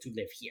Jewish people to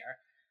live here.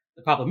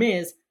 The problem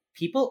is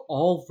people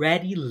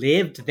already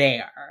lived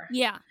there.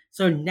 Yeah.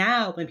 So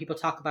now when people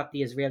talk about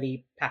the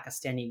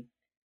Israeli-Pakistani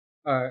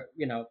or,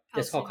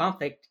 this whole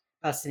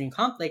Palestinian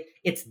conflict,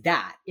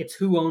 it's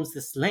who owns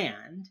this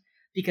land,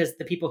 because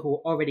the people who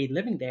are already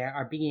living there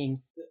are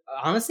being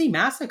honestly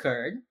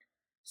massacred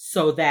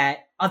so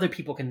that other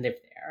people can live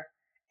there.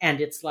 And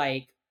it's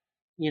like,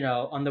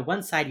 on the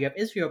one side you have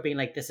Israel being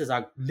like, this is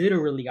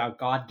literally our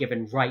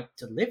God-given right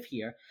to live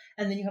here.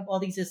 And then you have all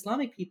these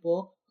Islamic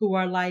people who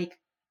are like,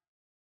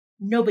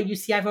 no, but you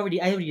see, I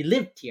already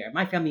lived here.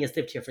 My family has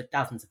lived here for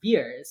thousands of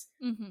years.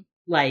 Mm-hmm.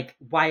 Like,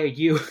 why are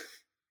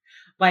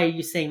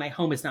you saying my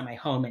home is not my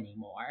home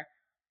anymore?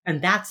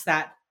 And that's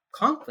that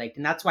conflict.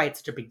 And that's why it's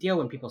such a big deal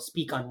when people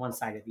speak on one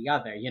side or the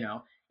other,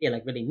 it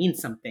like really means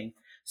something.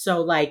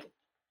 So like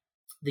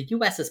the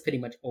US has pretty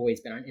much always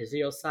been on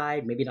Israel's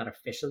side, maybe not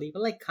officially,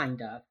 but like kind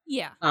of.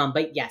 Yeah.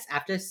 But yes,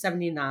 after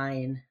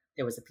 79,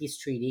 there was a peace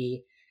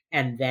treaty,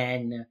 and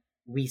then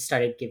we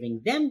started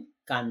giving them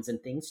guns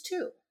and things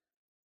too.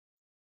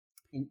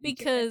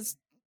 Because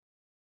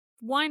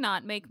why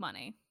not make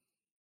money?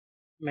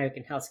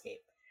 American hellscape.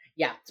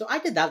 Yeah, so I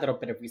did that little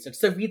bit of research.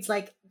 So Reed's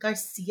like,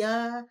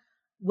 Garcia,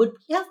 would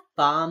we have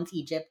bombed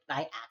Egypt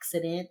by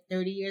accident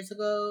 30 years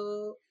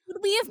ago? Would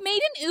we have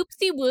made an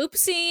oopsie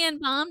whoopsie and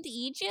bombed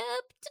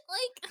Egypt?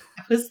 Like,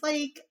 I was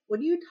like, what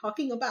are you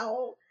talking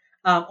about?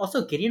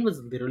 Also, Gideon was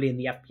literally in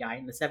the FBI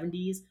in the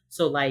 70s.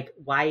 So like,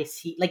 why is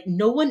he like,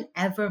 no one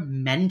ever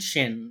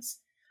mentions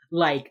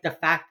like the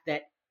fact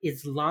that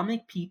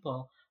Islamic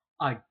people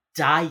are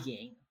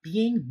dying,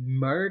 being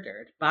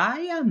murdered by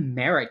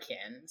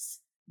Americans.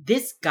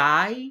 This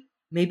guy,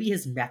 maybe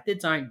his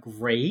methods aren't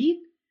great,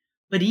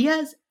 but he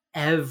has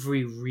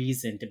every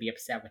reason to be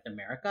upset with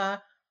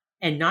America,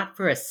 and not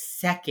for a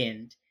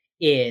second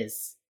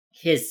is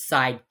his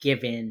side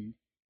given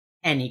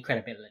any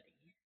credibility.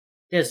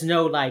 There's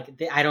no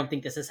like, I don't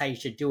think this is how you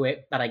should do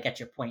it, but I get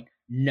your point.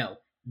 No,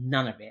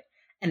 none of it.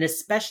 And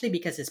especially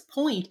because his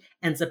point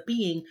ends up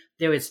being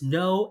there is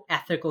no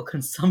ethical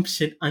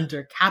consumption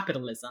under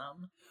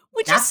capitalism.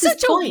 Which is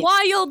such a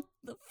wild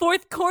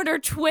fourth quarter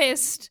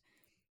twist.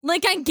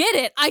 Like, I get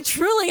it. I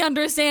truly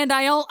understand.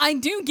 I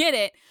do get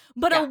it.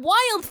 But a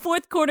wild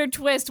fourth quarter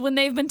twist when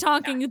they've been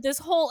talking this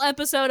whole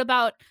episode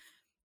about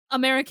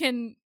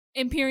American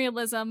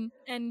imperialism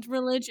and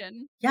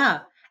religion.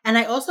 Yeah. And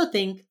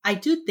I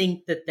do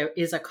think that there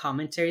is a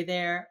commentary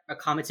there, a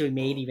commentary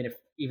made, even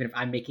if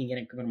I'm making it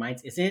and Criminal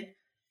Minds isn't,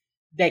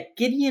 that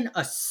Gideon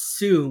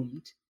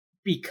assumed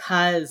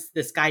because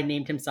this guy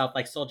named himself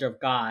like Soldier of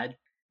God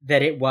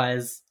that it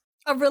was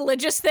a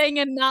religious thing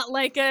and not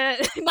like a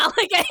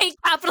hate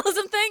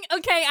capitalism thing.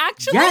 Okay,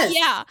 actually,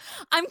 yeah,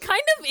 I'm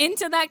kind of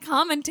into that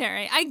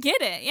commentary. I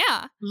get it.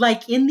 Yeah,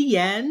 like in the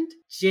end,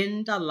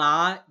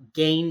 Jindallah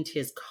gained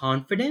his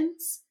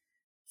confidence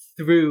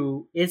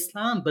through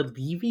Islam,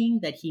 believing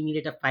that he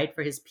needed to fight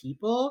for his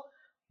people,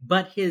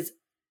 but his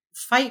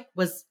fight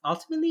was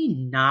ultimately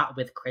not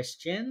with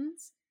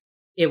Christians.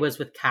 It was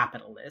with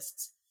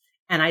capitalists.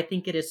 And I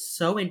think it is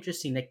so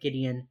interesting that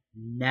Gideon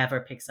never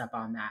picks up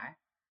on that.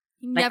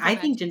 Like, I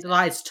think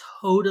Jindallah is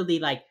totally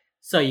like,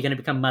 so you're going to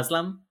become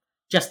Muslim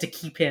just to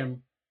keep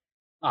him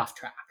off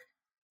track.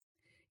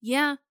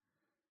 Yeah.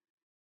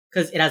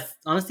 Because it has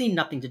honestly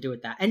nothing to do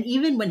with that. And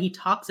even when he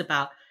talks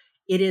about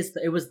it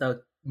was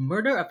the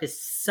murder of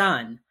his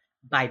son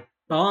by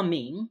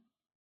bombing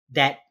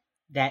that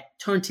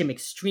turned him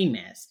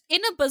extremist.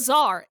 In a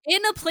bazaar,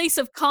 in a place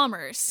of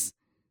commerce.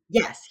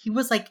 Yes, he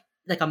was like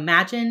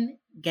imagine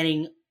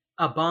getting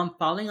a bomb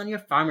falling on your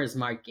farmer's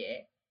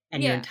market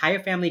and your entire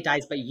family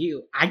dies but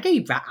you. I'd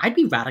be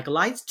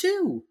radicalized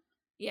too.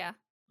 Yeah.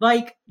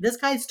 Like, this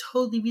guy's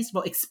totally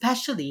reasonable,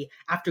 especially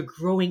after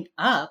growing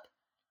up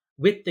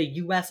with the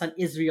US on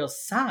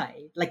Israel's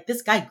side. Like,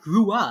 this guy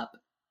grew up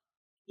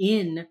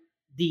in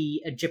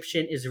the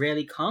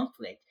Egyptian-Israeli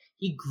conflict.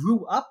 He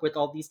grew up with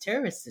all these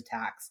terrorist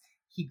attacks.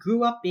 He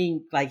grew up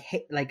being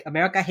like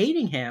America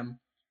hating him.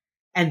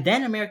 And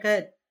then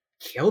America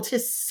killed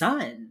his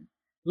son.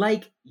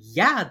 Like,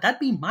 yeah, that'd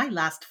be my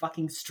last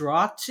fucking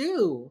straw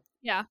too.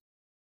 Yeah.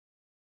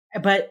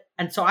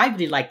 And so I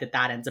really like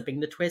that ends up being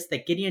the twist,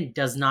 that Gideon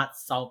does not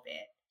solve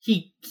it.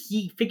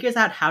 He figures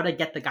out how to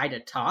get the guy to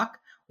talk,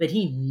 but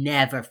he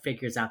never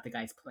figures out the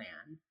guy's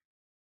plan.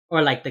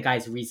 Or like the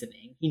guy's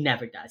reasoning. He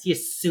never does. He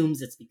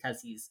assumes it's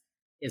because he's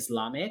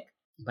Islamic,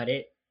 but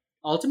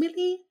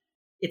ultimately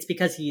it's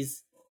because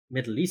he's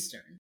Middle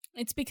Eastern.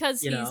 It's because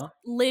he's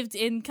lived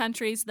in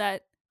countries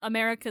that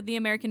the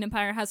American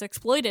Empire has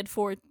exploited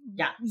for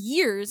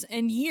years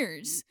and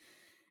years.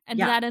 And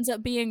that ends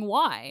up being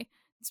why.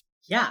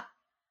 Yeah.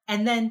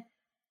 And then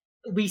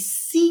we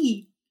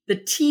see the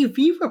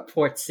TV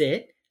reports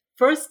it.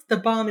 First, the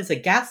bomb is a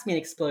gas main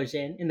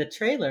explosion in the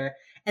trailer,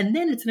 and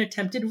then it's an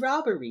attempted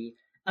robbery.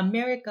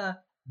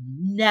 America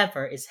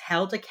never is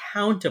held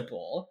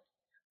accountable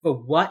for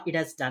what it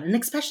has done. And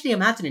especially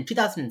imagine in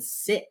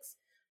 2006,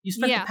 you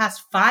spent the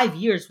past 5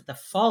 years with the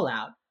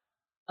fallout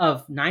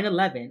of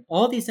 9/11,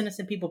 all these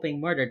innocent people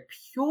being murdered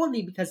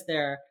purely because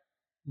they're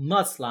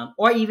Muslim,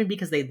 or even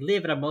because they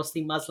live in a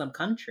mostly Muslim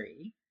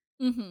country.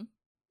 Mm-hmm.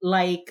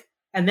 Like,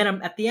 and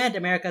then at the end,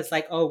 America's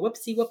like, oh,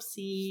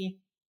 whoopsie.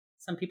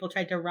 Some people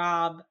tried to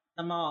rob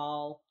the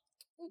mall.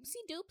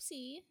 Oopsie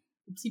doopsie.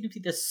 Oopsie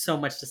doopsie. There's so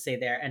much to say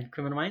there. And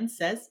Criminal Minds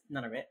says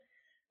none of it.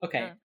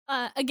 Okay.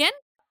 Again,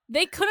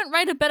 they couldn't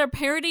write a better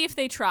parody if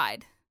they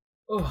tried.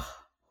 Oh.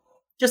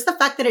 Just the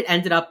fact that it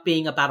ended up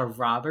being about a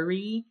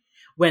robbery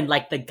when,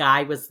 like, the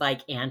guy was,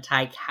 like,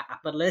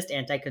 anti-capitalist,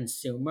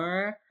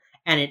 anti-consumer,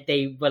 and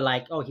they were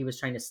like, oh, he was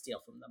trying to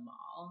steal from the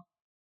mall.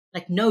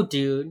 Like, no,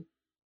 dude.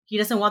 He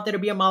doesn't want there to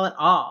be a mall at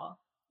all.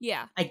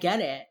 Yeah. I get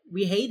it.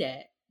 We hate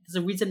it.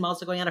 There's a reason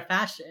malls are going out of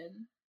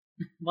fashion.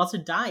 Malls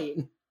are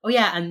dying. Oh,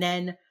 yeah, and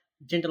then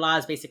Jindal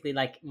is basically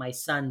like, my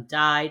son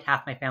died,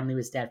 half my family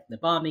was dead from the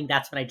bombing,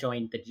 that's when I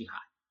joined the jihad.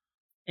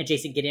 And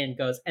Jason Gideon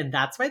goes, and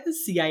that's why the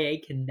CIA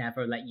can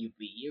never let you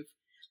leave.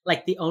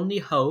 Like, the only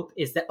hope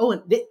is that,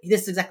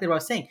 this is exactly what I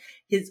was saying.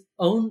 His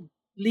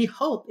only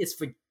hope is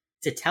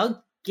to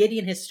tell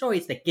Gideon his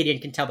stories that Gideon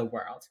can tell the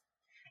world.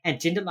 And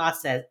Jindal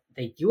says,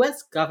 the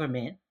US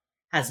government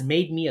has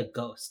made me a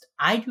ghost.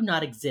 I do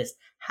not exist.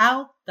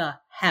 How the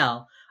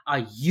hell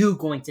are you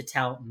going to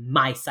tell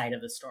my side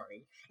of the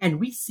story? And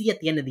we see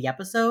at the end of the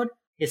episode,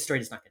 his story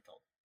does not get told.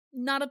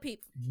 Not a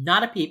peep.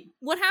 Not a peep.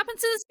 What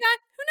happens to this guy?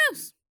 Who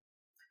knows?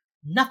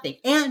 Nothing.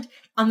 And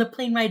on the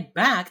plane ride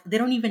back, they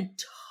don't even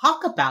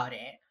talk about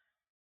it.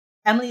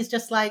 Emily's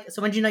just like,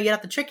 so when did you know you'd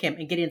have to trick him?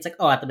 And Gideon's like,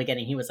 oh, at the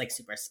beginning, he was like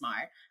super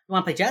smart. You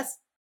want to play chess?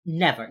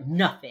 Never.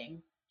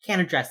 Nothing.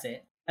 Can't address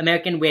it.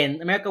 America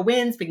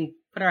wins. We can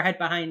put our head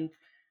behind,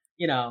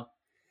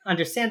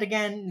 understand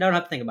again. Don't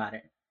have to think about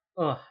it.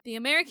 Ugh. The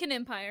American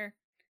Empire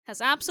has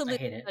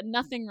absolutely done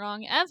nothing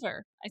wrong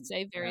ever. I'd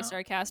say very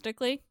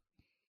sarcastically.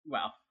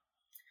 Well,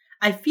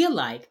 I feel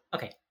like,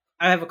 okay,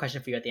 I have a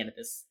question for you at the end of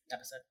this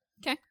episode.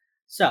 Okay.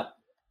 So,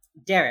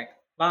 Derek,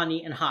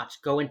 Bonnie, and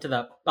Hotch go into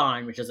the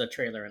barn, which is a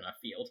trailer in a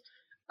field.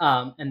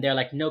 And they're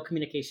like, no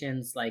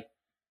communications, like,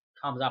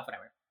 comms off,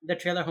 whatever. The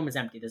trailer home is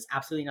empty. There's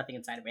absolutely nothing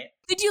inside of it.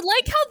 Did you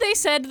like how they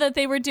said that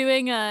they were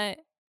doing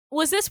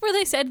was this where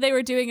they said they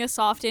were doing a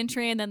soft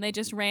entry and then they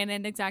just ran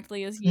in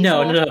exactly as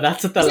usual? No,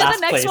 that's at the last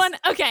the next place. one?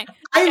 Okay.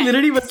 I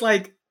literally was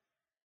like,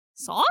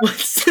 soft?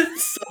 What's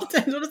soft?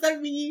 What does that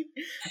mean?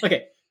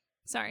 Okay.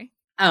 Sorry.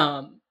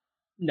 No,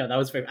 that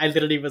was very, I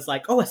literally was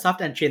like, oh, a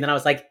soft entry. And then I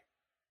was like,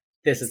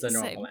 this is a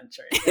normal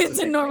entry. It's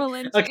a normal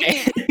entry.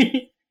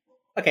 Okay.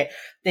 Okay.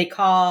 They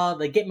call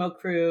the Gitmo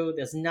crew.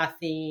 There's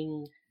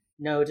nothing.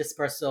 No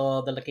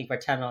dispersal. They're looking for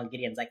a tunnel. And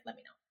Gideon's like, let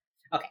me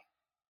know. Okay.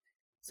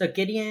 So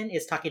Gideon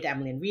is talking to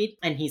Emily and Reed,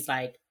 and he's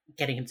like,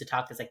 getting him to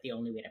talk is like the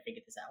only way to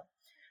figure this out.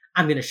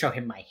 I'm going to show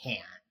him my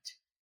hand.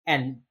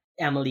 And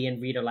Emily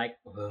and Reed are like,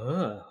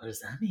 oh, what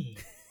does that mean?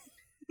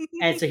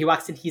 And so he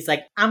walks in, he's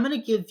like, I'm going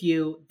to give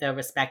you the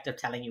respect of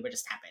telling you what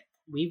just happened.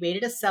 We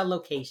raided a cell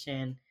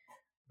location,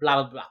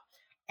 blah, blah, blah.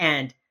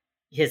 And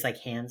his like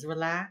hands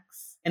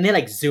relax. And they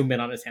like zoom in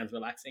on his hands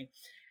relaxing.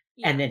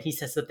 Yeah. And then he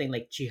says something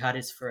like, jihad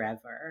is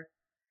forever.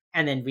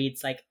 And then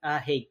Reed's like,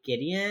 hey,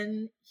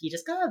 Gideon, he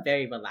just got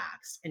very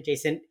relaxed. And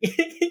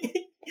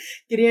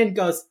Gideon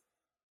goes,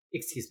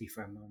 excuse me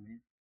for a moment.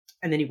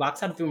 And then he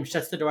walks out of the room,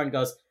 shuts the door and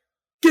goes,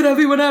 get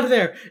everyone out of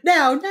there.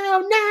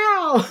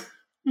 Now.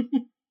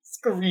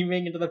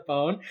 Screaming into the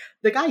phone.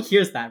 The guy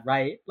hears that,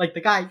 right? Like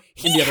the guy.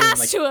 He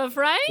has to have,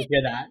 right? To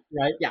hear that,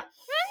 right? Yeah.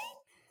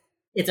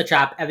 It's a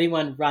trap.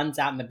 Everyone runs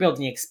out and the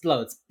building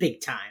explodes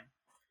big time.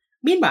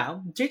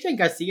 Meanwhile, JJ and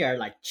Garcia are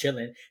like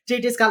chilling.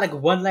 JJ's got like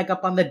one leg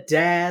up on the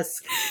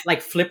desk, like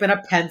flipping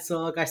a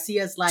pencil.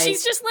 Garcia's like...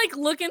 She's just like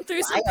looking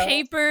through some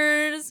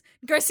papers.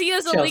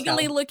 Garcia's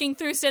illegally looking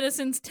through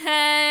citizens'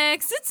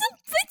 texts. It's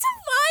a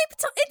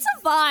vibe. It's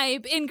a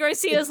vibe in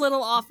Garcia's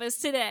little office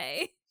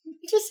today.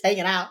 Just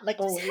hanging out like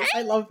always.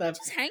 I love them.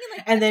 Just hanging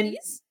like and then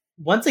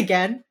once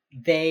again,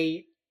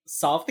 they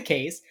solve the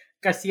case.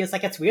 Garcia's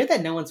like, it's weird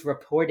that no one's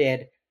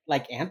reported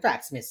like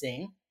anthrax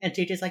missing. And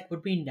JJ's like,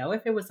 would we know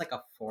if it was like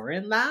a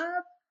foreign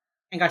lab?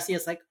 And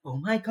Garcia's like, oh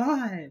my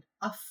god,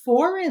 a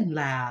foreign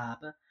lab.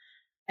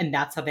 And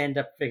that's how they end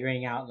up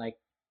figuring out like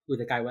who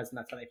the guy was, and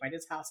that's how they find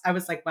his house. I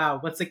was like, wow,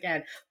 once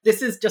again,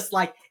 this is just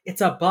like,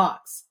 it's a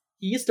box.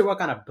 He used to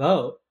work on a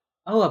boat.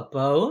 Oh, a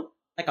boat?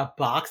 Like a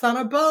box on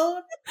a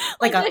boat?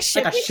 Like a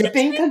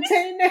shipping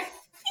container?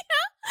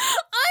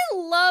 I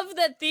love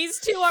that these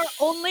two are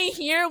only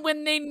here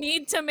when they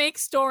need to make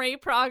story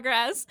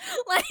progress.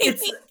 Like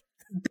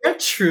they're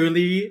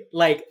truly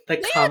like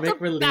the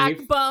comic relief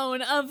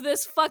backbone of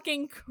this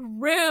fucking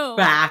crew.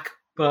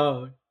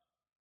 Backbone.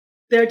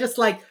 They're just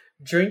like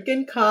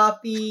drinking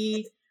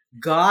coffee,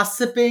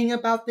 gossiping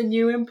about the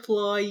new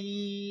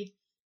employee,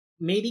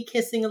 maybe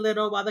kissing a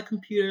little while the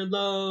computer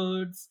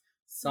loads,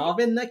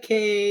 solving the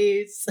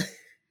case.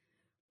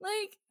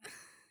 Like,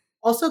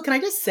 also, can I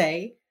just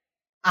say,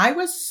 I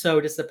was so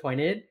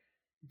disappointed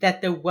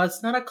that there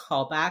was not a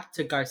callback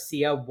to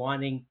Garcia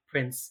wanting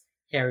Prince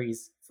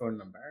Harry's phone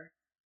number.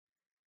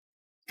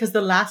 Because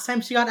the last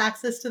time she got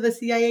access to the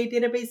CIA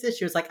databases,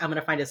 she was like, I'm going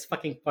to find his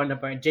fucking phone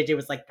number. And JJ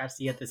was like,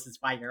 Garcia, this is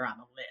why you're on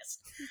the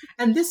list.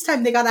 And this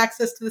time they got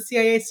access to the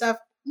CIA stuff.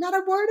 Not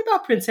a word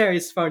about Prince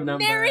Harry's phone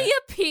number. Nary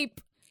a peep.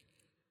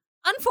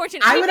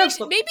 Unfortunately,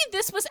 maybe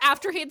this was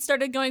after he had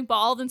started going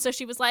bald, and so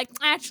she was like,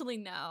 actually,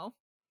 no.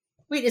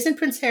 Wait, isn't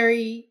Prince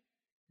Harry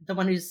the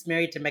one who's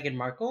married to Meghan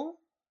Markle?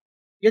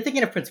 You're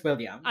thinking of Prince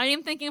William. I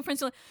am thinking of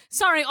Prince William.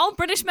 Sorry, all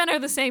British men are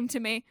the same to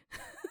me.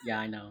 Yeah,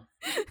 I know.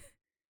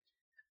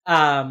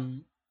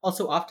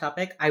 Also off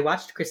topic, I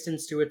watched Kristen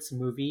Stewart's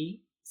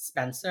movie,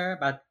 Spencer,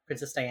 about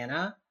Princess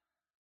Diana.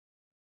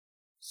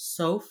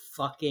 So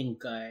fucking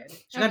good.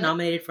 She got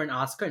nominated for an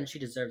Oscar and she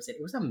deserves it.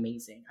 It was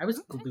amazing. I was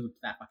glued to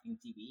that fucking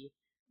TV.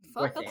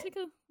 Fuck, I'll take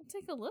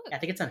a look. Yeah, I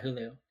think it's on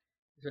Hulu.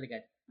 It's really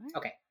good. Right.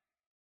 Okay.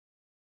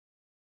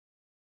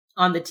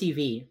 On the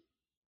TV,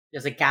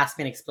 there's a gas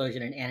main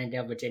explosion in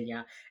Annandale,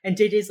 Virginia. And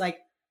JJ's like,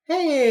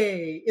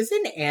 hey,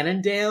 isn't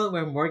Annandale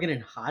where Morgan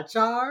and Hodge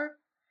are?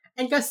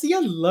 And Garcia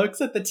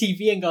looks at the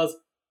TV and goes,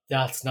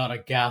 that's not a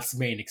gas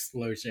main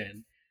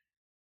explosion.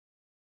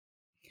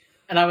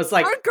 And I was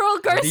like, our girl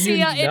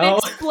Garcia, an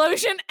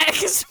explosion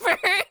expert.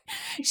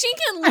 She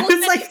can look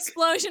at an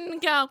explosion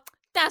and go,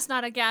 that's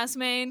not a gas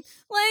main.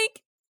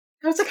 Like,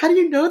 I was like, how do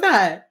you know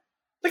that?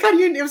 Like,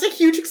 it was a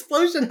huge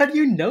explosion. How do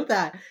you know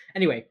that?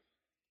 Anyway,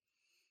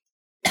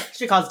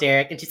 she calls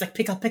Derek and she's like,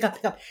 pick up.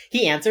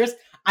 He answers.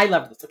 I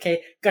love this,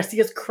 okay?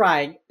 Garcia's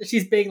crying.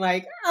 She's being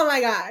like, oh my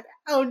god,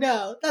 oh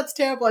no, that's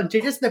terrible. And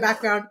JJ's in the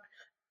background,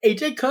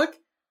 AJ Cook,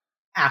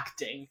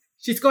 acting.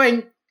 She's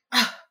going,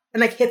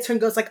 and like hits her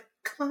and goes like,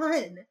 come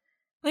on.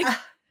 Like, are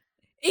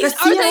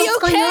they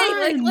okay?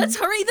 Like, let's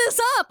hurry this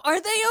up.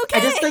 Are they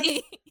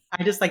okay?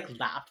 I just like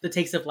laughed. The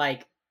takes of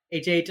like,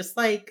 AJ, just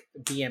like,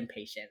 be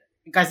impatient.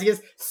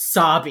 Garcia's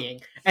sobbing.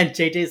 And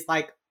JJ's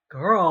like,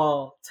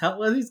 girl, tell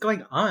what is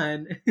going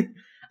on.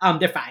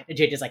 They're fine. And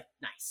JJ's like,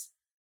 nice.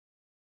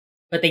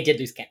 But they did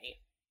lose Kenny.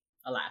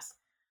 Alas.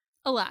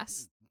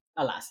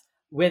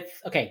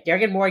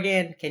 Derek and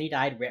Morgan, Kenny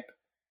died.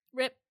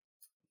 Rip.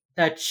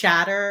 The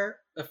chatter,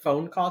 the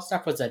phone call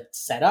stuff was a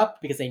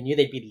setup because they knew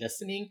they'd be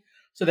listening.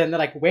 So then they're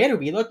like, where do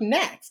we look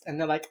next? And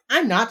they're like,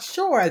 I'm not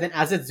sure. And then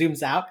as it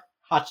zooms out,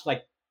 Hotch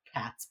like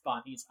pats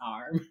Bonnie's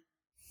arm.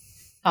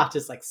 Hotch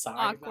is like,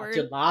 sorry about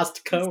your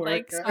lost coworker.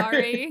 Like,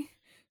 sorry.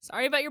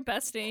 Sorry about your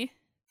bestie.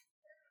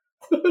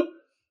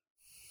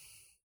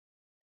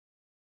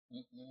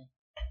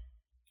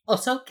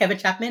 Also, Kevin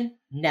Chapman,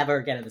 never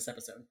again in this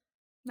episode.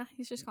 Nah,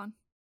 he's just gone.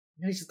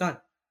 No, he's just gone.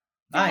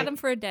 Bye. Had him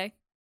for a day.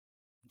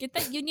 Get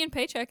that union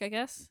paycheck, I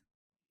guess.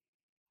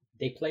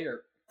 Day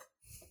player.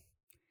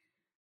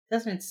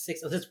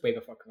 2006. Oh, this is way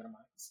before Criminal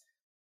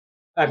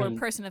Minds.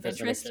 Person of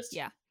interest.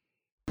 Yeah.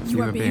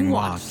 You are being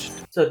watched.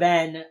 So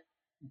then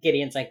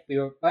Gideon's like,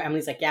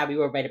 Emily's like, yeah, we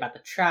were right about the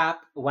trap.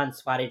 One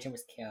SWAT agent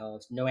was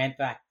killed. No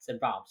anthrax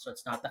involved, so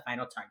it's not the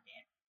final target.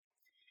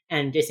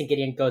 And Jason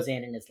Gideon goes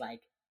in and is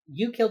like,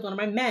 you killed one of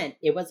my men.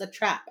 It was a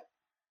trap.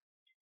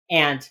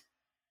 And,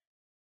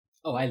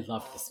 oh, I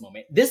love this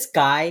moment. This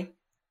guy,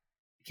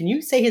 can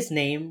you say his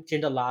name,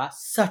 Jindal?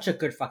 Such a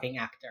good fucking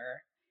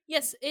actor.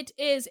 Yes, it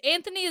is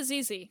Anthony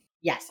Azizi.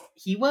 Yes,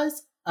 he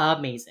was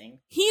amazing.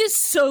 He is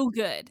so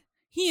good.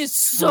 He is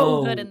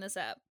so good in this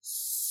app.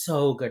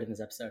 So good in this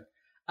episode.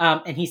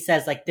 And he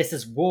says, like, this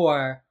is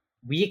war.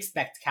 We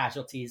expect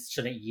casualties,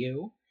 shouldn't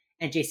you?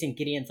 And Jason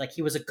Gideon's like,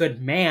 he was a good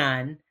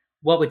man.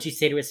 What would you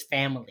say to his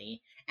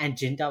family? And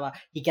Jindal,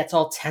 he gets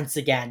all tense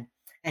again.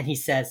 And he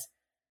says,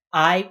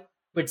 I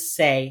would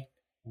say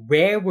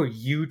where were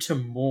you to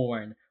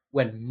mourn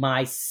when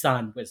my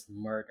son was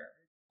murdered?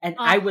 And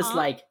I was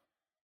like,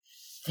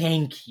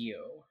 thank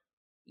you.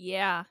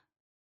 Yeah.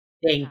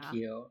 Thank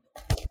you.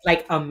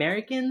 Like,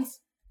 Americans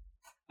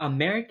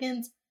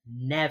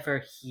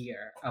never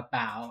hear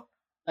about,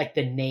 like,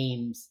 the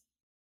names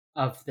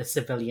of the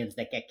civilians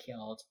that get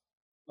killed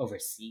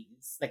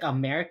overseas. Like,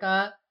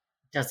 America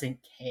doesn't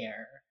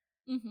care,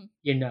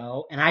 you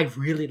know? And I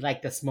really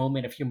like this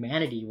moment of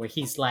humanity where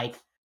he's like,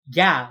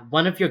 yeah,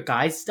 one of your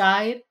guys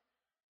died.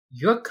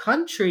 Your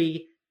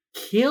country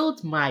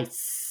killed my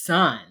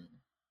son.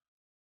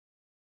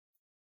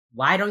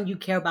 Why don't you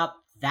care about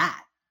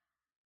that?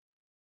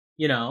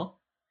 You know?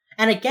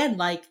 And again,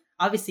 like,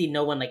 obviously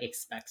no one, like,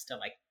 expects to,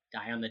 like,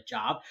 die on the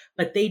job,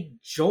 but they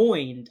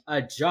joined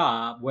a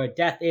job where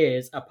death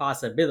is a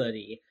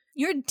possibility.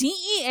 You're a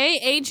DEA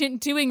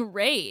agent doing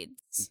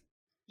raids.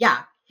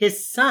 Yeah,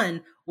 his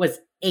son was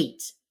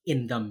 8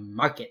 in the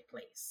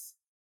marketplace.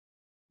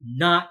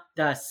 Not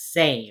the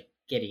same,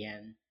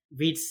 Gideon.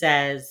 Reed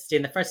says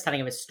in the first telling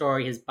of his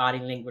story, his body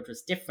language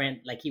was different,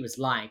 like he was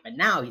lying. But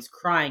now he's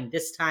crying.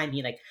 This time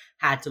he, like,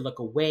 had to look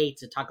away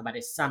to talk about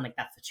his son, like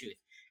that's the truth.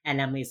 And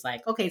Emily's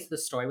like, okay, so the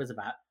story was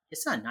about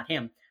his son, not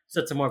him.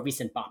 So it's a more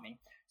recent bombing.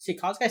 So he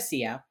calls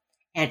Garcia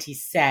and he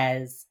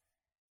says,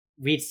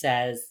 Reed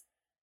says,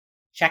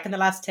 check in the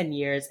last 10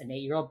 years, an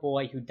 8-year-old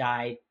boy who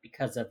died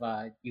because of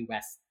a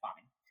U.S.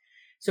 bombing.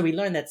 So we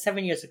learned that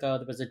 7 years ago,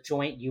 there was a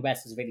joint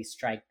U.S.-Israeli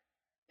strike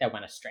that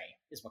went astray,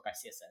 is what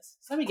Garcia says.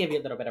 So let me give you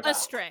a little bit of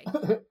astray.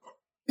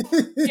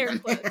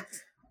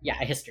 Yeah,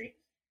 a history.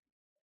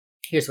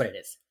 Here's what it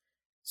is.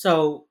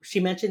 So she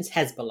mentions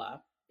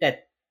Hezbollah,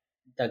 that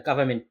the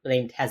government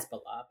blamed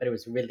Hezbollah, but it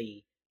was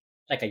really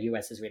like a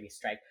U.S.-Israeli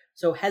strike.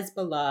 So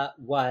Hezbollah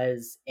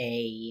was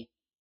an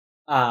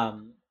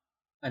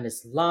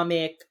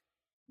Islamic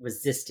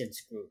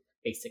resistance group,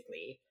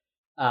 basically,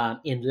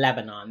 in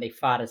Lebanon. They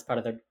fought as part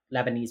of the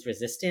Lebanese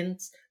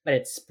resistance, but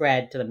it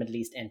spread to the Middle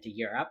East and to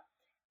Europe.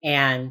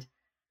 And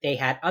they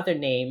had other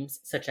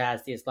names, such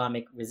as the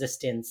Islamic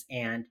Resistance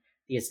and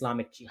the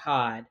Islamic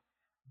Jihad,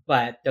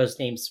 but those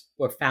names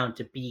were found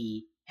to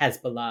be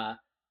Hezbollah,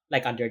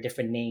 like under a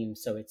different name,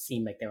 so it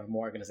seemed like there were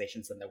more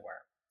organizations than there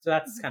were. So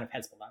that's kind of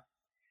Hezbollah.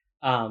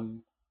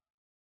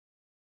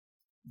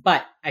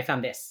 But I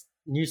found this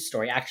news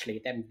story, actually,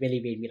 that really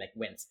made me, like,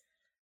 wince.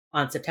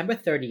 On September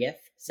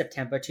 30th,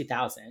 September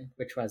 2000,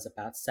 which was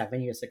about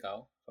 7 years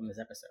ago from this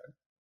episode,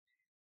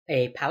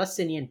 a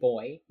Palestinian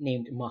boy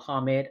named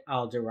Mohammed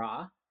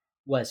al-Dura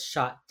was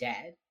shot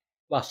dead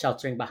while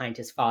sheltering behind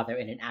his father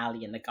in an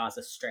alley in the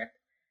Gaza Strip,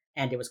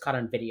 and it was caught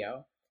on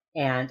video.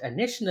 And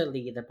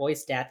initially, the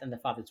boy's death and the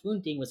father's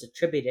wounding was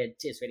attributed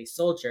to Israeli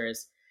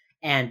soldiers,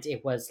 and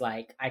it was,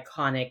 like,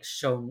 iconic,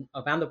 shown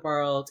around the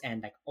world,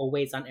 and, like,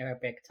 always on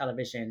Arabic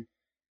television.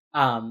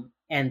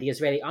 And the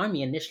Israeli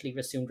army initially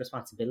assumed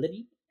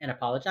responsibility and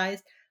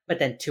apologized, but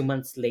then 2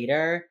 months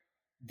later,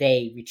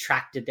 they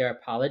retracted their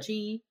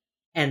apology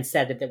and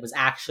said that it was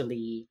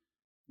actually,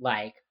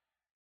 like,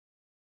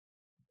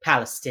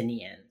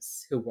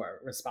 Palestinians who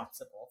were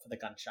responsible for the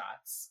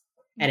gunshots.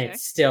 And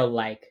it's still,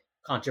 like,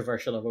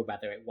 controversial over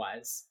whether it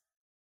was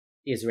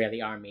the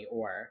Israeli army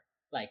or,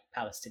 like,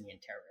 Palestinian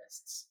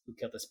terrorists who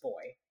killed this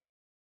boy.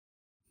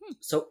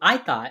 So I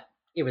thought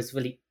it was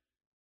really,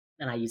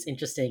 and I use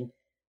interesting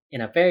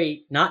in a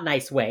very not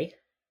nice way,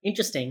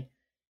 interesting,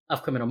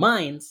 of Criminal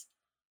Minds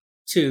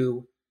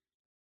to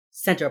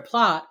center a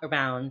plot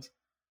around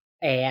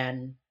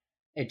an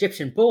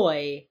Egyptian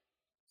boy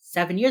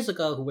 7 years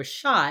ago who was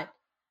shot,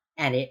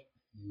 and it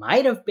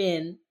might have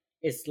been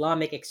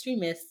Islamic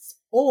extremists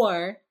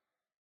or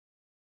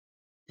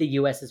the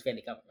U.S.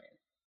 Israeli government.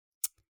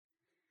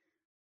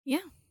 Yeah.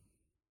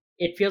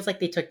 It feels like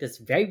they took this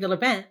very real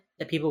event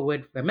that people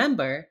would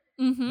remember,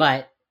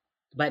 but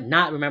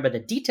not remember the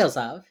details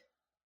of,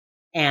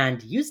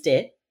 and used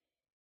it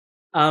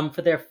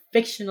for their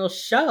fictional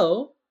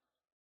show,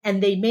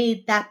 and they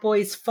made that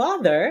boy's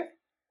father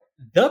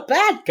the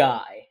bad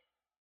guy.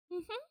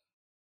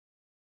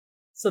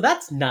 So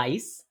that's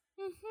nice.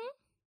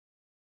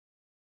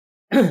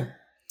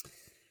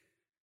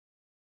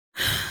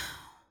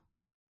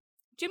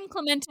 Jim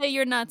Clemente,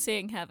 you're not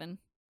seeing heaven.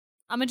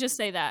 I'm gonna just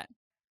say that.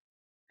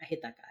 I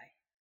hate that guy.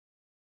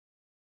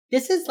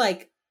 This is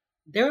like,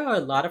 there are a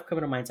lot of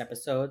Criminal Minds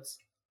episodes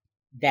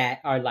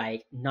that are,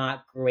 like,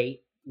 not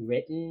great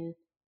written,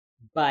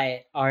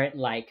 but aren't,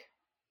 like,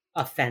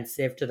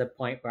 offensive to the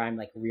point where I'm,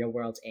 like, real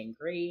world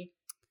angry.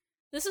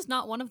 This is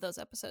not one of those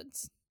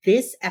episodes.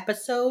 This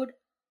episode,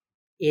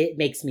 it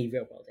makes me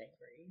real world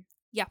angry.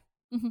 Yeah.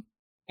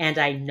 And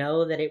I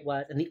know that it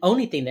was, and the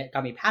only thing that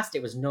got me past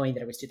it was knowing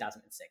that it was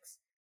 2006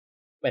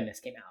 when this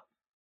came out.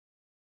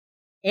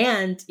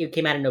 And it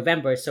came out in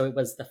November, so it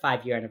was the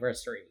 5-year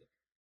anniversary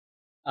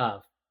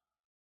of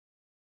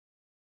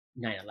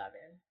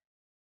 9/11.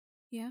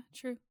 Yeah,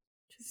 true.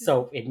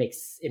 So it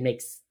makes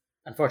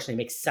unfortunately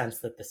makes sense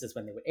that this is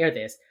when they would air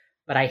this,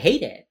 but I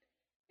hate it.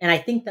 And I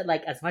think that,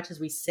 like, as much as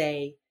we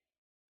say,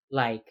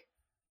 like,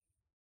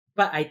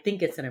 but I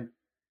think it's an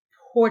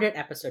important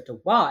episode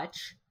to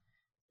watch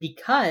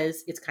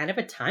because it's kind of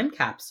a time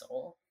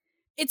capsule.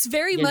 It's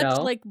very You much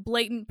know? like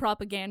blatant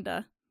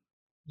propaganda.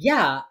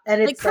 Yeah,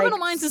 and it's Criminal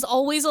Minds is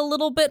always a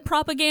little bit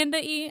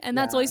propaganda-y, and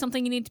that's Yeah. always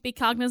something you need to be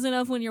cognizant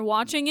of when you're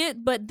watching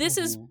it, but this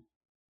is Mhm.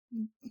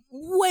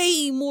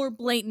 way more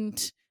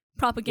blatant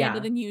propaganda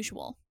Yeah. than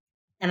usual.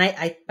 And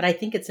but I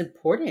think it's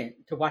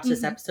important to watch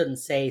this Mhm. episode and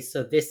say,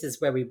 so this is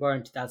where we were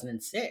in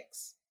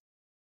 2006.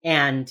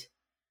 And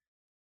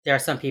there are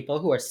some people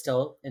who are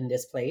still in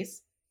this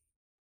place,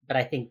 but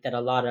I think that a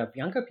lot of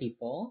younger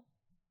people,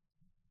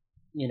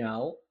 you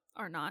know,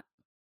 Are not.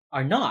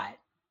 are not.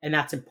 And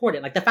that's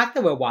important. Like the fact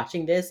that we're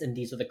watching this and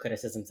these are the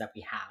criticisms that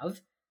we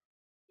have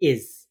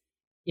is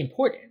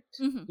important,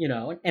 Mhm. you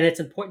know, and it's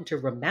important to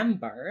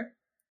remember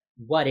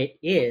what it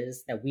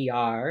is that we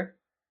are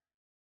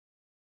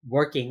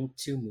working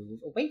to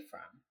move away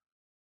from,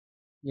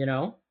 you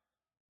know?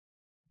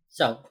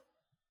 So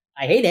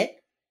I hate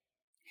it,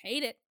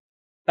 Hate it.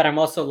 but I'm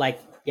also like,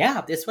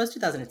 yeah, this was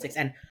 2006.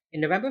 And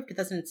in November of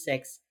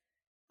 2006,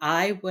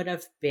 I would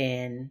have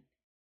been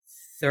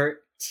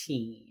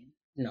 13,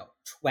 no,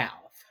 12.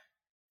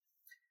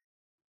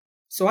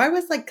 So I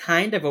was like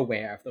kind of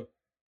aware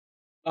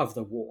of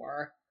the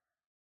war,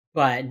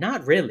 but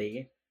not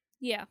really.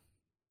 Yeah.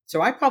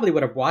 So I probably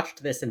would have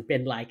watched this and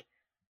been like,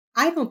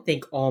 I don't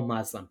think all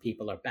Muslim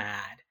people are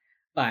bad,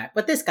 but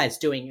what this guy's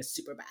doing is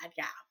super bad.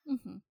 Yeah.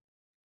 Mm-hmm.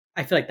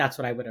 I feel like that's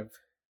what I would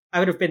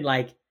have been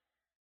like,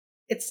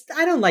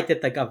 I don't like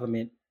that the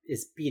government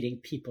is beating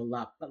people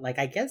up, but like,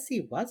 I guess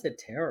he was a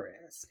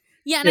terrorist.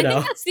 Yeah, and I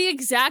think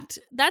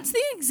that's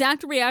the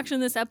exact reaction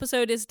this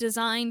episode is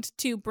designed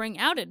to bring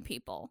out in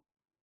people.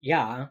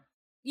 Yeah.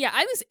 Yeah,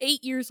 I was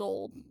 8 years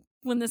old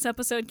when this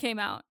episode came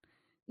out.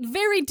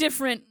 Very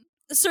different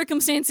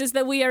circumstances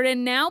that we are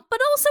in now, but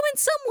also in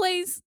some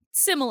ways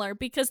similar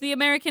because the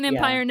American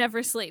empire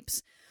never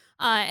sleeps.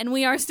 And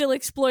we are still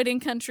exploiting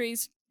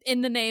countries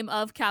in the name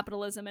of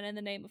capitalism and in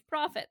the name of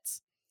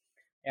profits.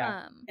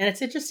 Yeah. And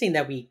it's interesting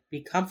that we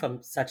come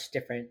from such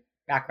different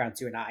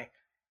backgrounds, you and I,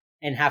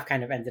 and have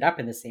kind of ended up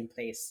in the same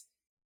place.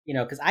 You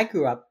know, because I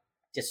grew up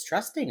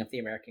distrusting of the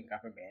American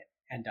government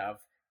and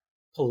of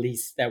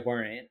police that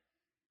weren't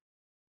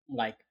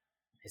like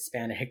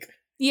Hispanic.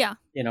 Yeah.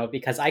 You know,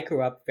 because I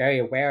grew up very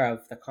aware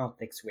of the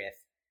conflicts with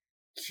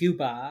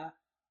Cuba.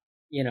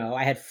 You know,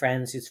 I had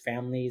friends whose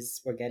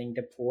families were getting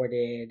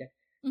deported.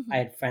 Mm-hmm. I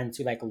had friends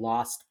who like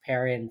lost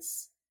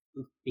parents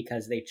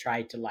because they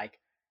tried to like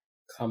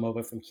come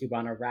over from Cuba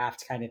on a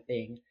raft kind of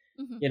thing.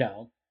 Mm-hmm. You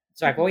know,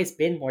 so I've always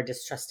been more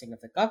distrusting of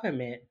the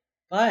government,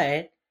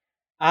 but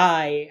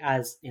I,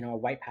 as you know, a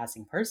white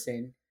passing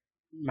person,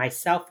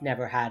 myself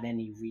never had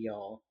any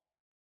real,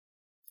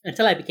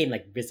 until I became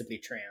like visibly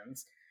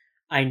trans,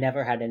 I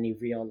never had any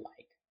real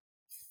like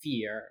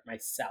fear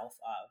myself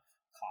of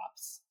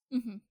cops.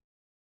 Mm-hmm.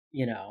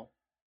 You know,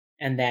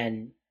 and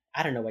then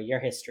I don't know what your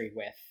history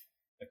with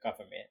the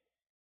government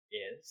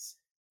is.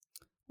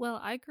 Well,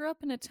 I grew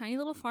up in a tiny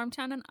little farm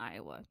town in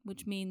Iowa,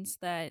 which means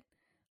that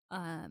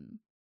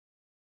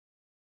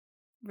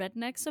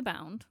rednecks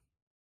abound.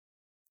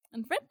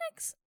 And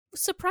rednecks,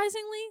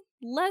 surprisingly,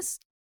 less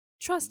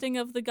trusting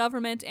of the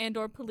government and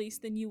or police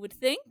than you would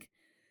think.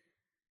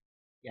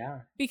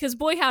 Yeah. Because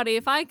boy howdy,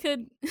 if I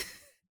could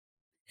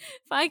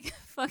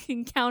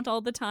fucking count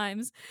all the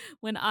times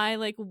when I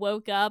like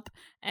woke up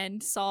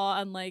and saw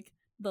on like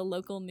the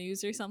local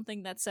news or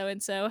something that so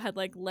and so had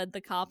like led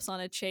the cops on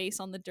a chase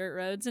on the dirt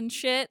roads and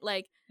shit,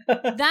 like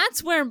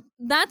that's where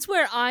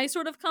I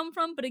sort of come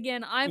from. But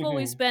again, I've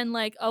always been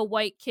like a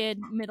white kid,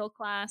 middle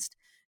class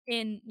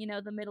in, you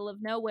know, the middle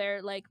of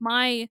nowhere. Like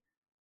my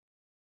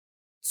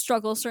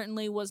struggle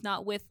certainly was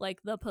not with like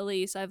the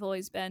police. I've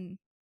always been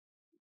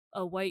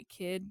a white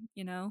kid,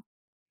 you know.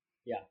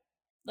 Yeah.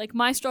 Like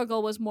my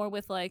struggle was more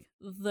with like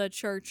the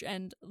church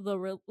and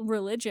the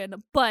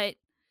religion, but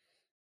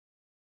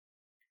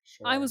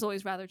Sure. I was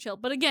always rather chill.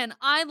 But again,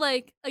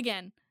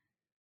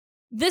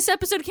 this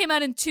episode came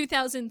out in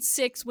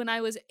 2006 when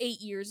I was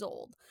 8 years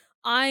old.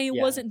 I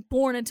wasn't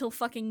born until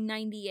fucking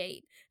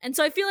 98. And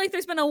so I feel like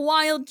there's been a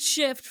wild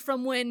shift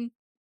from when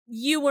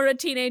you were a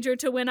teenager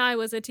to when I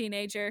was a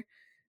teenager.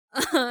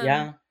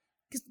 Yeah.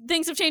 Because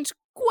things have changed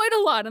quite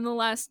a lot in the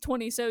last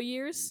 20 so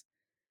years.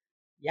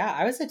 Yeah,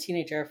 I was a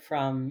teenager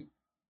from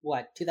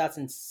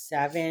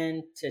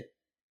 2007 to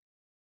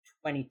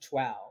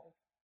 2012,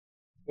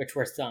 which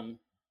were some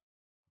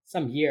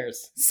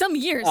years. Some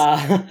years.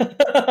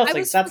 I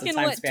was that's fucking, a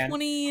time what, span.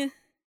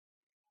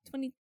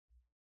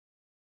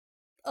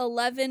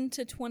 2011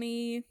 to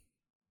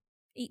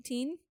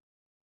 2018?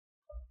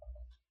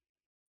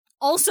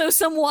 Also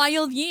some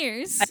wild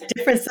years. A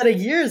different set of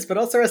years, but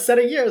also a set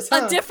of years,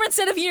 huh? A different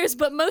set of years,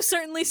 but most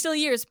certainly still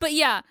years. But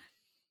yeah.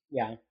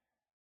 Yeah.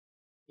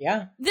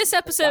 Yeah. This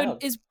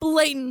episode is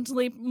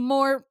blatantly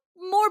more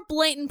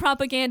blatant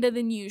propaganda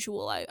than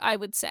usual, I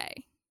would say.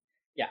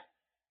 Yeah.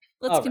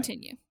 Let's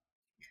continue.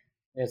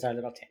 There's our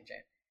little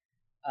tangent.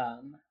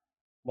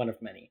 One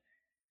of many.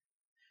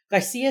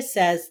 Garcia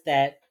says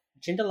that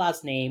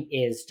Jindal's name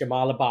is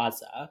Jamal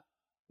Abaza,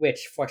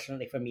 which,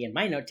 fortunately for me in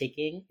my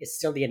note-taking, is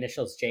still the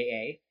initials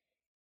J.A.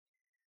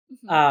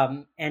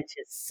 And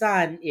his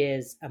son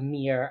is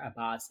Amir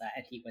Abaza,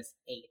 and he was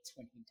 8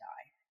 when he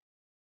died.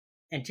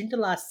 And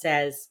Jindala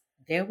says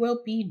there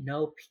will be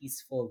no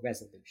peaceful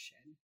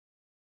resolution.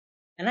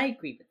 And I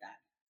agree with that.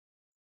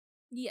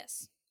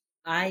 Yes.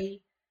 I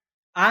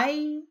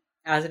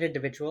as an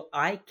individual,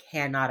 I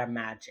cannot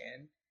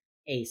imagine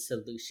a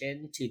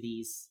solution to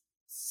these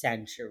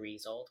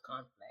centuries old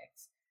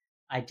conflicts.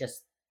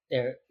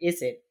 There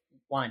isn't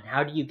one.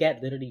 How do you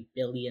get literally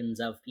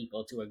billions of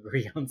people to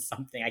agree on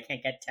something? I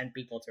can't get 10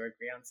 people to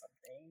agree on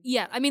something.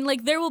 Yeah, I mean,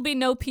 like, there will be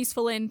no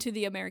peaceful end to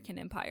the American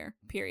Empire,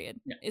 period.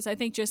 No. Is, I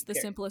think, just the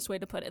simplest way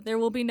to put it. There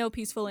will be no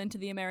peaceful end to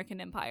the American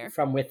Empire.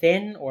 From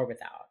within or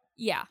without.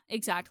 Yeah,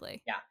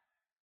 exactly. Yeah.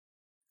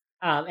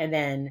 And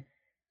then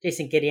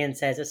Jason Gideon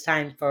says, it's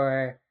time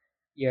for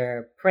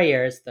your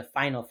prayers, the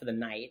final for the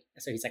night.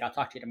 So he's like, I'll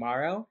talk to you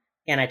tomorrow.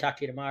 Can I talk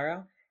to you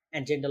tomorrow?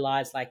 And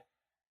Jindala is like,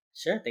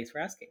 sure, thanks for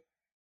asking.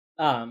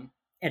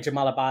 And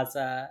Jamal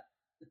Abaza,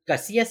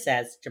 Garcia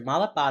says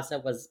Jamal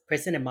Abaza was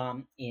prison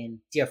imam in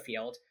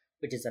Deerfield,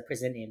 which is a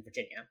prison in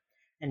Virginia.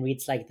 And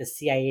reads like, the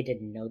CIA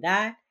didn't know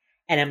that.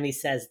 And Emily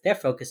says, they're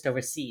focused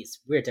overseas.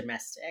 We're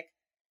domestic.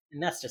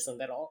 And that's just a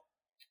little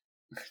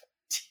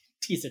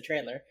teaser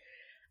trailer.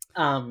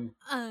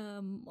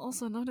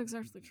 Also not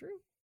exactly true,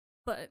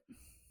 but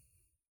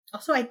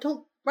also I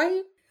don't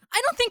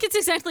think it's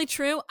exactly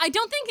true. I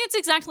don't think it's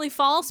exactly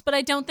false, but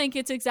I don't think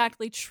it's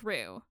exactly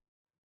true.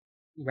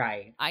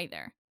 Right.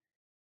 Either.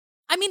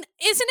 I mean,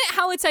 isn't it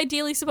how it's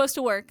ideally supposed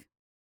to work?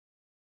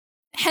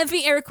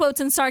 Heavy air quotes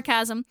and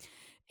sarcasm.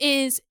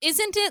 Isn't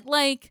it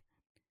like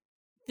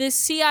the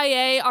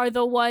CIA are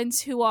the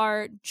ones who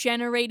are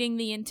generating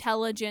the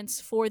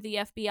intelligence for the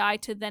FBI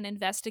to then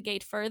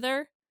investigate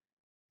further?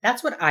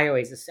 That's what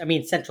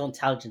Central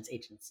Intelligence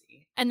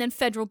Agency. And then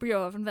Federal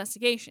Bureau of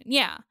Investigation.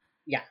 Yeah.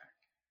 Yeah.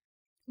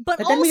 But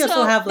then we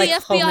also have, like, the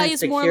FBI Homeland is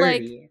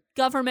Security. More like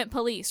government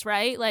police,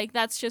 right? Like,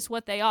 that's just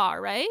what they are,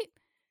 right?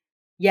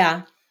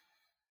 Yeah.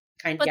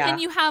 Then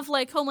you have,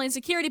 like, Homeland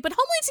Security. But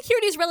Homeland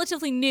Security is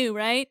relatively new,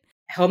 right?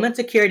 Homeland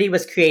Security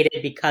was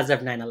created because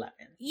of 9/11.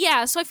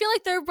 Yeah, so I feel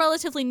like they're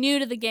relatively new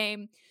to the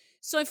game.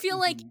 So I feel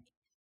like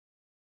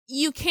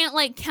you can't,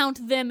 like,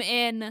 count them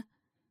in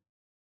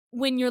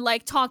when you're,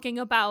 like, talking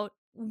about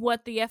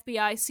what the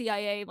FBI,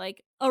 CIA,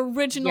 like,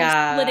 original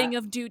splitting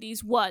of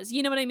duties was.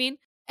 You know what I mean?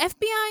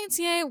 FBI and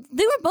CIA,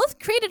 they were both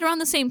created around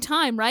the same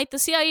time, right? The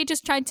CIA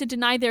just tried to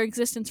deny their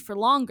existence for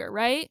longer,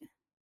 right?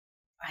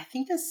 I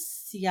think the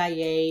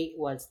CIA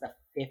was the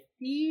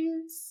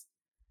 50s.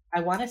 I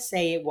want to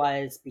say it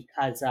was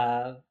because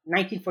of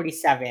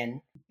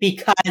 1947,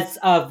 because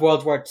of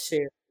World War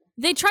II.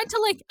 They tried to,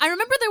 like, I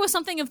remember there was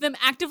something of them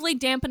actively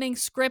dampening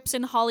scripts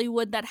in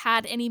Hollywood that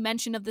had any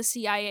mention of the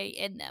CIA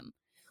in them.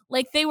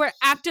 Like, they were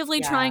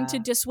actively trying to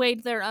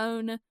dissuade their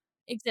own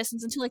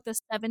existence until, like, the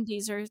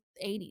 70s or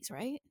 80s,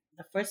 right?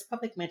 The first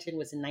public mention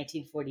was in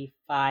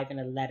 1945 in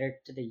a letter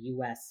to the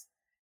U.S.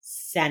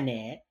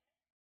 Senate.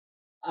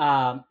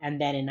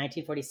 And then in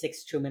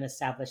 1946, Truman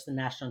established the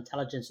National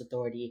Intelligence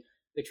Authority,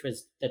 which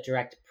was the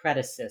direct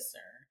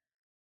predecessor.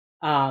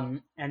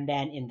 And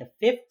then in the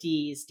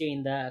 50s,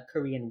 during the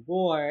Korean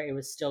War, it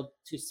was still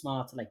too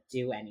small to, like,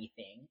 do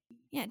anything.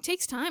 Yeah, it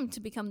takes time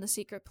to become the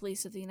secret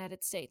police of the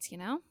United States, you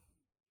know?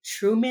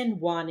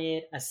 Truman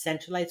wanted a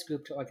centralized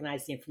group to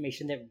organize the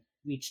information that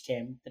reached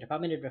him. The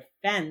Department of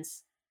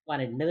Defense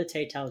wanted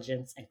military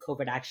intelligence and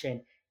covert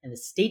action, and the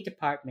State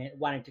Department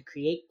wanted to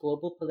create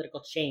global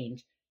political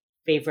change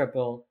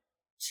favorable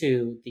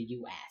to the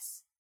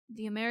U.S.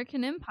 The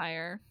American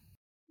Empire.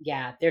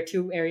 Yeah, their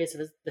two areas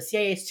of the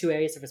CIA's two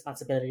areas of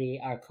responsibility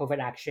are covert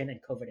action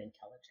and covert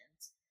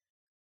intelligence,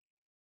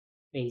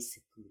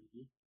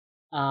 basically.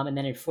 And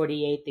then in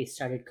 1948, they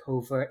started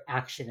covert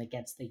action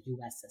against the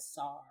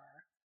USSR.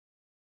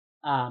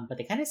 But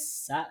they kind of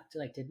sucked.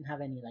 Like, didn't have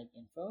any, like,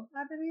 info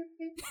about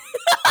anything.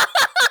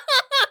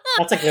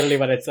 That's, like, literally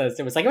what it says.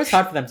 It was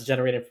hard for them to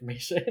generate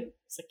information.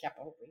 It's like, yeah,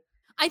 probably.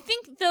 I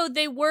think, though,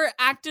 they were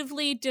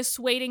actively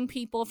dissuading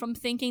people from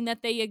thinking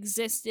that they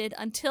existed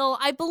until,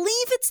 I believe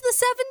it's the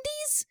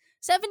 70s?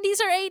 70s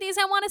or 80s,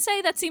 I want to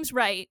say. That seems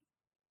right.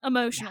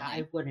 Emotionally. Yeah,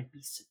 I wouldn't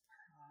be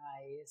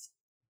surprised.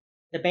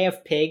 The Bay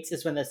of Pigs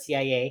is when the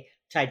CIA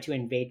tried to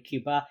invade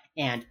Cuba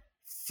and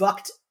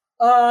fucked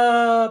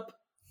up.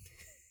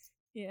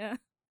 Yeah.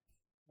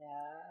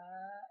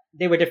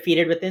 They were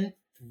defeated within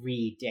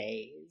 3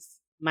 days.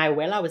 My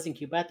abuela was in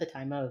Cuba at the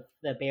time of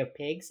the Bay of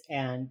Pigs,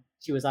 and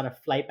she was on a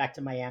flight back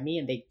to Miami,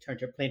 and they turned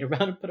her plane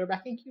around and put her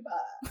back in Cuba.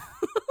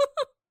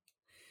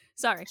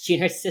 Sorry. She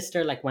and her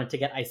sister, like, went to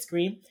get ice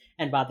cream,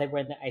 and while they were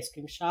in the ice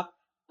cream shop,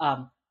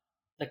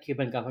 the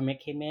Cuban government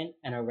came in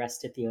and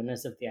arrested the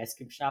owners of the ice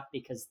cream shop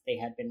because they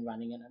had been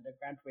running an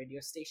underground radio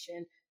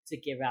station to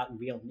give out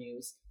real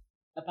news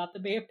about the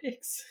Bay of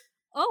Pigs.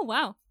 Oh,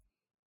 wow.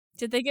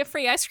 Did they get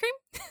free ice cream?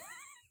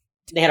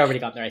 They had already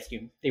gotten their ice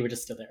cream. They were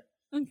just still there.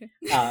 Okay.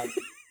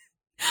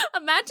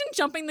 Imagine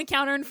jumping the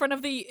counter in front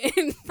of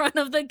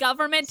the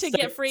government to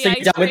get free ice cream.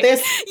 You're done with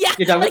this? Yeah.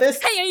 You're done with this?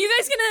 Hey, are you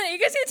guys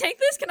gonna take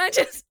this? Can I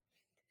just?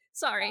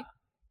 Sorry.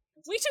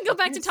 We should go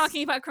back to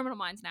talking about Criminal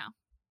Minds now.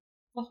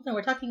 Well, hold on.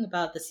 We're talking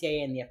about the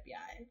CIA and the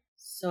FBI.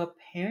 So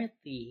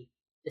apparently,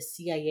 the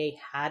CIA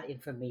had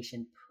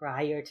information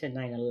prior to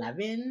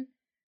 9/11,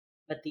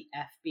 but the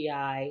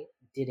FBI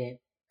didn't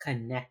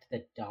connect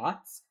the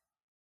dots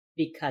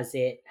because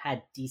it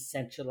had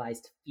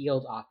decentralized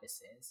field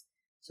offices.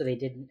 So they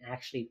didn't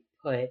actually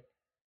put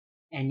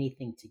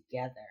anything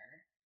together.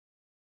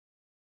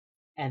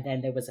 And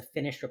then there was a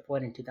finished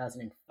report in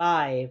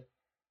 2005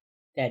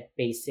 that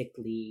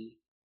basically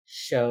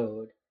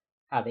showed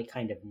how they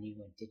kind of knew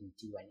and didn't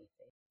do anything.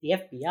 The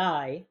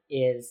FBI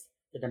is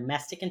the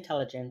Domestic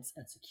Intelligence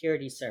and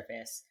Security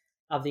Service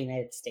of the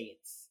United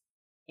States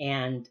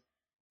and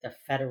the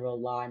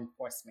federal law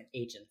enforcement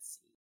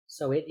agency.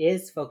 So it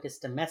is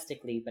focused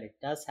domestically, but it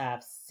does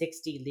have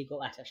 60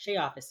 legal attaché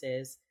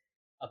offices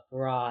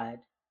abroad.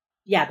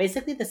 Yeah,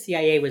 basically the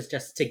CIA was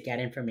just to get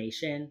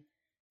information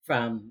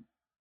from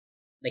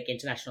like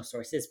international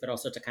sources, but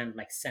also to kind of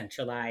like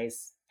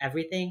centralize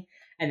everything.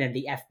 And then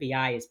the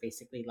FBI is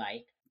basically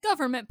like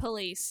government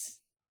police.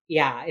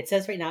 Yeah, it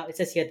says here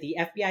the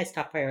FBI's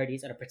top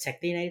priorities are to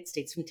protect the United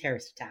States from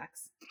terrorist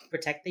attacks,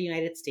 protect the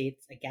United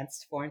States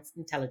against foreign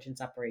intelligence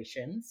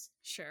operations.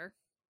 Sure.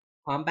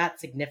 Combat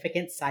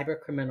significant cyber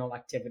criminal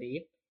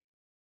activity,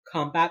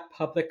 combat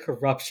public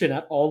corruption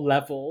at all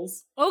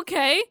levels.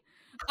 Okay.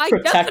 I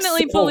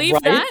definitely believe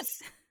that.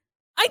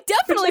 I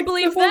definitely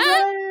believe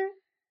that.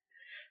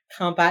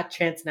 Combat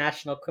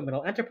transnational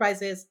criminal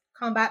enterprises,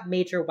 combat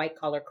major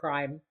white-collar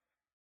crime,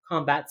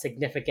 combat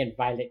significant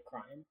violent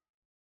crime.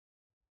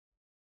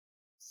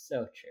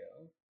 So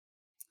true.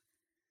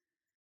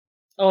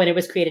 Oh, and it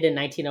was created in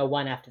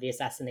 1901 after the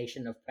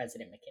assassination of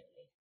President McKinley.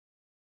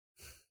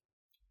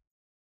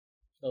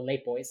 Little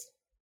late, boys.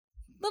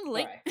 Little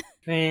late. Right.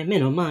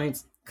 Criminal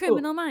Minds.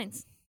 Criminal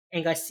Minds.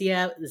 And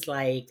Garcia is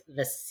like,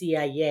 the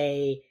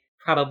CIA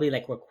probably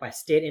like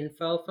requested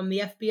info from the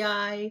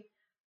FBI,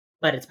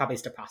 but it's probably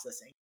still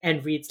processing.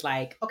 And Reed's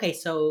like, okay,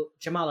 so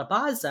Jamal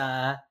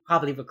Abaza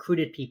probably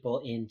recruited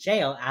people in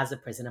jail as a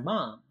prison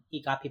imam.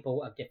 He got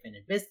people of different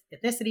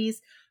ethnicities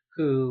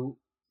who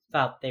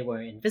felt they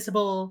were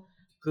invisible,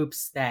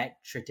 groups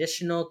that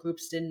traditional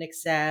groups didn't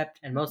accept,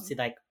 and mostly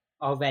like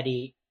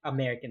already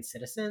American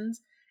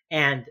citizens.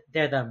 And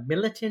they're the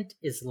Militant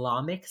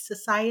Islamic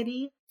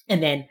Society.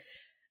 And then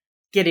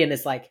Gideon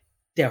is like,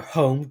 they're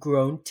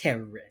homegrown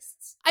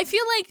terrorists. I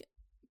feel like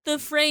the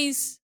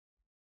phrase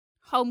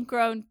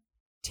homegrown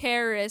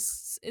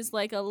terrorists is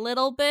like a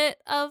little bit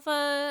of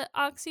a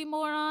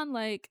oxymoron.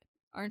 Like,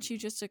 aren't you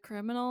just a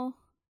criminal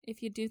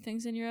if you do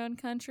things in your own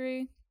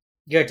country?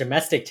 You're a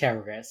domestic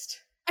terrorist.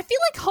 I feel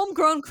like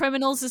homegrown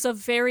criminals is a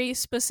very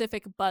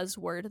specific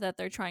buzzword that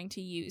they're trying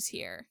to use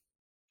here.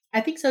 I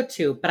think so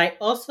too, but I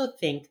also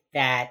think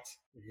that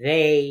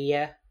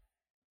they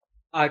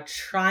are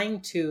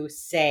trying to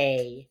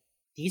say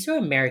these are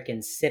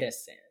American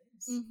citizens.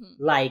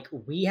 Mm-hmm. Like,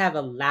 we have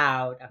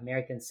allowed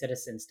American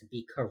citizens to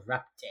be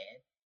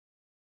corrupted.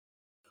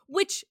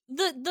 Which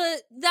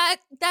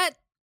that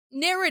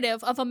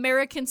narrative of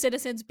American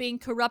citizens being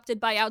corrupted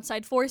by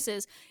outside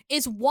forces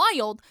is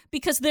wild,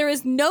 because there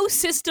is no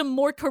system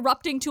more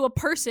corrupting to a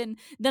person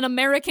than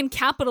American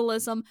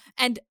capitalism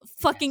and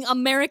fucking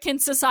American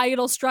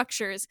societal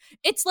structures.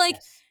 It's like,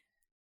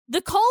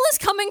 the call is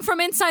coming from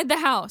inside the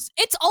house.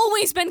 It's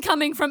always been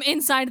coming from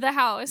inside the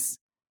house.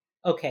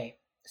 Okay,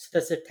 so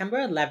the September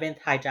 11th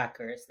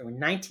hijackers, there were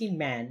 19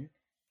 men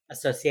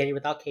associated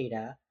with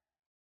Al-Qaeda.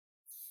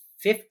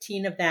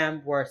 15 of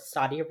them were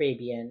Saudi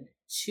Arabian.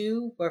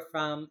 2 were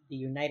from the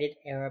United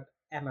Arab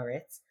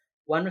Emirates.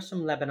 1 was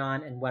from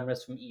Lebanon, and 1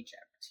 was from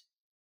Egypt.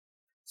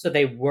 So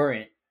they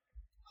weren't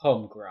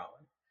homegrown.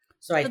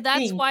 So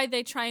that's why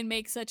they try and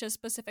make such a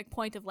specific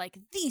point of like,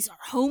 these are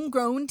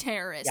homegrown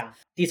terrorists. Yeah,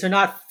 these are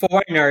not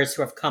foreigners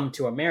who have come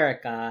to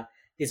America.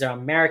 These are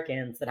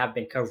Americans that have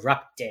been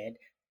corrupted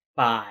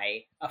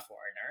by a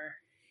foreigner.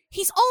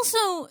 He's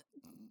also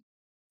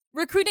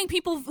recruiting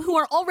people who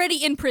are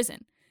already in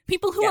prison.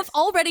 People who have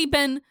already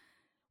been,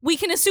 we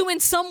can assume in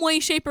some way,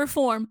 shape, or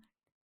form,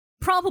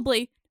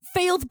 probably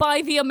failed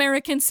by the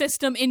American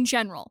system in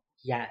general.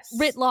 Yes.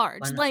 Writ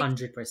large. 100%.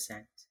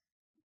 Like,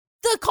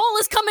 the call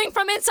is coming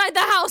from inside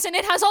the house, and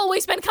it has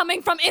always been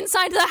coming from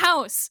inside the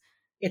house.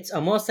 It's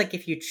almost like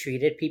if you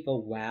treated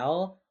people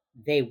well,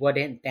 they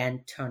wouldn't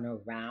then turn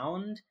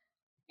around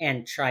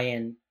and try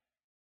and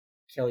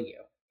kill you,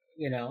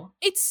 you know?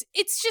 It's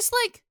just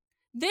like,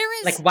 there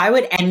is... Like, why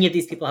would any of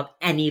these people have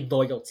any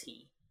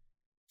loyalty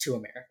to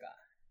America?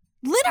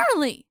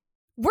 Literally.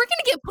 We're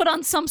gonna get put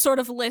on some sort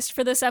of list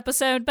for this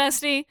episode,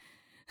 bestie.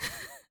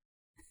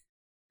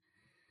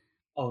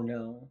 Oh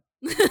no.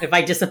 If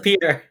I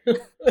disappear.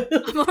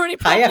 I'm already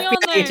probably on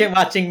there. Agent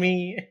watching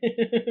me.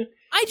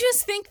 I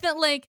just think that,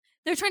 like,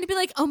 they're trying to be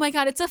like, oh my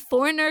god, it's a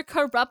foreigner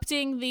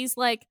corrupting these,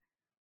 like,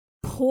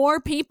 poor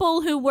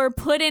people who were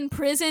put in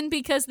prison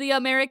because the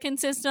American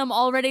system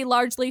already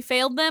largely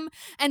failed them.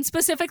 And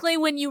specifically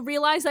when you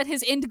realize that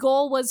his end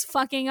goal was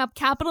fucking up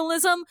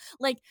capitalism,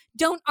 like,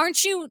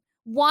 aren't you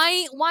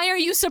why are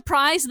you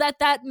surprised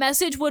that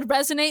message would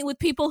resonate with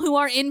people who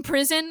are in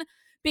prison?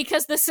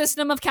 Because the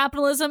system of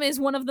capitalism is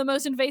one of the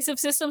most invasive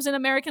systems in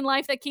American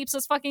life that keeps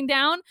us fucking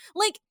down.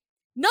 Like,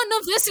 none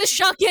of this is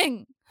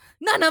shocking.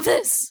 None of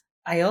this.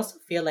 I also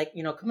feel like,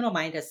 Criminal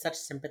Mind has such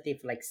sympathy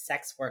for like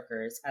sex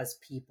workers as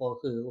people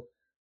who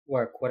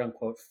were quote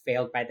unquote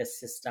failed by the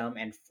system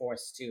and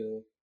forced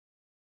to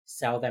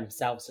sell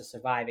themselves to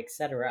survive,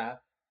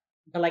 etc.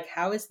 But like,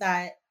 how is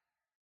that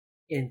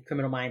in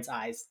Criminal Mind's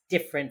eyes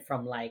different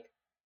from like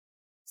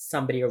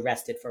somebody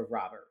arrested for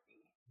robbery?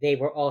 They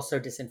were also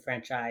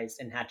disenfranchised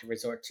and had to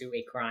resort to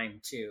a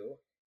crime to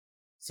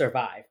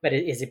survive. But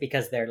is it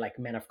because they're like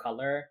men of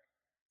color?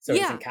 So it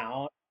doesn't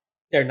count?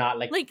 They're not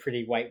like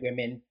pretty white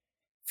women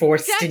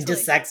forced into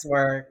sex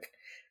work.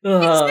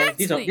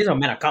 These are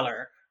men of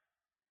color.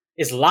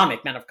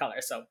 Islamic men of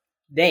color. So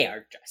they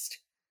are just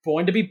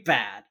born to be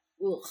bad.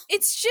 Ugh.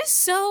 It's just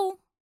so...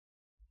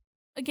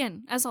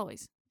 Again, as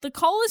always, the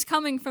call is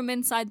coming from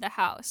inside the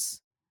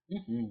house.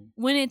 Mm-hmm.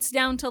 When it's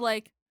down to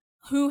like,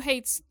 who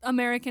hates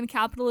American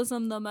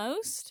capitalism the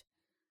most?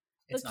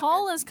 The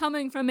call is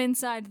coming from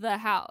inside the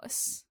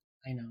house.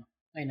 I know.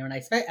 And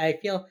I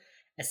feel,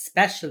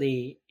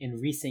 especially in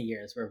recent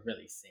years, we're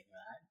really seeing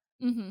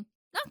that. Mm-hmm.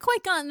 Not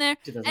quite gotten there.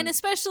 And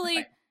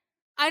especially,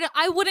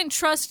 I wouldn't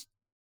trust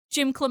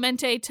Jim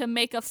Clemente to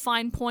make a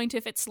fine point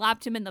if it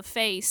slapped him in the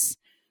face.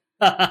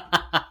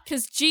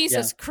 Because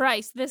Jesus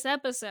Christ, this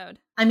episode.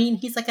 I mean,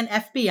 he's like an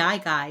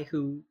FBI guy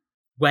who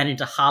went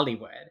into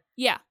Hollywood.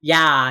 Yeah.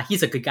 Yeah,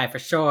 he's a good guy for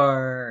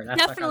sure.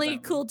 That's definitely a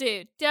cool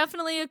dude.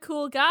 Definitely a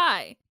cool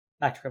guy.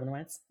 Back to Criminal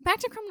Minds? Back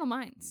to Criminal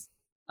Minds.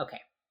 Okay.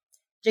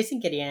 Jason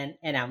Gideon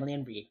and Emily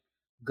and Reed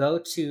go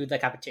to the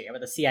cafeteria where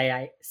the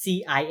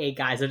CIA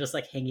guys are just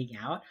like hanging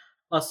out.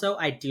 Also,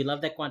 I do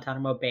love that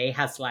Guantanamo Bay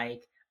has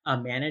like a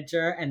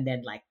manager and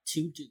then like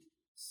two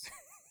dudes.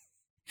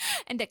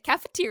 And a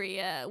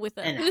cafeteria with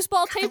a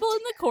foosball table in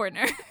the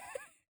corner.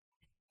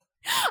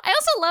 I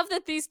also love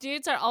that these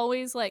dudes are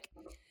always like,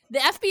 the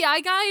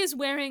FBI guy is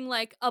wearing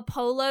like a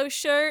polo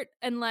shirt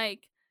and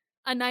like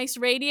a nice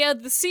radio.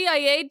 The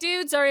CIA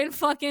dudes are in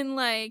fucking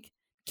like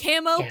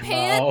camo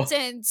pants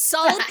and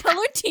solid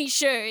color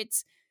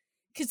t-shirts.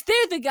 Because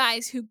they're the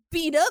guys who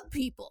beat up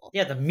people.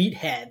 Yeah, the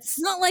meatheads. It's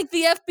not like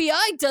the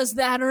FBI does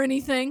that or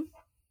anything.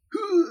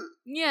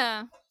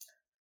 Yeah.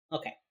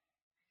 Okay.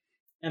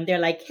 And they're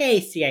like, hey,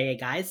 CIA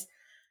guys,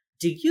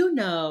 do you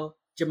know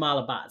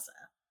Jamal Abaza?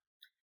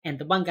 And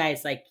the one guy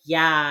is like,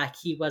 yeah,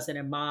 he was an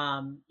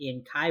imam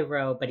in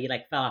Cairo, but he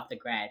like fell off the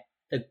grad.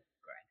 The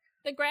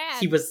grad.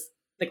 He was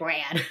the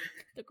grad.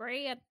 The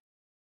grad.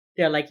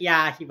 They're like,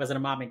 yeah, he was an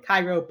imam in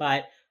Cairo,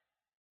 but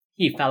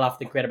he fell off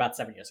the grid about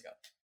 7 years ago.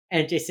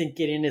 And Jason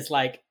Gideon is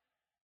like,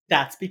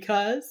 that's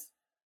because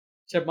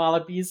Jamal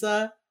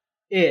Abaza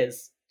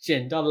is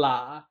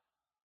Jindallah.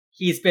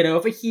 He's been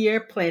over here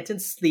planting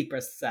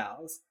sleeper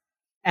cells.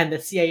 And the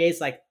CIA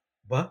is like,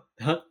 what?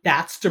 Huh?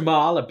 That's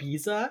Jamal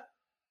Abaza?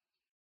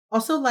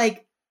 Also,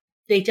 like,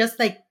 they just,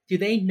 like, do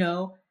they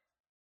know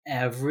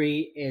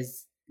every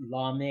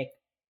Islamic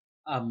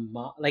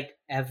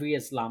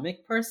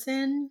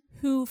person?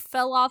 Who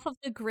fell off of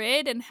the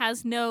grid and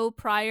has no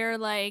prior,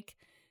 like,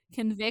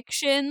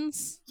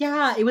 convictions?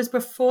 Yeah, it was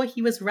before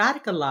he was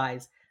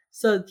radicalized.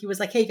 So he was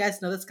like, hey, you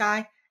guys know this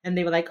guy? And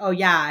they were like, oh,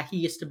 yeah, he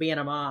used to be an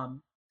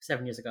imam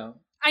 7 years ago.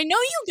 I know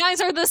you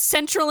guys are the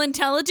Central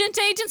Intelligence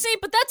Agency,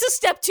 but that's a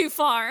step too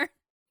far.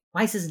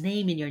 Why is his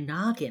name in your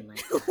noggin?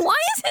 Why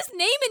is his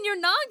name in your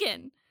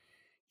noggin?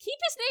 Keep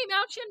his name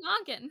out your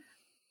noggin.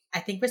 I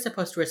think we're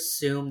supposed to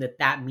assume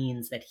that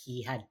means that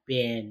he had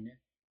been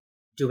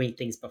doing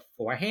things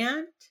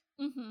beforehand.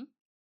 Mm-hmm.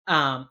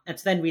 And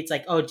so then Reed's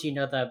like, oh, do you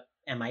know the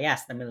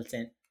MIS, the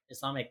Militant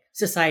Islamic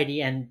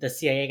Society? And the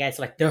CIA guys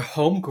are like, they're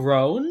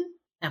homegrown?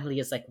 Emily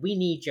is like, we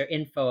need your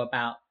info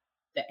about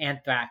the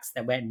anthrax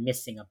that went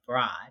missing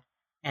abroad.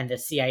 And the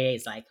CIA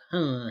is like,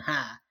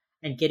 ha.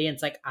 And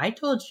Gideon's like, I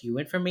told you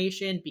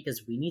information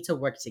because we need to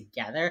work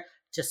together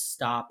to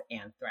stop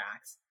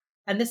anthrax.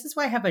 And this is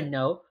why I have a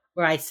note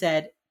where I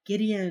said,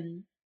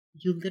 Gideon,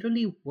 you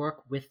literally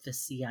work with the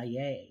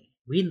CIA.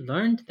 We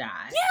learned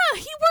that. Yeah,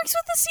 he works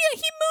with the CIA.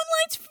 He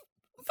moonlights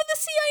for the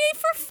CIA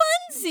for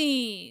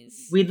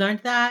funsies. We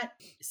learned that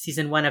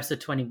season 1,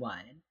 episode 21,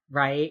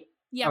 right?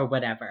 Yeah. Or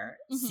whatever.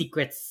 Mm-hmm.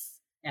 Secrets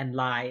and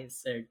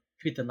lies, or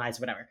truth and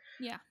lies, whatever.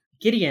 Yeah.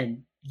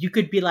 Gideon, you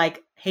could be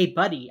like, hey,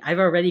 buddy, I've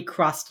already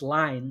crossed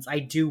lines. I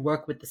do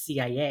work with the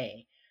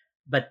CIA.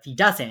 But he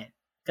doesn't,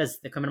 because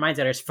the Criminal Minds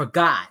editors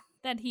forgot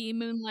that he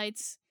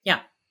moonlights.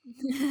 Yeah.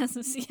 As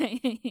a CIA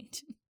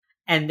agent.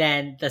 And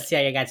then the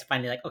CIA guys are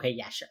finally like, okay,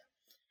 yeah, sure.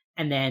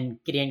 And then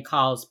Gideon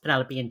calls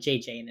Penelope and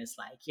JJ and is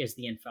like, here's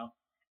the info.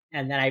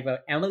 And then I wrote,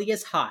 Emily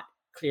is hot,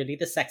 clearly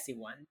the sexy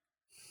one.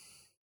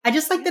 I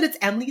just like that it's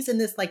Emily's in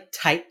this like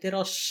tight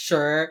little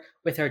shirt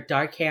with her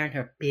dark hair and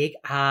her big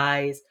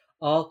eyes,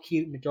 all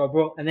cute and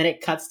adorable. And then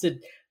it cuts to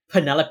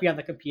Penelope on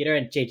the computer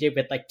and JJ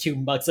with like 2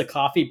 mugs of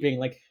coffee being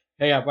like,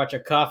 hey, I brought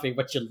your coffee.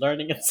 What you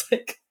learning? It's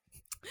like,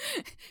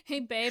 hey,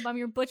 babe, I'm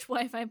your butch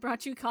wife. I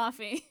brought you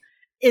coffee.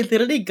 It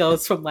literally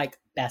goes from like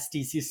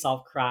besties who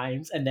solve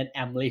crimes, and then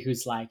Emily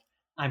who's like,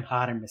 I'm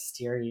hot and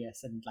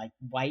mysterious and like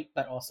white,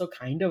 but also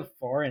kind of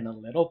foreign a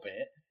little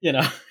bit, you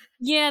know?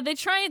 Yeah, they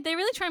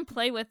really try and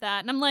play with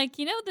that. And I'm like,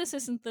 this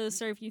isn't the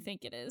serve you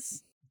think it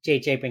is.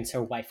 JJ brings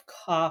her wife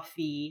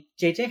coffee.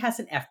 JJ has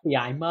an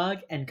FBI mug,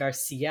 and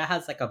Garcia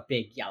has like a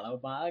big yellow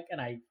mug,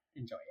 and I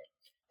enjoy it.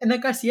 And then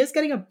Garcia's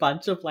getting a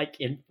bunch of like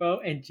info,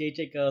 and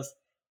JJ goes,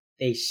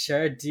 they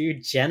sure do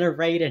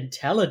generate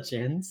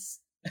intelligence.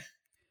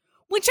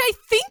 Which I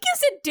think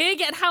is a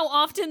dig at how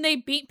often they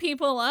beat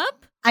people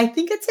up. I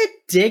think it's a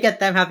dig at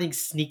them having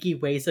sneaky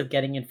ways of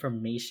getting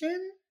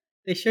information.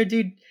 They sure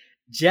do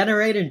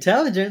generate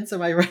intelligence,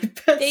 am I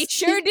right, Betsy? They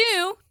sure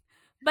do.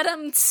 But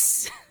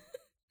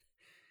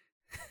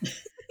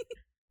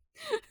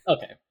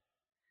Okay.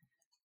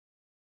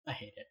 I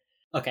hate it.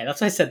 Okay,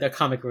 that's why I said they're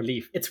comic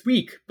relief. It's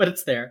weak, but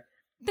it's there.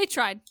 They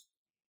tried.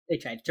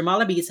 Jamal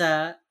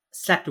Ibiza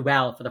slept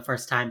well for the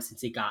first time since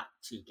he got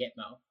to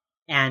Gitmo.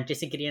 And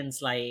Jason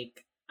Gideon's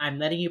like, I'm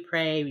letting you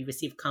pray. We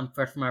receive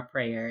comfort from our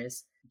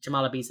prayers.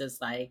 Jamal Ibiza's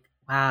like,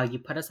 wow, you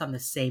put us on the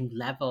same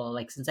level.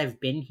 Like, since I've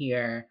been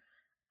here,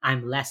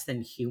 I'm less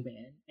than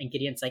human. And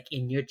Gideon's like,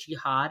 in your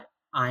jihad,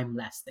 I'm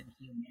less than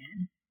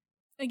human.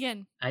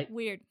 Again,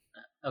 weird.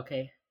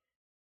 Okay.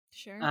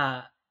 Sure.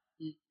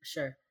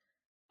 Sure.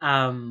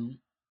 And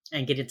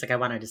Gideon's like, I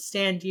want to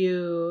understand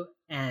you.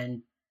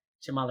 And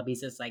Jamal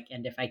Ibiza's like,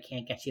 and if I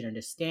can't get you to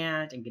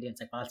understand? And Gideon's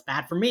like, well, it's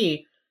bad for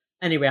me.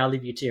 Anyway, I'll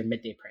leave you to your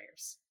midday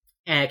prayers.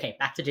 And okay,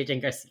 back to JJ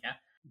and Garcia.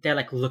 They're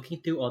like looking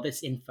through all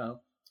this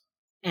info.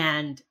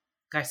 And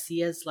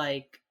Garcia's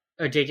like,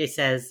 or JJ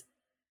says,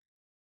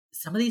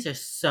 some of these are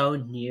so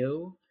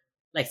new.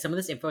 Like, some of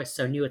this info is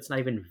so new, it's not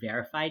even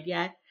verified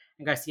yet.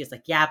 And Garcia's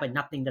like, yeah, but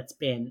nothing that's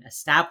been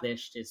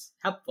established is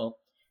helpful.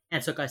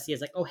 And so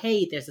Garcia's like, oh,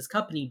 hey, there's this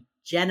company,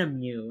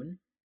 Genimune,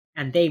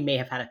 and they may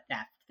have had a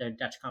theft. They're a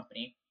Dutch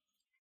company.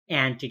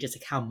 And JJ's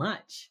like, how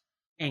much?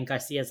 And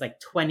Garcia's like,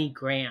 20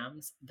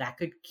 grams. That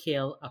could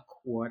kill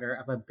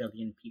 250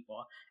 million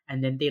people.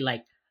 And then they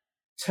like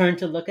turn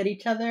to look at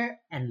each other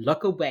and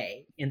look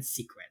away in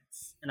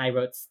sequence. And I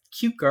wrote,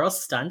 cute girl,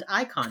 stunned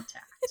eye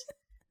contact.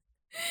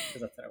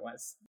 Because that's what it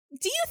was.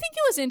 Do you think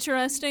it was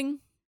interesting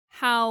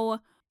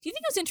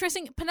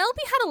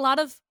Penelope had a lot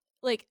of,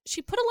 like,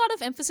 she put a lot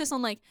of emphasis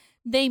on, like,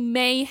 they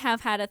may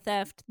have had a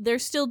theft. They're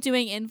still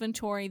doing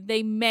inventory.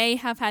 They may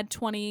have had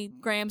 20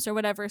 grams or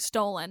whatever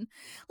stolen.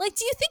 Like,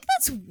 do you think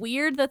that's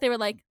weird that they were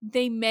like,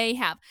 they may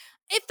have?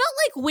 It felt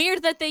like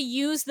weird that they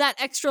used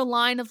that extra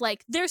line of,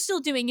 like, they're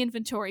still doing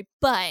inventory,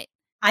 but...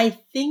 I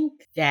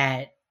think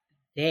that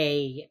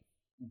they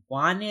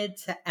wanted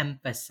to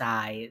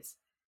emphasize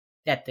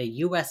that the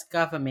US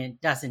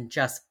government doesn't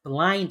just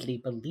blindly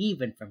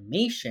believe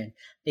information,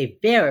 they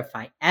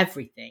verify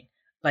everything.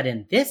 But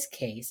in this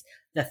case,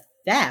 the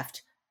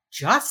theft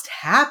just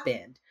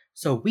happened,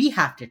 so we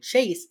have to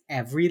chase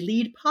every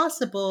lead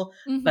possible,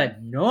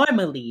 but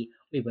normally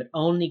we would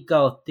only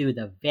go through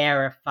the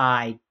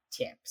verified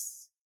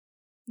tips.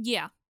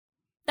 Yeah.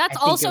 That's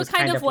also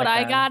kind of what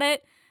I got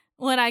it,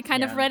 what I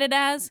kind of read it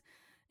as.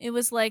 It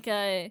was like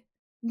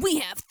we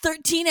have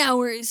 13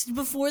 hours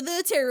before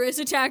the terrorist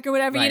attack or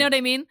whatever, right. You know what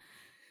I mean?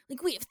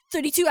 Like, we have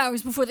 32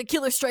 hours before the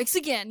killer strikes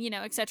again,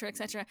 et cetera, et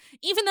cetera.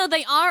 Even though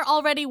they are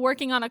already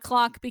working on a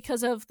clock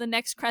because of the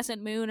next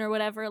crescent moon or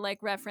whatever, like,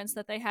 reference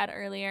that they had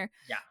earlier.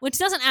 Yeah. Which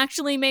doesn't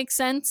actually make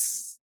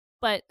sense,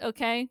 but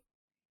okay.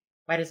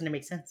 Why doesn't it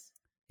make sense?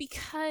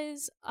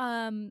 Because,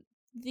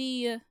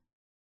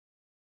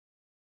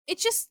 it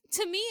just,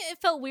 to me, it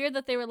felt weird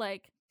that they were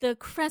like, the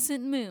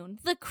crescent moon.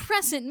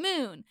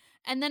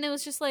 And then it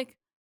was just like,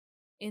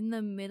 in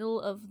the middle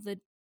of the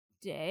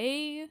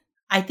day?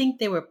 I think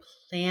they were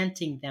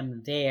planting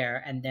them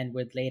there and then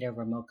would later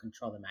remote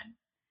control them.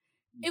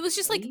 It was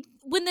just like,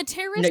 when the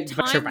terrorists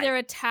time their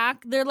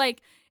attack, they're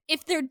like,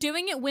 if they're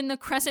doing it when the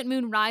crescent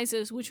moon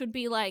rises, which would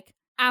be like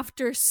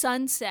after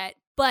sunset,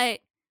 but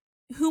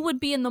who would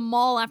be in the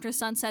mall after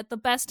sunset? The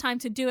best time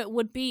to do it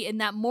would be in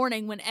that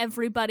morning when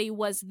everybody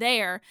was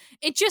there.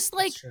 It just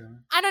like,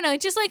 I don't know,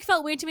 it just like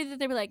felt weird to me that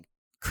they were like,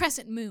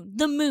 crescent moon,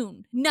 the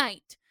moon,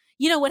 night.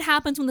 You know what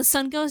happens when the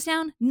sun goes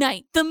down?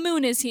 Night. The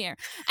moon is here.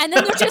 And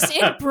then they're just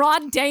in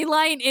broad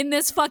daylight in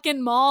this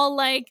fucking mall,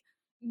 like,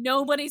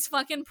 nobody's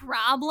fucking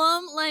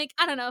problem. Like,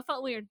 I don't know, it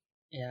felt weird.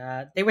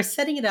 Yeah, they were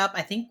setting it up.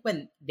 I think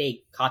when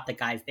they caught the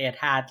guys, they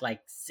had like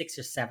 6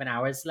 or 7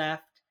 hours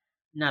left.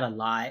 Not a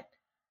lot,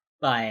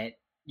 but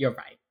you're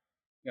right.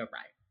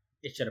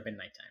 It should have been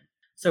nighttime.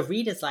 So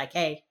Reed is like,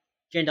 hey,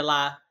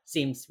 Jindala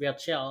seems real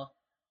chill.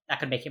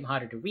 That could make him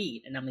harder to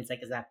read. And Emily's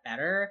like, is that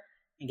better?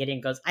 And Gideon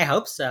goes, I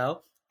hope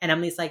so. And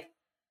Emily's like,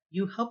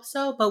 you hope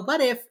so? But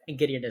what if? And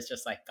Gideon is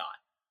just like, God.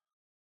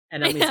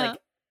 And Emily's like,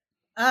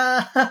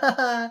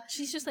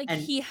 She's just like,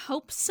 he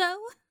hopes so?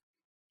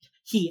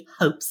 He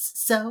hopes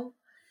so?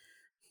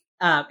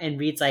 And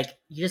Reed's like,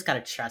 you just gotta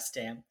trust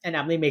him. And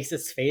Emily makes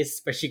this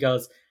face, but she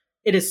goes,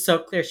 it is so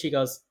clear. She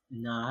goes,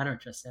 no, I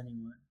don't trust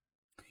anyone.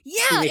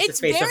 Yeah,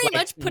 it's very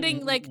much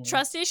putting, like,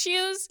 trust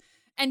issues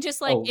and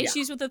just like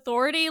issues with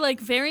authority, like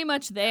very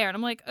much there. And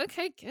I'm like,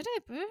 okay, get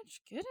it, bitch,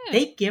 get it.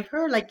 They give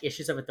her like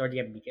issues of authority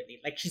immediately.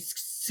 Like she's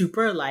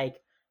super like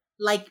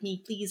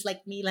me, please,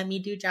 like me, let me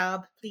do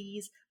job,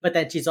 please. But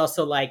then she's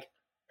also like,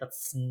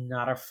 that's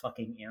not a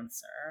fucking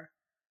answer.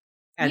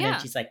 And then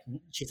she's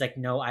like,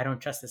 no, I don't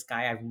trust this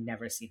guy. I've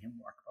never seen him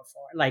work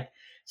before. Like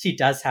she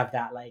does have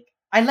that. Like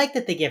I like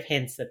that they give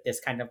hints that this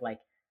kind of like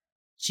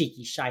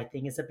cheeky, shy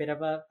thing is a bit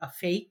of a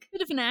fake,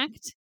 bit of an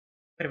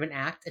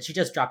act, and she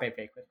just dropped it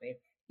very quickly.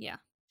 Yeah.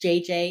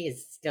 JJ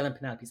is still in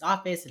Penelope's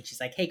office, and she's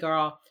like, "Hey,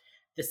 girl,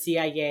 the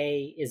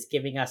CIA is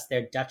giving us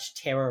their Dutch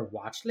terror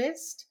watch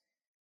list."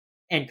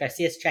 And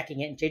Garcia's checking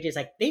it, and JJ's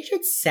like, "They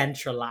should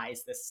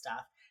centralize this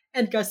stuff."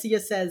 And Garcia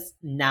says,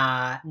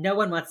 "Nah, no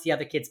one wants the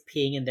other kids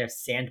peeing in their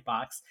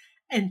sandbox."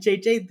 And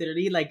JJ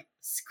literally like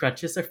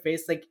scrunches her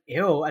face like,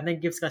 "Ew," and then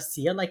gives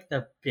Garcia like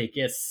the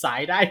biggest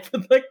side eye for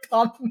the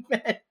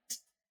comment.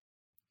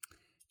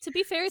 To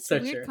be fair, it's a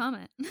weird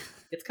comment.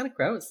 It's kind of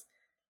gross.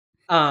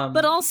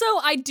 But also,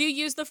 I do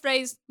use the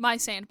phrase "my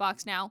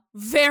sandbox" now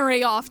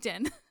very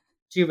often.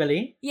 Do you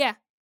really? Yeah.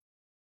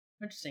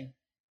 Interesting.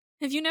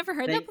 Have you never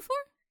heard that before?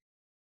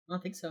 I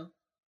don't think so.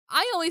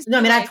 I always no.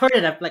 I mean, I've heard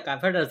it.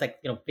 I've heard it as like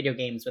video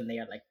games when they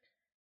are like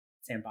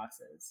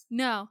sandboxes.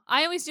 No,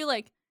 I always do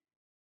like.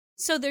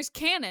 So there's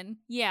canon,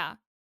 yeah,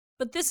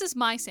 but this is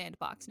my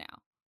sandbox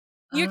now.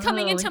 You're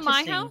coming into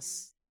my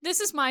house. This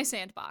is my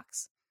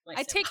sandbox.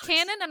 I take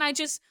canon and I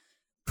just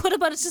put a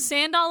bunch of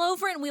sand all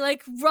over it, and we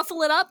like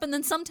ruffle it up, and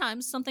then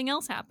sometimes something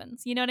else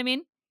happens. You know what I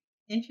mean?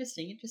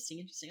 Interesting.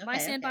 Okay, my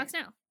sandbox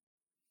now.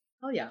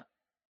 Oh yeah.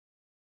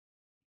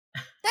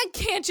 That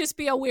can't just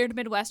be a weird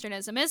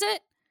Midwesternism, is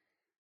it?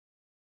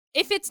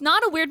 If it's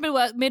not a weird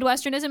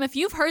Midwesternism, if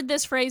you've heard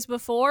this phrase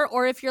before,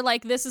 or if you're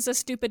like, this is a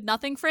stupid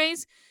nothing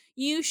phrase,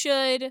 you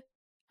should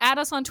add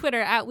us on Twitter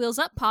at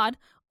WheelsUpPod,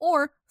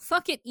 or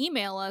fuck it,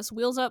 email us,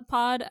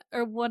 WheelsUpPod,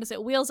 or what is it,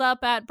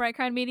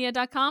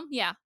 wheelsup@brightcrownmedia.com?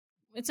 Yeah,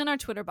 it's in our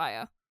Twitter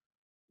bio.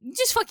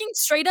 Just fucking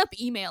straight up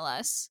email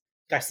us.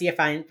 Garcia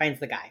finds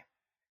the guy.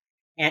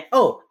 And,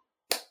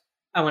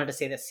 I wanted to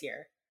say this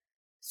here.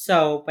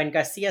 So when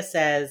Garcia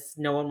says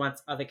no one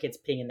wants other kids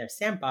peeing in their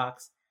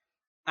sandbox,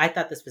 I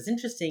thought this was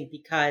interesting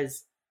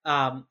because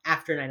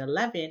after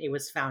 9/11, it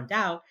was found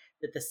out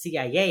that the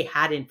CIA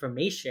had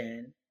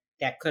information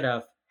that could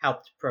have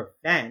helped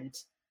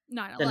prevent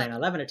the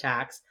 9/11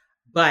 attacks,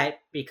 but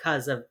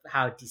because of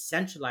how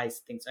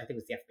decentralized things, I think it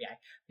was the FBI,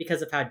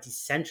 because of how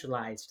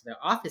decentralized their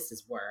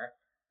offices were,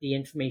 the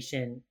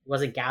information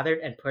wasn't gathered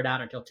and put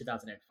out until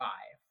 2005.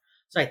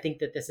 So I think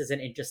that this is an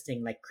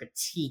interesting like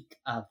critique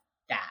of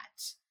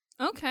that.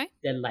 Okay.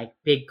 That like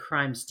big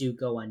crimes do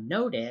go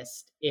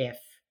unnoticed if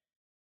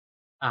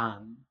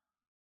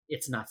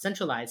it's not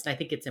centralized. And I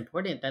think it's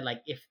important that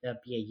like if the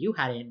BAU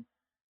hadn't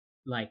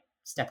like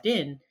stepped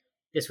in,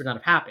 this would not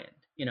have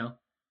happened, you know?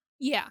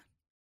 Yeah.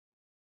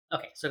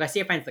 Okay, so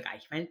Garcia finds the guy.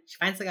 She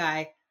finds the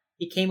guy.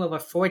 He came over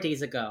 4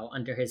 days ago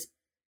under his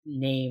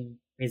name,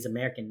 his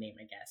American name,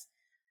 I guess.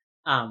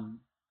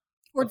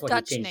 Or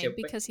Dutch name,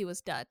 because he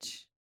was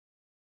Dutch.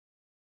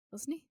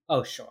 Wasn't he?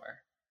 Oh,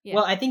 sure. Yeah.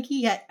 Well, I think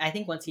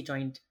once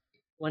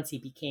he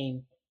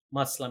became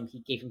Muslim, he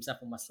gave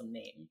himself a Muslim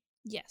name.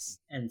 Yes.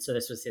 And so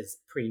this was his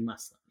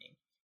pre-Muslim name.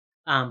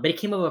 But it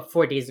came over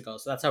 4 days ago,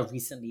 so that's how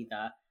recently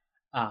the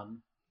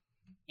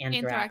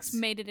anthrax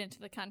made it into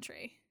the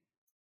country.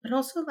 But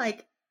also,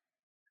 like,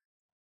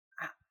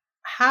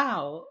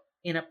 how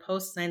in a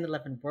post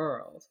 9/11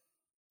 world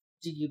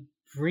do you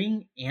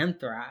bring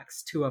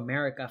anthrax to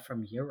America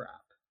from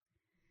Europe?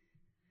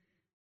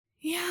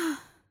 Yeah.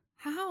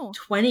 How?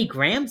 20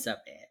 grams of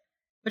it,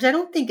 which I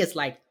don't think is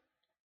like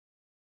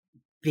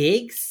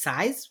big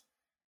size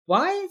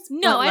wise.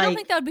 No, I don't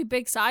think that would be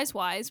big size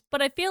wise,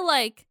 but I feel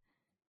like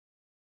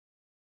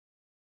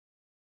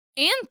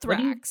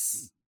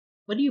anthrax.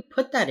 What do you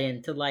put that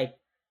in to like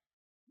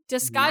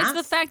disguise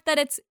the fact that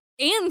it's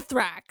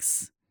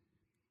anthrax?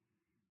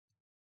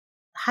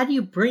 How do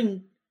you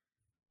bring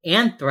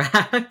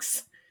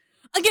anthrax?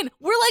 Again,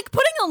 we're like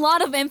putting a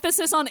lot of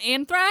emphasis on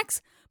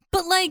anthrax,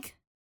 but like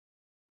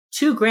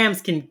 2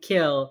 grams can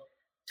kill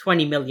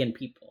 20 million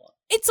people.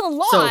 It's a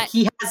lot. So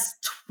he has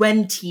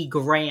 20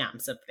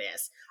 grams of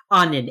this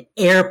on an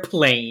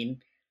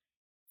airplane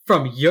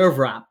from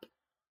Europe.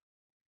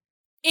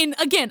 In,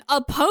 again,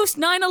 a post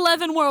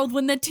 9/11 world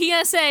when the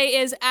TSA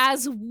is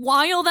as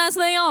wild as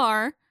they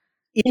are.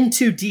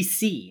 Into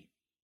DC.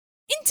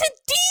 Into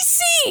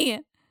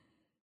DC!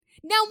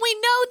 Now, we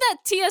know that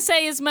TSA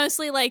is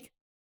mostly like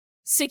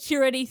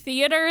security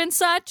theater and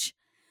such,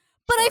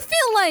 but I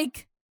feel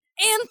like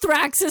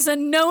anthrax is a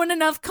known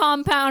enough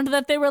compound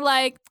that they were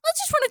like, let's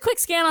just run a quick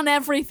scan on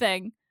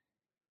everything.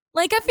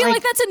 Like, I feel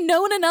like that's a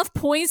known enough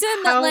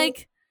poison that,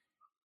 like,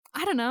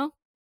 I don't know.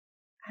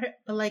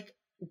 But, like,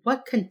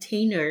 what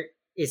container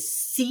is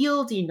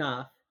sealed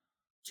enough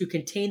to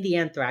contain the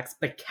anthrax,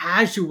 but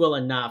casual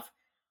enough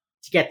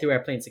to get through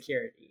airplane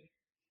security?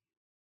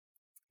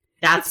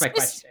 That's my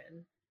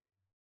question.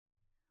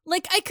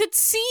 Like, I could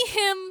see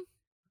him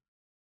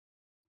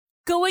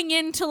going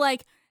into,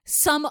 like,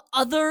 some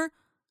other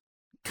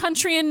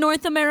country in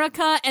North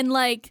America and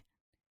like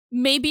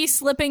maybe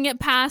slipping it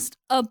past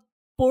a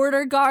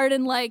border guard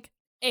in like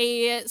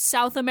a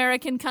South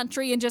American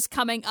country and just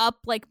coming up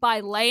like by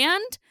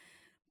land.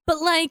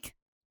 But like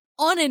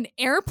on an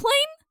airplane?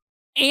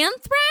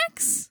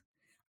 Anthrax?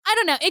 I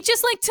don't know. It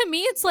just like, to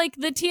me, it's like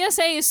the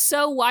TSA is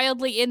so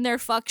wildly in their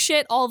fuck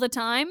shit all the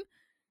time.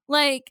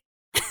 Like,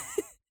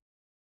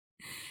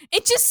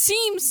 it just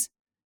seems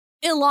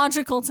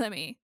illogical to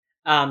me.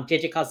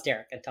 JJ calls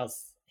Derek and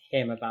tells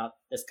him about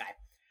this guy.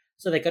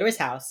 So they go to his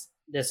house.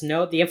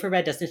 The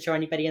infrared doesn't show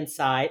anybody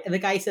inside. And the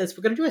guy says,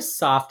 we're going to do a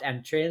soft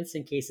entrance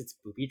in case it's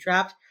booby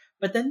trapped.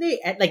 But then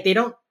they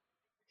don't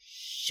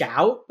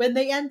shout when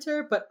they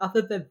enter. But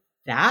other than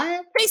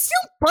that, they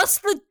still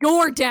bust the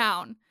door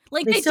down.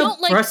 Like, they don't,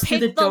 like,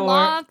 pick the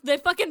lock. They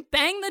fucking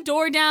bang the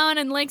door down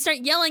and, like, start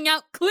yelling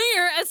out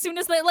clear as soon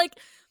as they, like...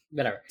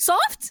 Whatever.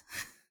 Soft?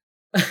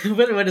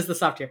 What is the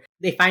soft here?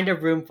 They find a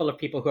room full of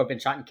people who have been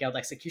shot and killed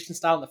execution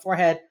style in the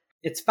forehead.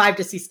 It's 5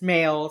 deceased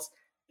males.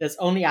 There's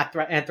only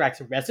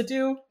anthrax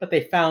residue, but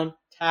they found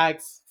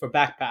tags for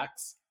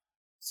backpacks.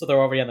 So they're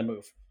already on the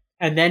move.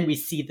 And then we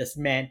see this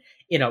man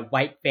in a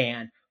white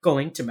van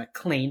going to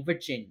McLean,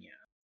 Virginia.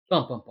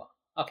 Boom, boom, boom.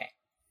 Okay.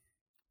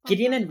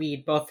 Gideon and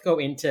Reed both go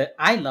into...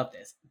 I love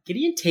this.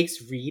 Gideon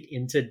takes Reed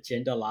into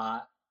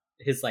Jindala,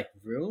 his, like,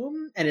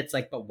 room. And it's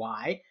like, but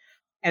why?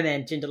 And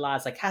then Jindala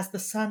is like, has the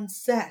sun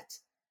set?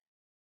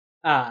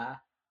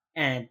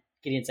 And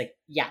Gideon's like,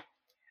 yeah.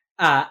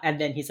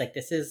 And then he's like,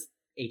 this is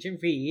Agent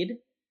Reed.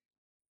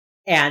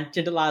 And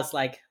Jindala's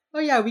like, oh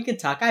yeah, we can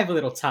talk. I have a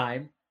little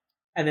time.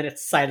 And then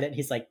it's silent. And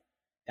he's like,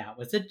 that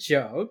was a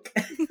joke.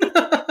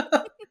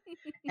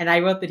 And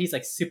I wrote that he's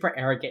like super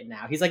arrogant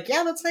now. He's like,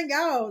 yeah, let's hang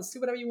out. Let's do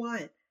whatever you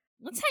want.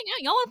 Let's hang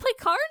out. Y'all want to play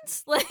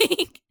cards?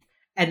 Like.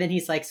 And then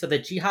he's like, so the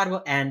jihad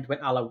will end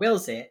when Allah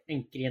wills it.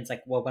 And Gideon's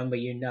like, well, when will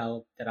you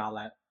know that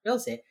Allah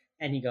wills it?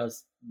 And he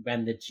goes,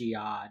 when the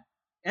jihad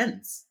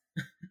ends.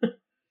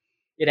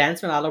 It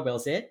ends when Allah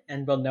wills it,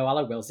 and we'll know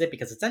Allah wills it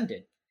because it's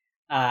ended.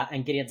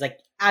 And Gideon's like,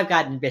 I've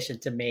got an ambition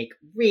to make.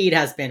 Reed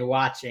has been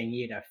watching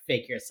you to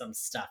figure some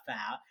stuff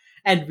out.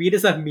 And Reed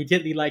is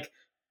immediately like,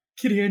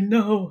 Gideon,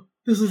 no,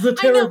 this is a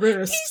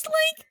terrorist.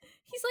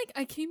 He's like,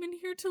 I came in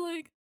here to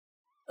like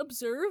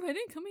observe. I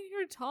didn't come in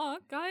here to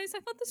talk, guys. I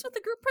thought this was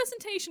the group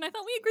presentation. I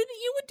thought we agreed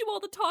that you would do all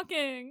the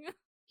talking.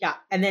 Yeah,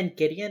 and then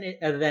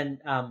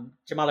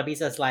Jamal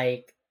Abiza's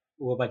like,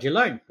 well, what'd you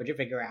learn? What'd you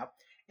figure out?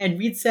 And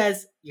Reed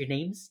says, your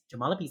name's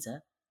Jamal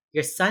Abiza.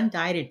 Your son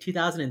died in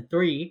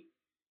 2003.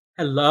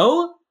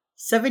 Hello?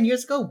 7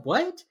 years ago?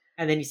 What?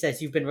 And then he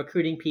says, you've been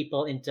recruiting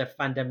people into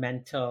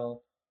fundamentalist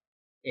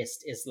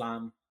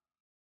Islam.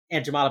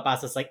 And Jamal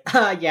Abiza's like,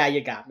 yeah,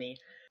 you got me.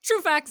 True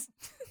facts.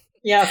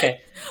 Yeah,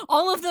 okay.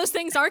 All of those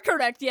things are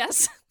correct,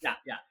 yes. Yeah.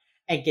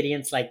 And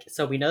Gideon's like,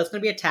 so we know there's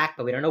going to be attack,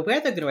 but we don't know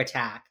where they're going to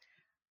attack.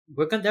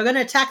 They're going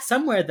to attack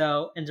somewhere,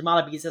 though. And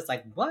Jamal Abiza's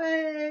like,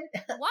 what?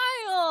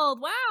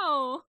 Wild.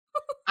 Wow.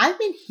 I'm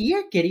in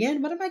here,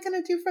 Gideon. What am I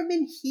going to do from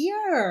in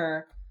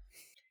here?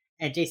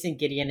 And Jason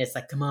Gideon is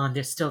like, come on,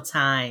 there's still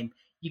time.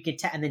 You can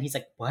and then he's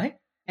like, what?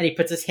 And he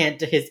puts his hand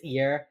to his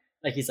ear,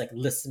 like he's like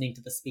listening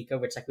to the speaker,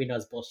 which like we know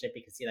is bullshit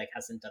because he like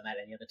hasn't done that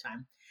any other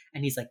time.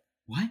 And he's like,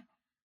 what?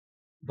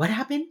 What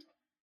happened?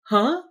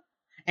 Huh?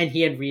 And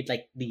he and Reed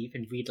like leave,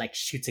 and Reed like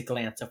shoots a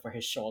glance over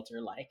his shoulder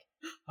like,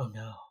 oh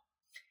no.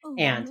 Oh,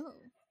 and no.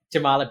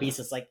 Jamal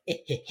Abiza's like,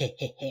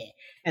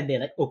 and they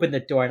like open the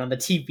door, and on the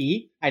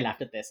TV, I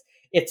laughed at this.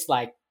 It's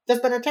like, there's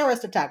been a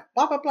terrorist attack,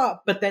 blah, blah, blah.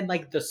 But then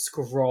like the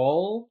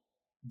scroll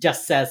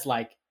just says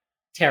like,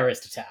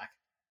 terrorist attack.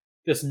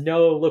 There's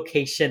no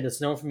location,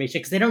 there's no information,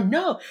 because they don't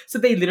know. So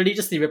they literally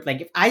just leave it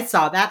blank. If I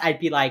saw that, I'd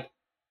be like,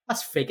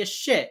 that's fake as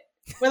shit.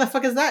 Where the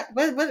fuck is that?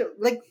 What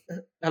like,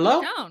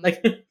 hello?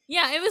 Like,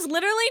 yeah, it was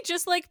literally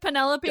just like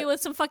Penelope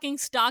with some fucking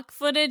stock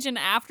footage and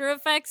After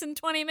Effects in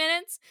 20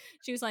 minutes.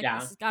 She was like,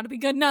 this has got to be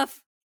good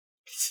enough.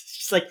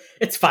 She's like,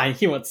 it's fine.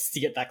 He won't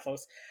see it that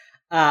close.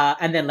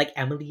 And then like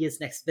Emily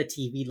is next to the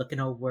TV looking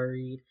all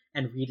worried.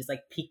 And Reed is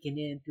like peeking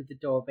in through the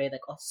doorway,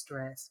 like all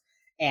stressed.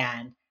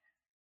 And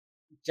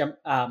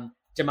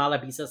Jamal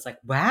Abiza's like,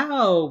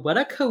 wow, what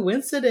a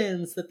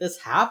coincidence that this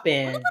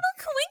happened. What a little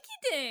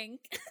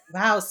coinky-dink.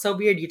 Wow, so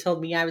weird. You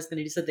told me I was going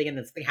to do something and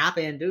then something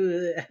happened.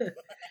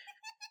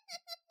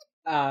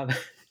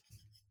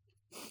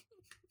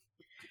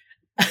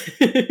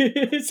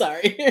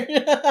 Sorry.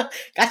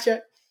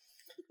 Gotcha.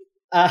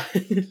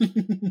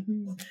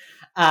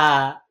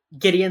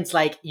 Gideon's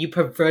like, you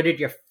perverted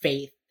your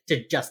faith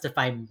to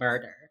justify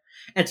murder.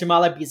 And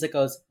Jamal Abiza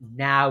goes,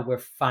 now we're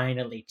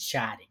finally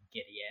chatting,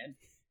 Gideon.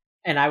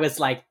 And I was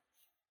like,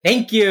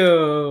 thank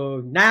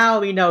you.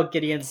 Now we know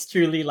Gideon's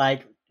truly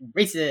like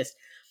racist.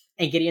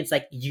 And Gideon's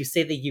like, you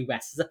say the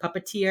US is a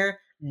puppeteer?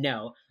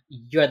 No,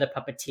 you're the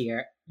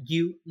puppeteer.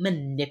 You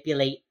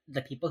manipulate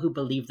the people who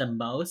believe the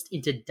most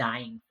into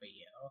dying for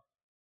you.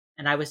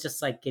 And I was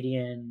just like,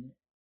 Gideon,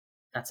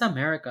 that's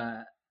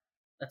America.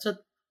 That's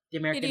what the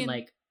American Gideon,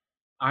 like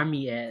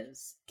army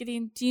is.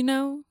 Gideon, do you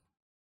know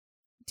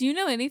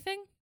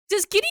anything?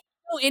 Does Gideon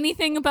know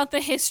anything about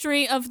the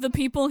history of the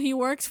people he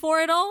works for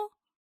at all?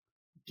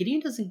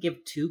 Gideon doesn't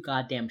give two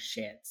goddamn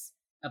shits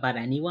about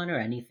anyone or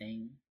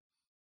anything.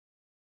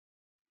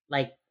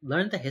 Like,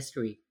 learn the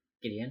history,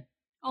 Gideon.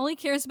 All he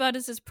cares about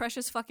is his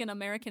precious fucking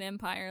American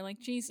empire. Like,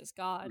 Jesus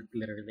God.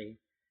 Literally.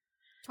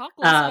 Talk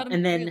less about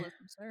and then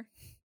imperialism, sir.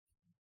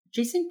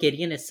 Jason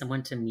Gideon is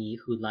someone to me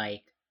who,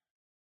 like,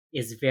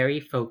 is very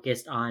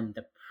focused on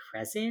the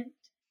present.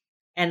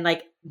 And,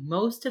 like,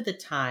 most of the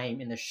time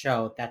in the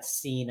show, that's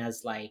seen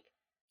as, like,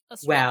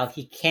 well,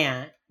 he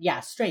can't,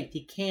 strength.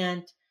 He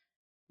can't,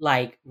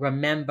 like,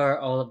 remember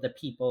all of the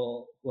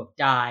people who have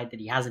died that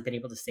he hasn't been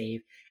able to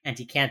save. And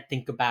he can't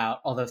think about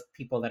all those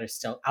people that are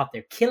still out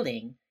there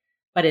killing.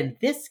 But in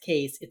this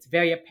case, it's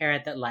very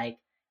apparent that, like,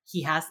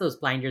 he has those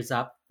blinders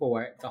up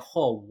for the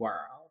whole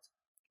world.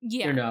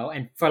 Yeah. You know,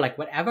 and for, like,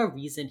 whatever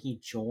reason he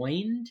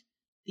joined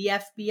the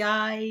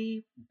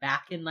FBI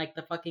back in, like,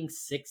 the fucking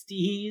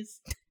 60s,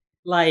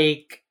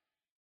 like,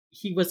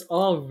 he was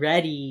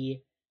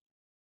already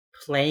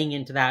playing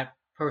into that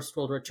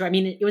post-World War II. I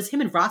mean, it was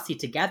him and Rossi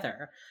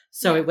together,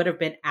 so it would have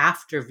been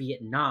after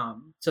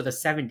Vietnam, so the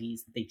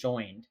 70s that they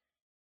joined.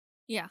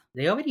 Yeah.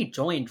 They already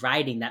joined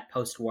riding that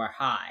post-war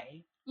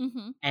high.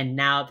 Mm-hmm. And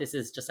now this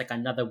is just, like,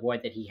 another war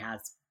that he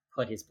has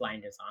put his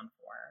blinders on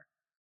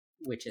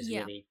for, which is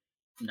really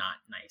not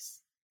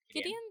nice.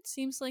 Gideon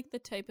seems like the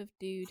type of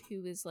dude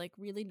who is, like,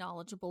 really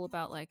knowledgeable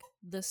about, like,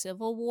 the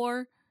Civil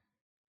War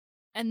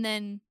and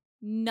then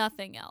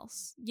nothing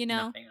else, you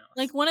know? Nothing else.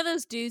 Like, one of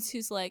those dudes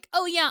who's like,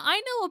 oh yeah,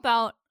 I know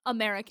about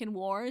American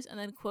wars, and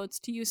then quotes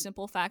to you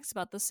simple facts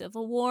about the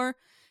Civil War.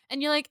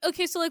 And you're like,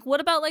 okay, so, like,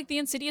 what about, like, the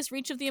insidious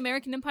reach of the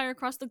American empire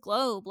across the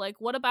globe? Like,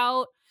 what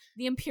about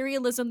the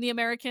imperialism the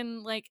America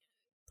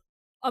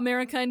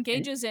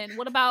engages in?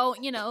 What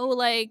about, you know,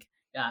 like...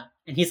 Yeah,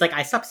 and he's like,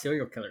 I stopped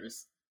serial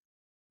killers.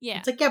 Yeah.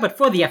 It's like, yeah, but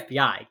for the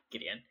FBI,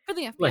 Gideon. For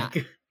the FBI. Like,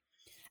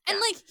 and,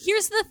 like,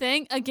 here's the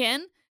thing,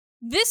 again,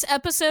 this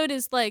episode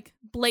is, like,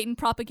 blatant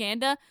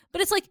propaganda,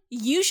 but it's, like,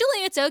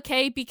 usually it's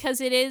okay because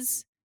it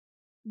is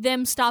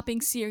them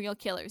stopping serial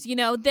killers, you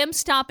know, them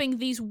stopping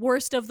these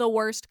worst of the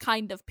worst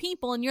kind of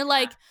people, and you're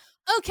like,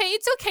 okay,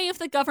 it's okay if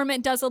the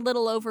government does a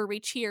little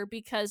overreach here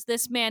because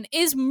this man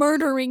is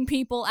murdering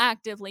people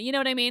actively, you know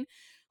what I mean?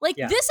 Like,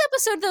 this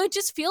episode, though, it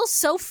just feels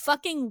so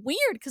fucking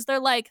weird because they're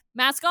like,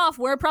 mask off,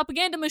 we're a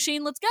propaganda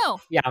machine, let's go.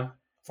 Yeah,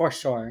 for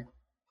sure.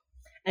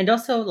 And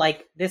also,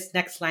 like, this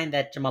next line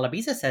that Jamal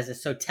Abisa says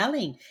is so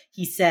telling.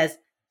 He says,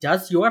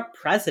 does your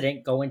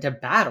president go into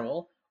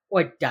battle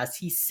or does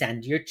he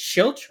send your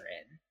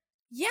children?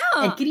 Yeah.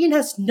 And Gideon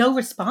has no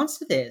response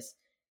to this.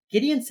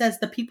 Gideon says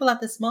the people at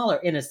this mall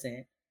are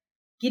innocent.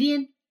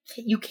 Gideon,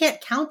 you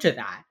can't counter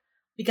that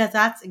because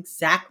that's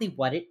exactly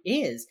what it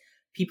is.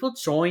 People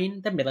join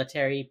the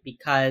military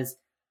because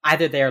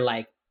either they're,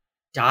 like,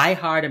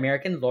 diehard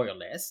American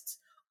loyalists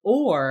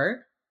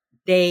or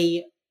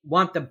they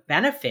want the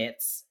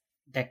benefits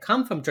that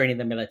come from joining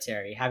the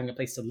military, having a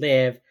place to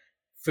live,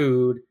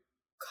 food,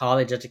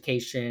 college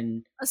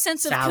education, a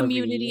sense salary, of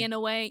community in a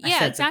way.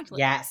 Yeah, exactly.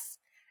 Yes,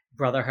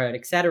 brotherhood,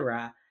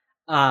 etc.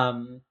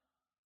 And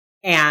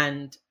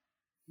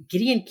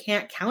Gideon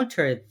can't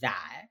counter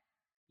that,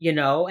 you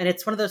know? And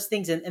it's one of those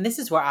things, and this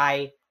is where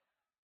I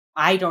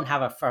don't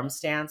have a firm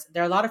stance.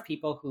 There are a lot of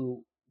people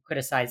who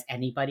criticize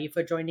anybody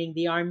for joining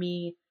the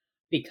army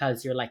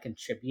because you're, like,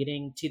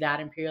 contributing to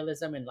that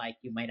imperialism and, like,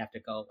 you might have to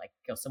go, like,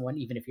 kill someone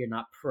even if you're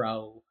not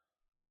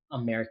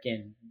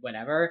pro-American,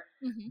 whatever.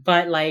 Mm-hmm.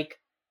 But, like,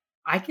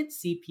 I can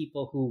see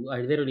people who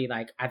are literally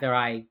like, either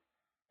I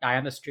die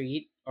on the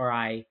street or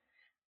I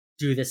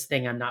do this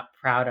thing I'm not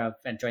proud of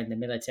and join the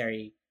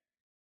military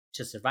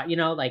to survive, you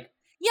know, like...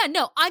 Yeah,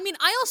 no, I mean,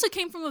 I also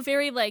came from a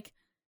very, like,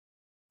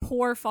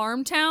 poor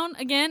farm town,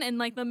 again, in,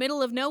 like, the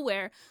middle of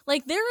nowhere.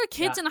 Like, there are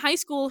kids in high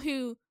school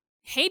who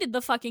hated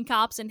the fucking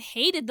cops and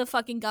hated the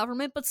fucking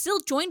government, but still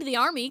joined the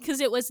army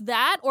because it was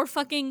that or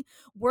fucking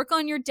work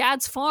on your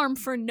dad's farm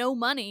for no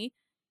money.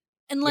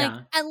 And, like,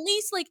 at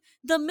least, like,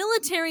 the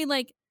military,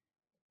 like,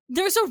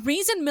 there's a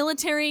reason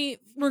military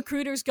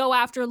recruiters go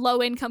after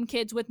low-income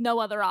kids with no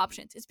other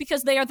options. It's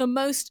because they are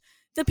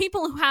the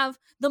people who have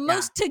the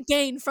most to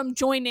gain from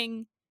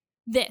joining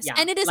this.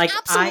 And it is, like,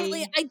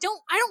 absolutely, I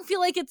don't feel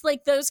like it's,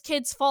 like, those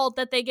kids' fault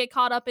that they get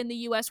caught up in the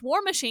US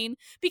war machine,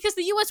 because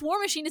the US war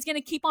machine is going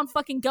to keep on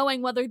fucking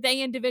going whether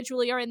they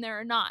individually are in there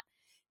or not.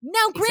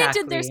 Now,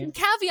 granted, there's some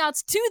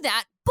caveats to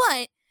that,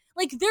 but,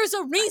 like, there's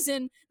a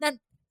reason that,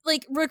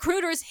 like,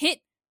 recruiters hit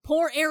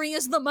poor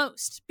areas the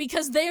most,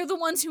 because they're the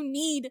ones who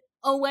need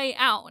a way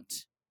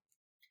out.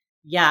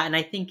 Yeah, and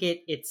I think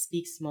it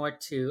speaks more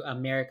to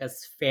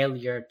America's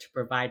failure to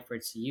provide for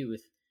its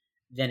youth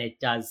than it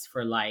does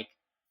for, like,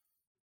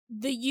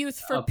 the youth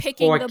for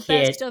picking the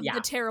best of the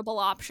terrible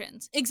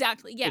options.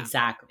 Exactly, yeah.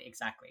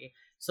 Exactly.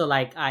 So,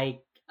 like, I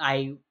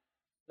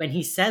when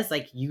he says,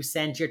 like, you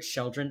send your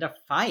children to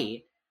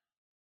fight,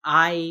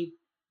 I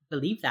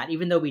believe that.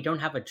 Even though we don't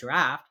have a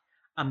draft,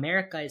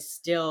 America is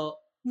still,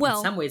 in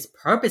some ways,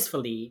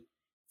 purposefully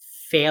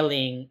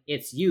failing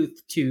its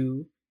youth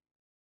to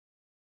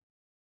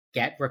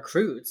get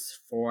recruits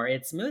for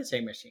its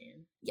military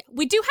machine. Yeah,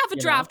 we do have a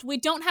You draft. know? We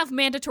don't have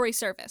mandatory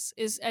service.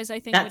 Is as I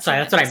think. That's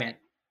what I meant.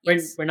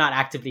 Yes. We're not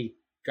actively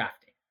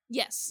drafting.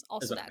 Yes,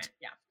 also that.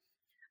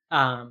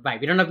 Yeah. Right.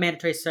 We don't have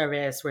mandatory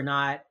service.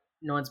 No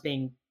one's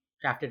being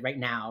drafted right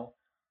now.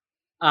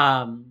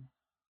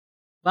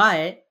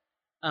 But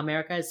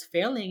America is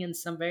failing in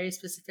some very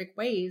specific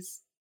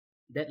ways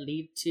that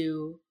lead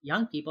to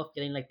young people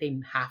feeling like they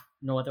have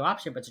no other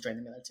option but to join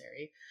the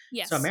military.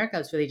 Yes. So America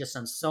has really just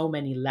on so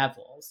many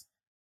levels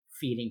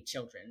feeding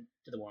children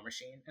to the war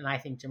machine. And I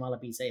think Jamal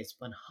Abiza is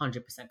 100%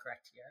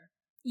 correct here.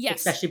 Yes.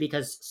 Especially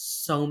because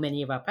so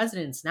many of our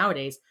presidents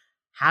nowadays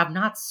have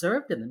not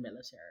served in the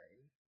military.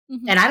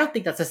 Mm-hmm. And I don't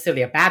think that's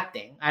necessarily a bad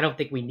thing. I don't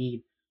think we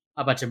need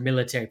a bunch of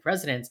military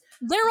presidents.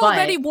 They're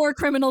already war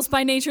criminals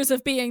by natures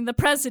of being the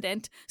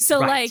president. So,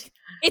 like,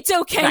 it's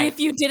okay if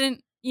you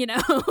didn't, you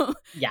know.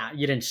 Yeah,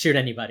 you didn't shoot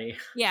anybody.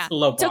 Yeah.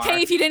 It's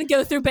okay if you didn't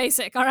go through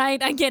basic, all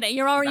right? I get it.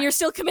 You're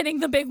still committing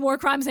the big war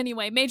crimes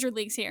anyway. Major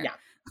leagues here.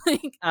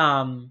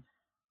 Yeah.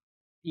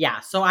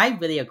 Yeah, so I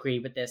really agree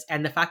with this.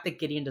 And the fact that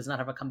Gideon does not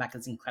have a comeback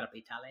is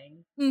incredibly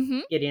telling. Mm-hmm.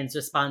 Gideon's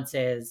response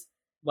is,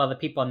 well, the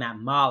people in that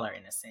mall are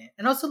innocent.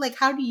 And also, like,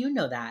 how do you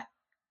know that,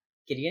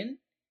 Gideon?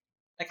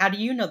 Like, how do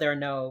you know there are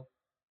no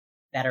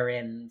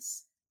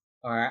veterans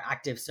or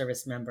active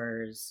service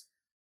members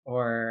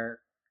or,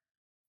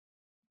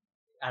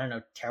 I don't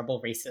know,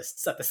 terrible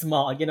racists at this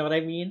mall? You know what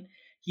I mean?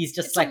 He's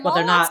just like, well,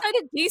 they're not outside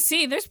of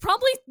DC. There's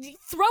probably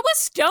throw a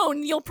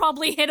stone, you'll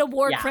probably hit a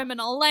war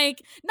criminal. Like,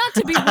 not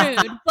to be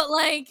rude, but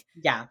like,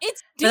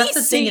 it's DC. But that's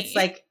the thing. It's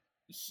like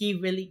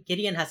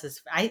Gideon has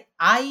this. I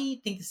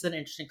think this is an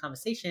interesting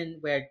conversation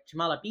where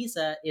Jamal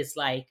Abiza is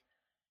like,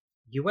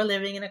 you are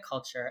living in a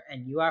culture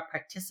and you are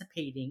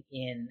participating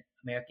in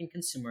American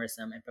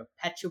consumerism and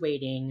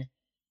perpetuating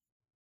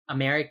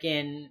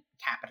American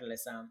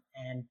capitalism,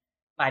 and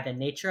by the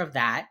nature of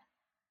that,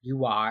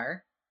 you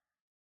are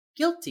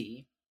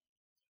guilty.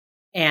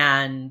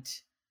 And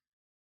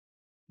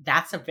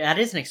that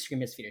is an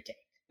extremist view to take.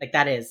 Like,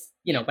 that is,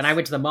 you know, when I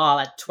went to the mall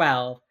at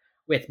 12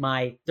 with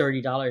my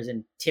 $30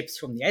 in tips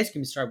from the ice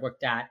cream store I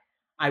worked at,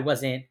 I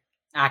wasn't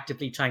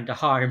actively trying to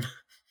harm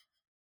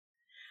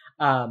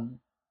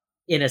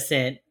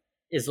innocent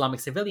Islamic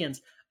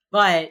civilians,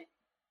 but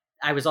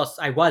I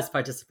was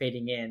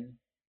participating in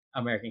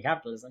American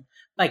capitalism.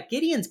 But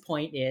Gideon's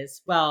point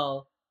is,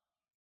 well,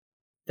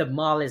 the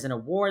mall is in a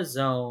war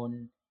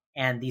zone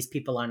and these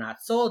people are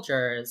not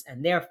soldiers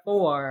and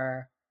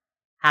therefore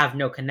have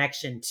no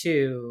connection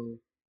to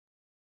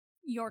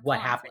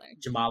what happened to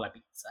Jamal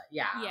Abiza.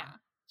 Yeah.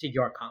 To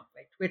your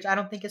conflict, which I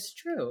don't think is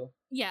true.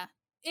 Yeah,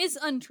 is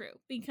untrue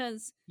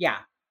because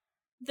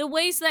the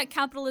ways that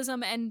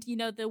capitalism and, you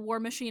know, the war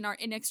machine are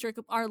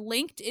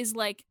linked is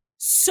like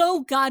so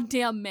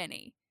goddamn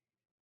many.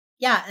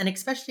 Yeah, and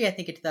especially I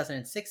think in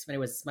 2006 when it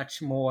was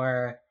much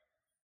more,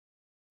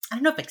 I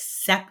don't know if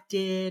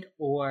accepted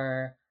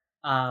or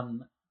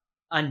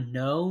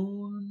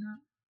unknown,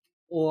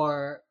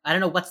 or I don't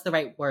know what's the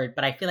right word,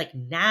 but I feel like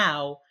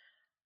now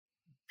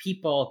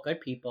good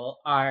people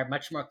are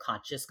much more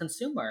conscious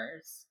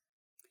consumers,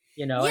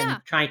 you know,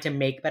 and trying to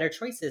make better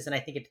choices. And I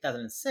think in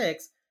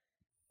 2006,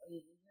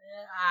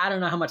 I don't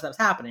know how much that was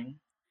happening.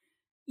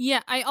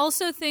 Yeah, I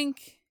also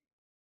think,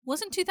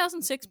 wasn't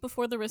 2006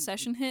 before the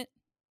recession hit?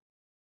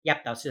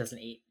 Yep, that was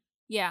 2008.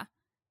 Yeah.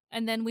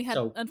 And then we had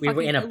we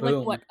were in a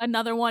boom. Like,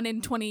 another one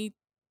in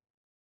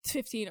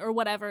 2015 or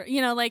whatever.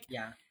 You know, like,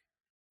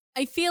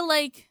 I feel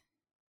like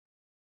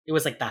it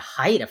was like the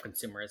height of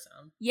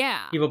consumerism.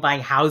 Yeah. People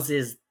buying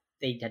houses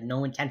they had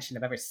no intention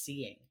of ever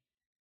seeing.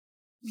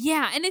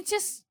 Yeah, and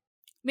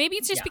maybe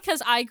it's just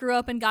because I grew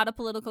up and got a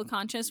political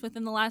conscience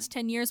within the last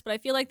 10 years, but I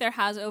feel like there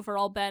has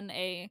overall been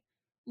a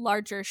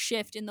larger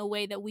shift in the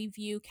way that we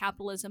view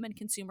capitalism and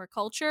consumer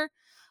culture.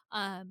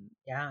 And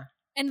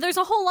there's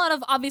a whole lot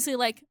of, obviously,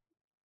 like,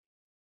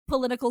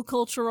 political,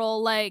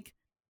 cultural, like,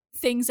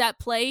 things at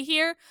play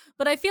here,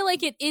 but I feel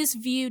like it is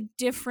viewed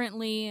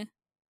differently.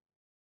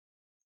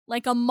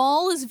 Like, a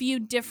mall is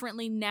viewed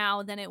differently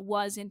now than it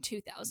was in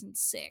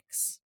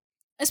 2006.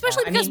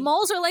 Especially because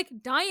malls are, like,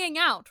 dying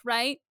out,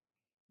 right?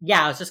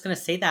 Yeah, I was just going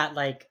to say that,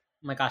 like,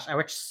 oh my gosh, I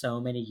watch so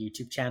many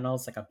YouTube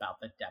channels, like, about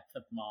the depth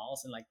of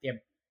malls and, like, the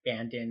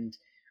abandoned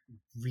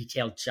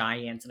retail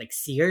giants. Like,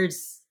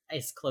 Sears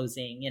is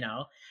closing, you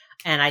know?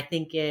 And I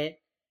think it,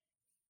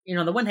 you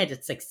know, on the one hand,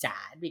 it's, like,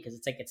 sad because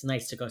it's, like, it's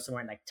nice to go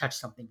somewhere and, like, touch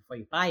something before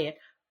you buy it.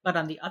 But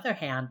on the other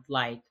hand,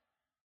 like,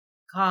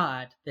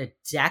 God, the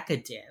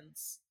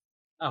decadence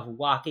of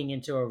walking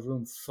into a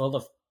room full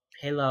of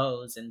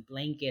pillows and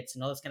blankets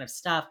and all this kind of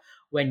stuff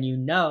when you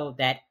know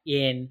that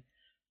in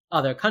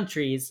other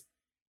countries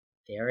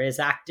there is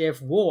active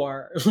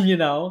war, you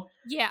know?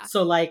 Yeah.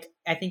 So, like,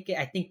 I think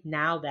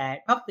now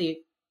that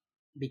probably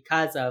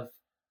because of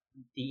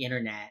the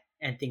internet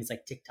and things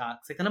like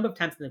TikToks, like the number of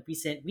times in the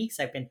recent weeks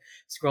I've been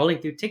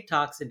scrolling through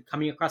TikToks and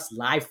coming across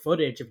live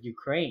footage of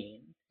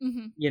Ukraine,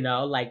 you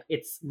know, like,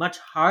 it's much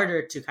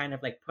harder to kind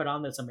of, like, put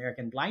on those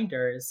American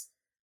blinders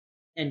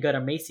and go to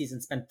Macy's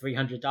and spend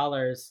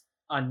 $300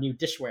 on new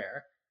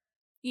dishware.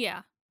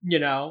 Yeah. you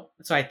know?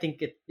 So I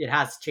think it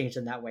has changed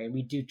in that way.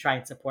 We do try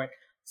and support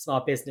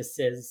small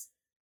businesses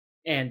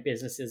and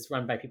businesses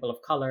run by people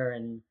of color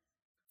and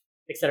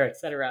et cetera, et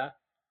cetera.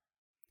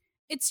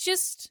 It's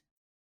just,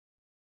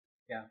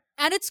 yeah,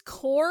 at its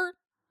core,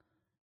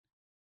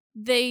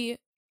 they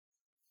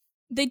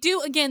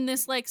do, again,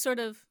 this like sort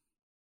of,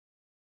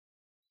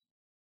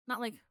 not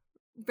like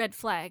red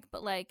flag,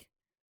 but like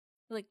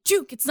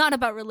Juke, it's not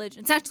about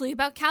religion. It's actually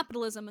about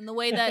capitalism, and the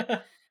way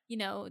that, you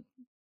know,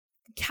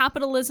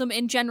 capitalism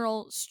in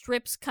general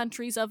strips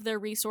countries of their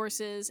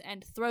resources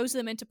and throws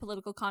them into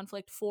political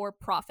conflict for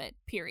profit,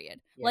 period.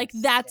 Yes, like,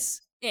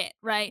 that's it,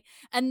 right?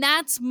 And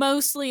that's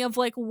mostly of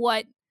like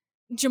what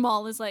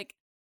Jamal is like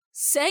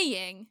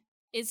saying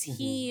is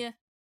he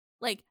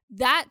like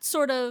that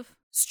sort of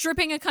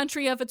stripping a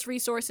country of its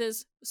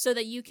resources so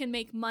that you can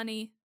make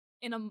money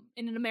in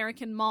an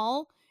American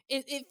mall.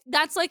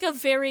 That's like a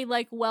very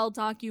like well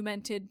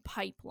documented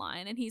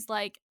pipeline, and he's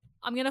like,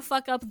 I'm gonna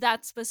fuck up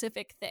that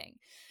specific thing.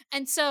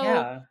 And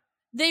so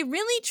they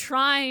really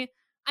try,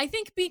 I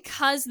think,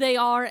 because they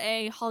are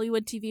a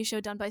Hollywood TV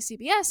show done by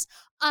CBS,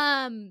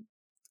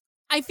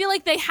 I feel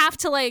like they have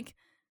to like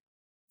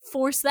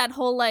force that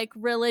whole like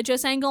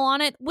religious angle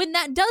on it when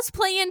that does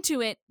play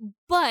into it,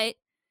 but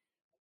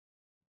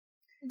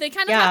they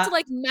kind of have to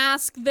like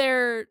mask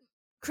their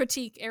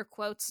critique, air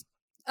quotes,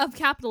 of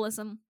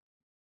capitalism.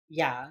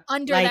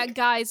 Under like, that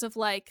guise of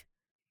like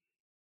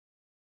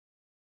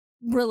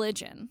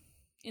religion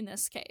in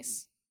this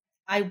case.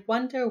 I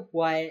wonder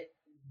what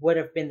would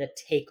have been the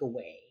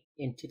takeaway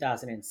in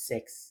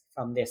 2006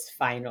 from this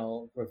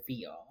final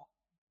reveal,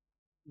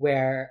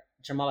 where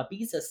Jamal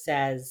Abiza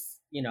says,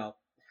 you know,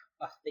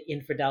 the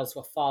infidels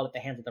will fall at the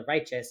hands of the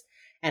righteous.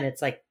 And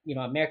it's like, you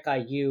know,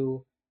 America,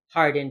 you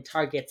harden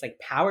targets like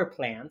power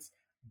plants,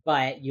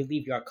 but you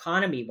leave your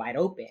economy wide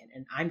open.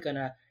 And I'm going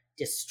to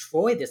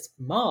destroy this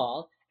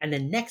mall. And the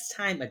next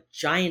time a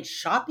giant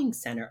shopping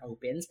center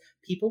opens,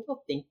 people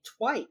will think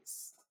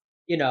twice,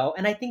 you know?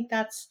 And I think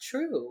that's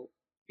true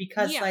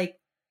because like,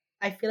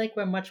 I feel like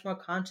we're much more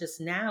conscious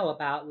now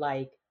about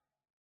like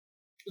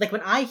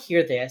when I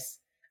hear this,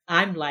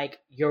 I'm like,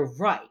 you're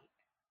right.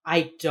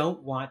 I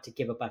don't want to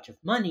give a bunch of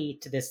money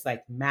to this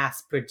like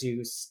mass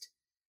produced,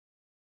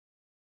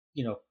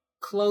 you know,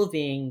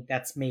 clothing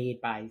that's made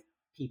by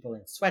people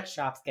in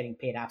sweatshops getting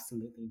paid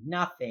absolutely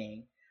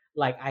nothing.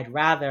 Like, I'd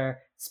rather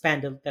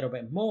spend a little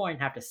bit more and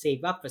have to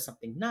save up for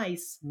something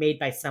nice made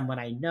by someone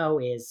I know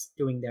is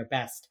doing their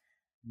best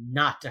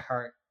not to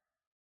hurt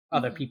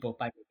other people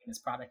by making this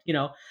product, you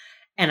know?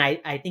 And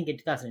I think in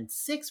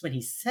 2006, when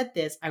he said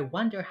this, I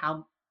wonder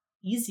how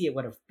easy it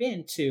would have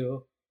been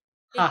to,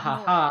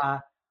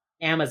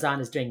 Amazon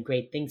is doing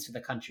great things for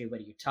the country.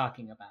 What are you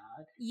talking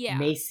about? Yeah.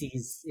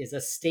 Macy's is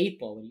a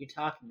staple. What are you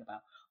talking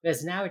about?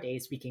 Whereas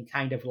nowadays we can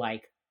kind of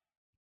like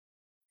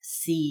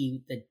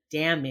see the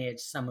damage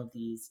some of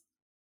these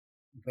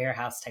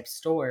warehouse type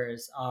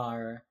stores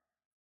are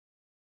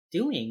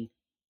doing.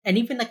 And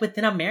even like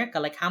within America,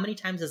 like how many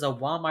times has a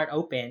Walmart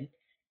opened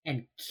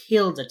and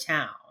killed a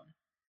town?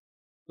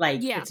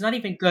 Like, it's not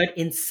even good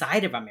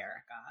inside of America.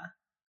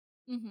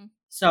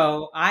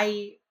 So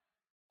I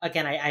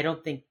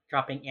don't think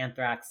dropping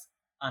anthrax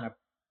on a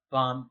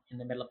bomb in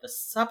the middle of the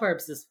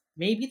suburbs is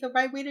maybe the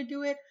right way to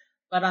do it.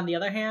 But on the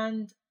other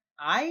hand,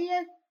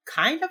 I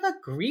kind of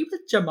agree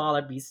with Jamal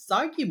Abi's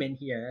argument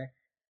here.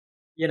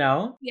 You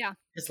know? Yeah.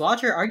 His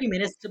larger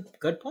argument is a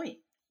good point.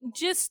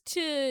 Just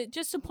to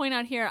point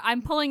out here, I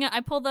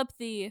pulled up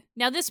the,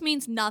 now this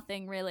means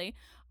nothing really,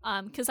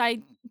 because I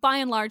by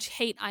and large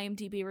hate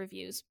IMDb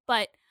reviews,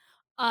 but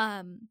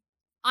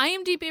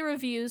IMDb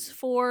reviews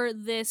for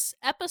this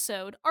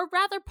episode are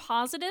rather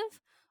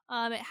positive.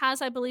 It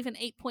has, I believe, an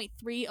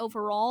 8.3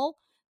 overall.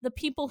 The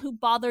people who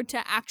bothered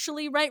to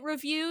actually write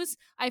reviews,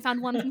 I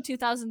found one from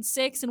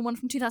 2006 and one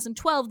from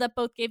 2012 that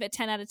both gave it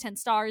 10 out of 10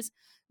 stars.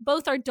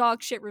 Both are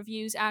dog shit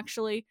reviews,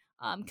 actually,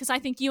 because I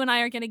think you and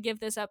I are going to give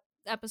this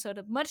episode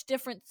a much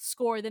different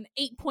score than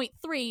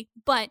 8.3,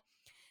 but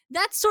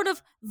that's sort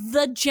of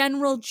the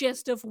general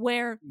gist of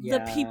where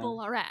the people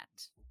are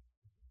at.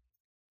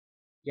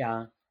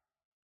 Yeah.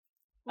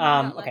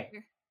 Okay.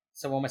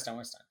 So we're almost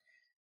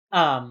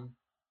done.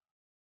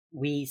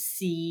 We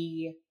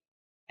see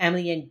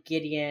Emily and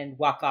Gideon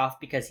walk off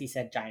because he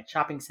said giant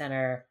shopping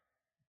center.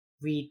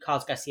 Reed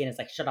calls Garcia and is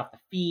like, shut off the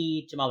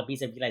feed. Jamal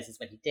Abiza realizes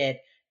what he did.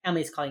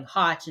 Emily's calling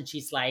Hotch and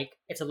she's like,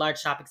 it's a large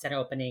shopping center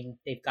opening.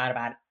 They've got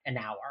about an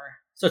hour.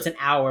 So it's an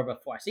hour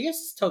before. So you're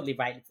totally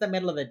right. It's the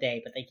middle of the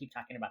day, but they keep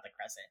talking about the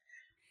Crescent.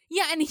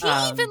 Yeah, and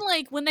he even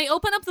like, when they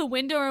open up the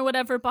window or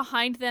whatever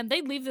behind them,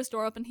 they leave this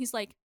door open. He's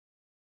like,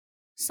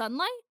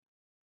 sunlight?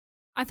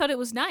 I thought it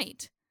was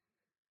night.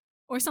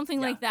 Or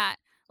something like that.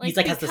 Like, he's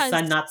like, has the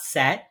sun not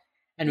set?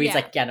 And Reed's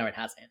like, yeah, no, it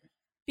hasn't.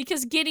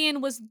 Because Gideon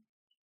was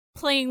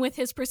playing with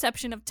his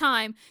perception of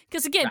time.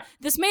 Because again,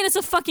 this man is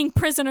a fucking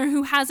prisoner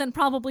who hasn't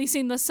probably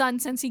seen the sun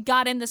since he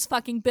got in this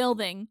fucking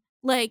building.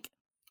 Like,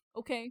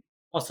 okay.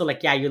 Also,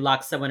 like, yeah, you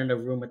lock someone in a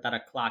room without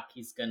a clock,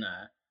 he's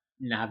gonna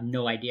have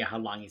no idea how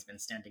long he's been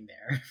standing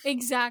there.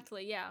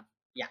 Exactly, yeah.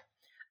 Yeah.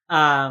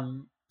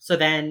 So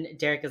then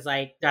Derek is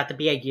like, they're at the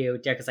BAU.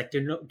 Derek is like,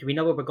 do we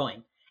know where we're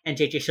going? And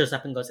JJ shows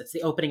up and goes, it's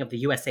the opening of the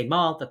USA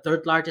Mall, the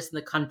third largest in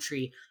the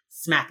country,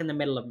 smack in the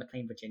middle of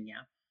McLean,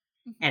 Virginia.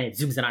 And it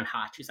zooms in on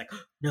Hotch. She's like,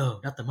 no,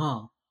 not the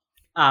mall.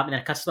 And then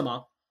it cuts to the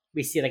mall.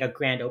 We see like a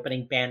grand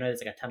opening banner.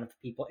 There's like a ton of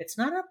people. It's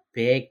not a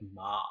big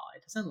mall.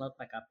 It doesn't look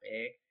like a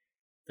big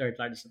third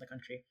largest in the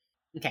country.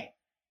 Okay.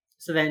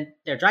 So then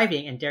they're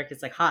driving and Derek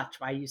is like, Hotch,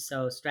 why are you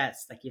so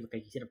stressed? Like you look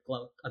like you see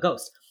a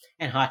ghost.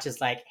 And Hotch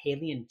is like,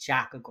 Haley and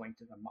Jack are going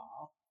to the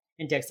mall.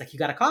 And Derek's like, you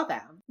gotta call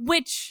them.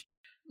 Which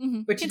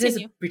it is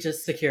a breach of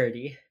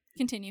security.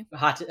 Continue.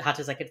 Hotch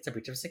is like, it's a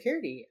breach of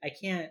security. I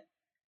can't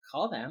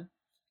call them.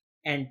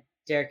 And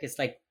Derek is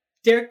like,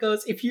 Derek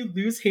goes, if you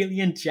lose Haley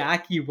and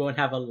Jack, you won't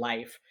have a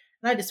life.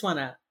 And I just want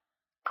to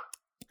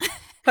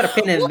put a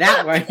pin in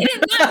that one.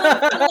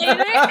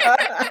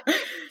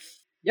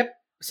 Yep.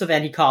 So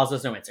then he calls,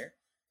 there's no answer.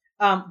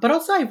 But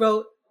also I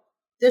wrote,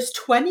 there's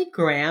 20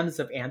 grams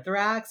of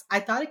anthrax. I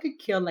thought it could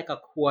kill like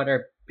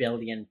 250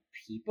 million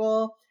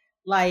people.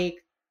 Like,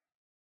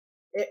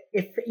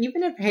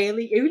 even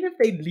if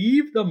they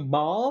leave the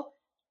mall,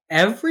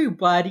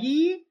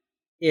 everybody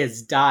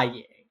is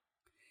dying.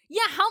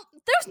 Yeah,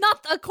 there's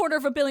not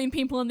 250 million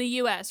people in the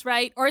U.S.,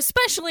 right? Or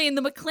especially in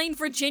the McLean,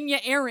 Virginia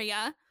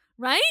area,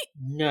 right?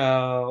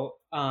 No.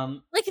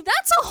 Like,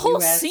 that's a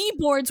whole US...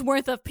 seaboard's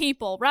worth of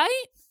people,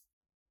 right?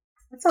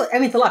 It's a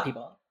lot of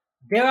people.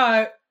 There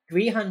are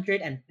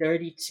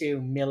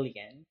 332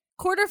 million.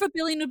 250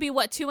 million would be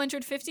what,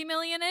 250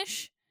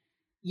 million-ish?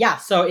 Yeah,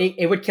 so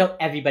it would kill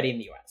everybody in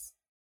the U.S.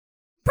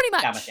 Pretty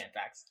much. That much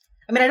anthrax.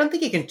 I mean, I don't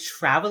think it can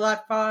travel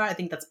that far. I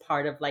think that's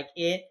part of, like,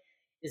 it.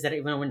 Is that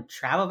it wouldn't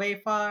travel very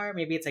far?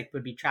 Maybe it's like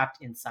would be trapped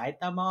inside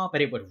the mall,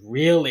 but it would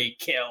really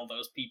kill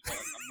those people in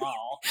the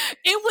mall.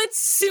 It would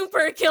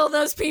super kill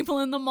those people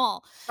in the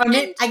mall. I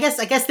mean, I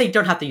guess they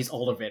don't have to use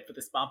all of it for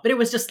this mall, but it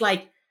was just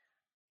like,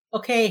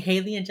 okay,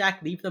 Haley and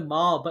Jack leave the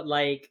mall, but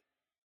like,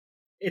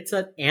 it's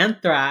an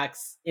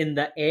anthrax in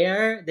the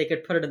air. They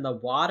could put it in the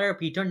water,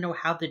 but you don't know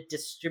how they're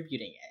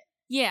distributing it.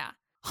 Yeah.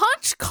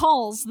 Hotch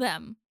calls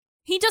them.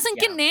 He doesn't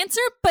get an answer,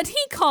 but he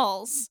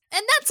calls.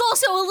 And that's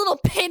also a little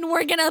pin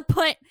we're gonna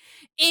put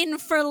in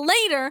for a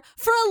later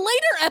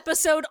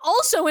episode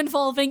also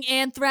involving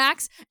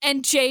anthrax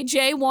and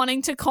JJ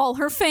wanting to call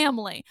her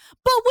family.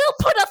 But we'll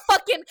put a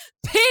fucking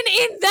pin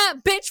in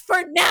that bitch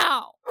for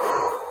now.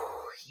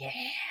 Yeah.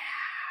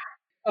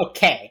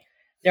 Okay.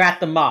 They're at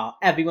the mall.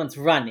 Everyone's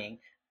running.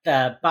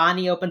 The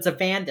Bonnie opens a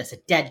van. There's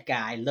a dead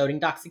guy. Loading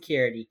dock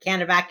security.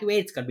 Can't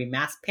evacuate. It's gonna be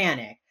mass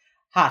panic.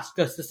 Hotch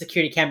goes to the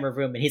security camera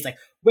room and he's like,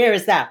 where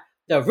is that?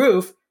 The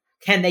roof?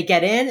 Can they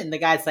get in? And the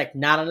guy's like,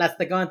 not unless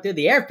they're going through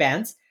the air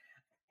vents.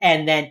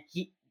 And then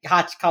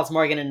Hotch calls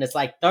Morgan and is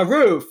like, the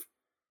roof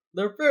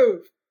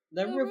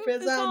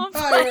is on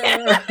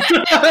fire.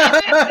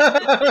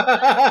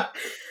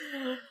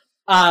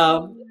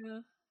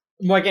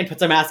 Morgan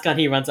puts a mask on.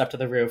 He runs up to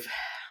the roof.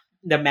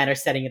 The men are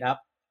setting it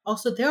up.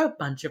 Also, there are a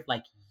bunch of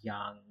like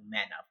young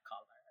men of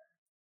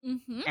color.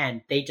 Mm-hmm.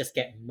 And they just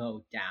get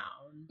mowed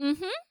down.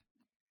 Mm-hmm.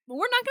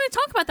 We're not going to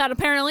talk about that,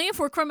 apparently, if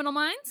we're Criminal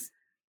Minds.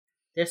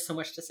 There's so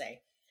much to say.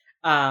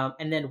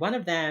 And then one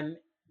of them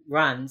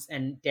runs,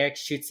 and Derek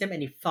shoots him,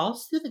 and he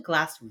falls through the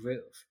glass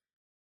roof.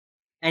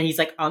 And he's,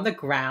 like, on the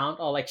ground,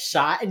 all, like,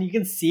 shot, and you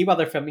can see while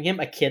they're filming him,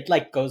 a kid,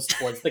 like, goes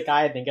towards the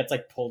guy and then gets,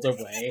 like, pulled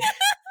away.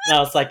 And I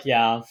was like,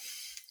 yeah.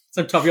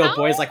 Some 12-year-old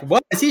boy is like,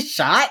 what? Is he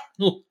shot?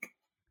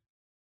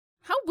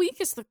 How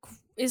weak is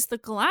the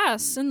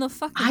glass in the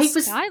fucking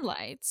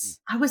skylights?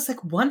 I was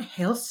like, one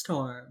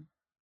hailstorm.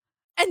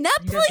 And that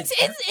place,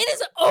 it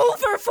is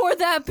over for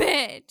that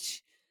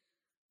bitch.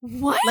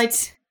 What? Like,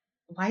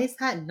 why is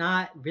that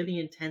not really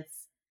intense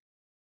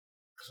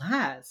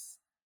glass?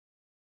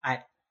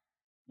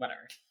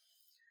 Whatever.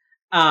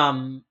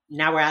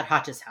 Now we're at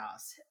Hotch's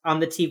house. On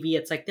the TV,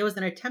 it's like, there was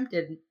an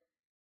attempted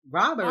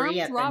robbery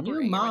at the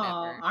new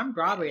mall. Armed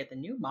robbery at the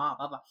new mall,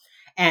 blah, blah.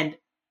 And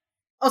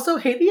also,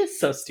 Haley is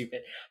so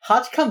stupid.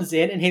 Hotch comes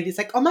in and Haley's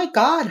like, oh my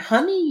god,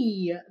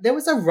 honey, there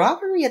was a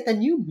robbery at the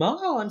new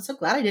mall. I'm so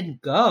glad I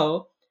didn't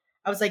go.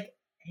 I was like,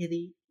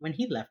 Haley, when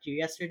he left you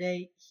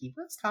yesterday, he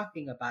was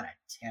talking about a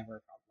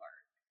terror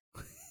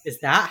alert. Is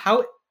that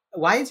how?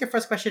 Why is your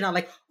first question not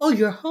like, oh,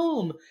 you're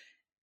home?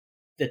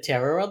 The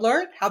terror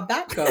alert? How'd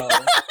that go?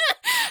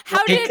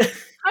 How did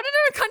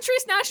our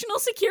country's national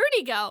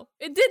security go?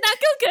 Did that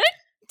go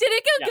good? Did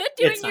it go good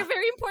doing your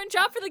very important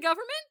job for the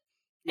government?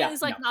 Yeah. And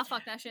he's like, nah,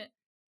 fuck that shit.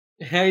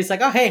 And he's like,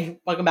 oh, hey,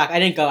 welcome back. I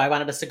didn't go. I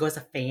wanted us to go as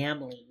a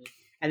family.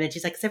 And then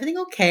she's like, is everything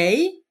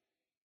okay?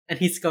 And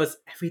he goes,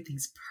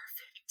 everything's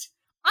perfect.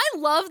 I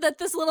love that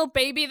this little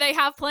baby they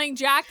have playing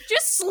Jack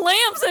just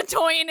slams a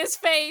toy in his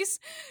face.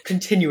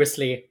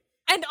 Continuously.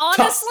 And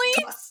honestly,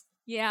 toss.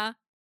 Yeah.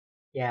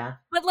 Yeah.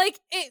 But like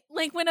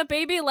when a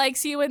baby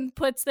likes you and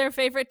puts their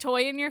favorite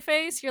toy in your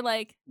face, you're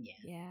like,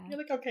 yeah. You're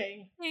like,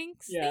 okay.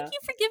 Thanks. Yeah. Thank you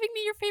for giving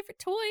me your favorite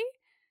toy.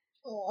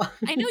 Oh.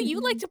 I know you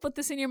like to put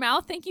this in your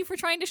mouth. Thank you for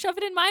trying to shove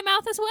it in my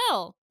mouth as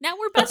well. Now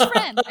we're best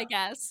friends, I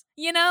guess.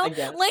 You know?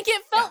 Like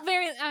it felt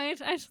very I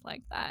just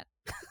like that.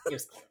 It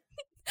was cute.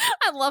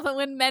 I love it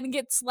when men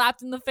get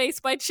slapped in the face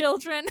by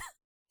children.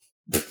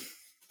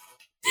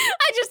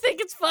 I just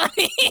think it's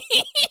funny.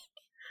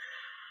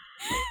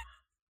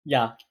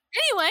 Yeah.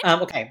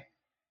 Anyway. Okay.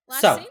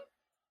 Last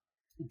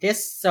scene?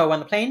 So on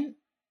the plane,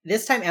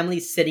 this time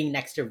Emily's sitting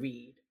next to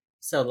Reed.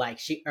 So like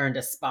she earned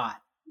a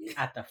spot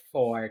at the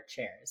 4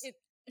 chairs.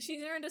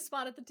 She's earned a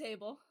spot at the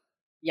table.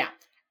 Yeah.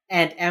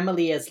 And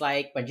Emily is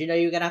like, when do you know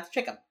you're gonna have to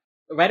check him?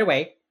 Right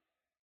away,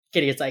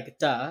 Gideon's like,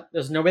 duh.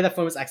 There's no way the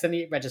phone was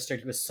accidentally registered.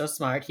 He was so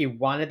smart. He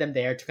wanted them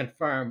there to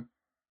confirm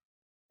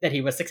that he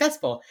was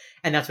successful.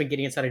 And that's when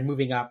Gideon started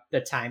moving up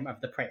the time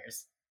of the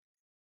prayers.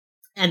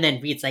 And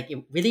then Reed's like,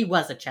 it really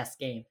was a chess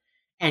game.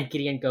 And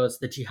Gideon goes,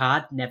 the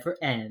jihad never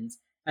ends.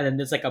 And then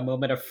there's like a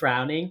moment of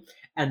frowning.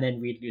 And then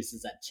Reed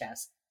loses at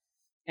chess.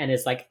 And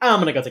is like, I'm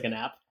gonna go take a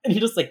nap. And he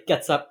just like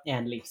gets up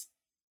and leaves.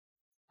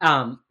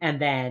 And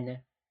then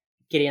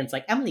Gideon's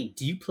like, Emily,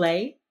 do you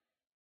play?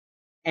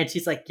 And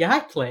she's like, yeah, I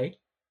play.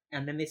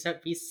 And then they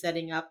start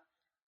resetting up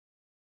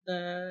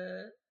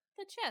the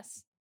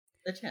chess.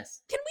 The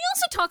chess. Can we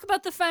also talk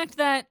about the fact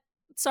that,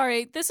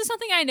 sorry, this is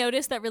something I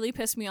noticed that really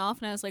pissed me off,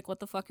 and I was like, what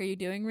the fuck are you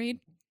doing, Reed?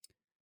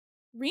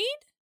 Reed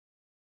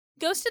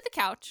goes to the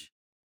couch,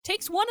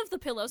 takes one of the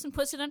pillows and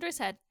puts it under his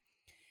head.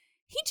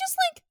 He just,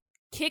 like,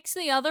 kicks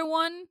the other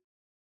one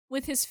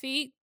with his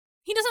feet.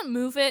 He doesn't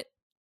move it.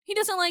 He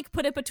doesn't, like,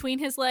 put it between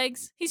his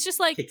legs. He's just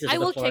like, I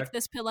will kick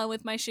this pillow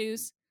with my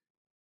shoes.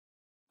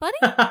 Buddy?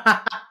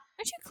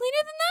 Aren't you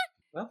cleaner than that?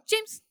 Well,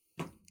 James,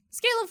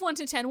 scale of 1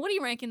 to 10, what are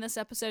you ranking this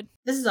episode?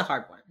 This is a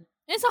hard one.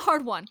 It's a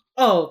hard one.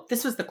 Oh,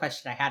 this was the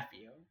question I had for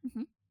you.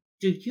 Mm-hmm.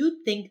 Do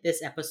you think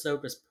this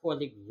episode was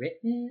poorly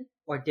written,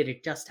 or did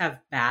it just have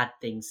bad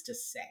things to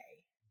say?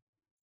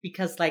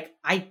 Because, like,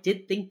 I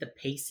did think the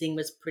pacing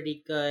was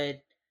pretty good.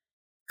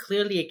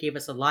 Clearly, it gave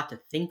us a lot to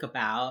think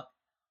about.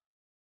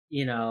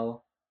 You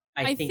know,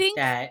 I think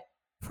that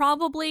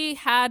probably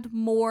had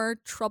more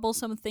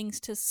troublesome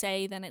things to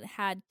say than it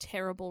had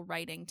terrible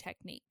writing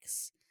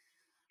techniques.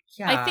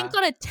 Yeah. I think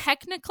on a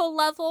technical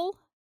level,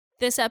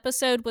 this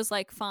episode was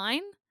like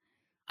fine.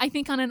 I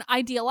think on an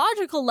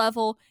ideological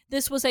level,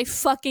 this was a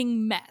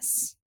fucking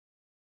mess.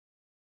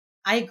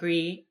 I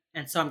agree,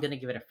 and so I'm going to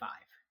give it a 5.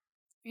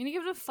 You're going to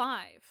give it a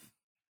 5.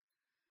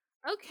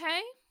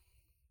 Okay.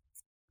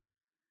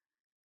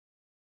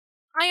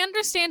 I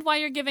understand why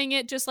you're giving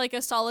it just like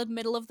a solid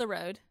middle of the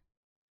road.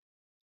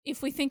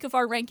 If we think of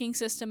our ranking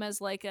system as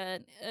like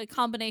a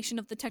combination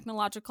of the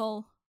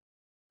technical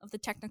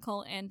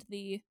and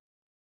the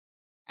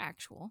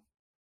actual.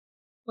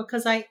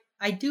 Because I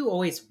do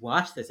always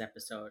watch this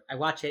episode. I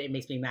watch it, it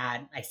makes me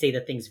mad. I say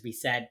the things we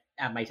said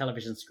at my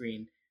television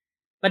screen.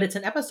 But it's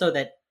an episode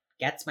that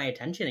gets my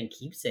attention and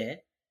keeps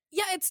it.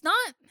 Yeah, it's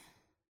not.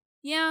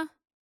 Yeah.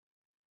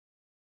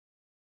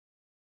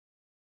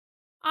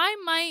 I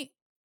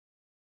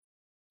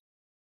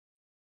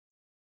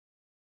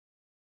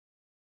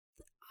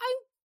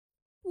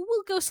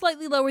will go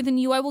slightly lower than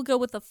you. I will go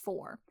with a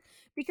 4.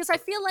 Because I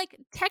feel like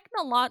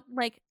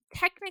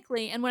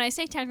technically, and when I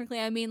say technically,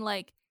 I mean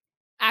like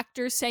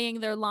actors saying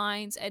their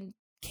lines and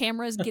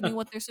cameras getting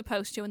what they're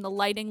supposed to and the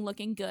lighting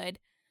looking good.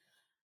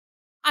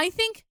 I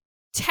think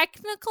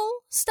technical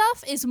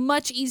stuff is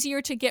much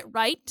easier to get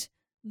right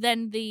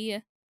than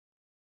the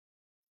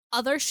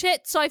other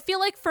shit. So I feel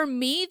like for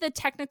me, the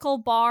technical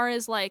bar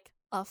is like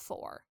a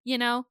 4, you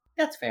know?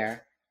 That's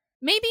fair.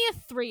 Maybe a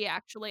 3,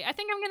 actually. I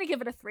think I'm going to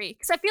give it a 3.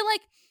 Because I feel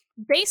like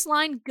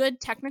baseline good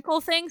technical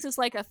things is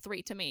like a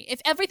 3 to me. If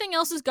everything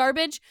else is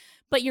garbage,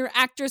 but your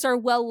actors are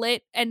well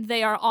lit and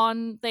they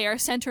are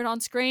centered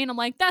on screen, I'm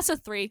like, that's a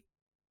 3.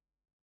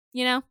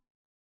 You know?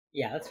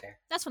 Yeah, that's fair.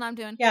 That's what I'm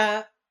doing.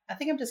 Yeah, I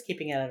think I'm just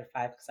keeping it at a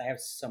 5 because I have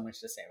so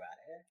much to say about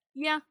it.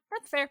 Yeah,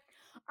 that's fair.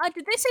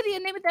 Did they say the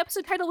name of the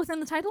episode title within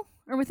the title?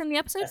 Or within the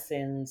episode?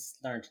 Lessons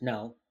learned.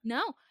 No.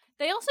 No.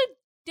 They also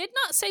did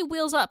not say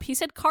wheels up. He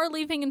said car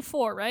leaving in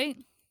 4, right?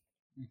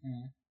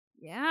 Mm-hmm.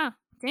 Yeah.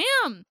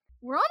 Damn.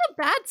 We're on a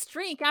bad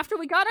streak. After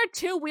we got our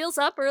 2 wheels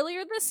up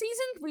earlier this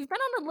season, we've been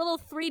on a little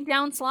 3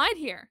 down slide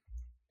here.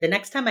 The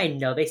next time I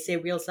know they say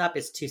wheels up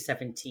is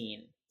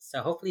 217.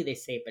 So hopefully they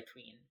say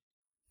between.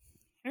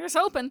 Here's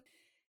hoping.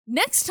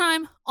 Next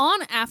time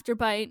on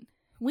Afterbite,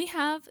 we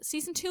have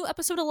season 2,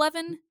 episode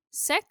 11,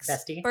 Sex,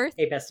 Bestie? Birth,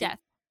 Hey, Bestie. Death.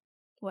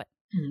 What?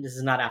 This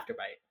is not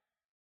Afterbite.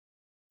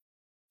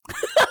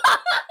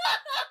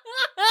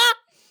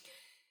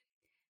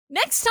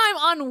 Next time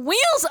on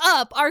Wheels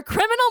Up, our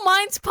Criminal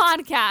Minds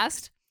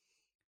podcast,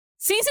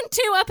 season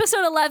 2,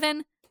 episode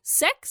 11,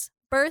 Sex,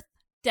 Birth,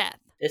 Death.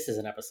 This is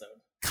an episode.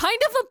 Kind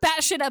of a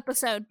batshit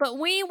episode, but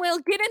we will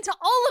get into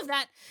all of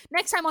that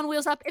next time on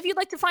Wheels Up. If you'd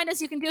like to find us,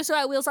 you can do so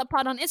at Wheels Up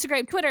Pod on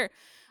Instagram, Twitter,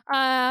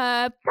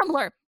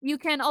 Tumblr. You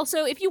can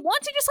also, if you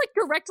want to just like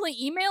directly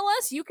email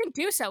us, you can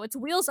do so. It's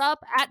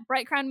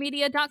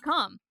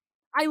wheelsup@brightcrownmedia.com.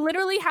 I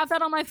literally have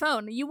that on my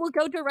phone. You will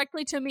go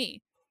directly to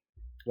me.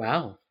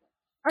 Wow.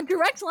 A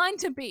direct line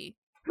to B.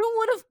 Who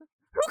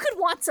could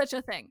want such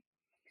a thing?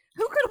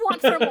 Who could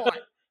want for more?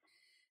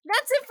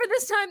 That's it for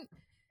this time.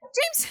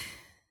 James,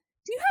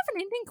 do you have an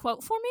ending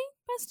quote for me,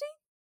 bestie?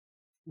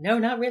 No,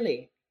 not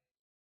really.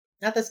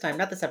 Not this time.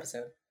 Not this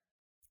episode.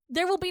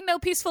 There will be no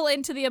peaceful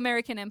end to the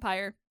American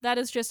Empire. That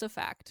is just a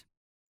fact.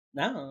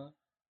 No.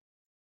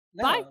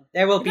 Bye.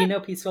 There will be no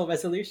peaceful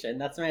resolution.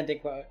 That's my ending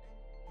quote.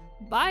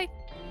 Bye.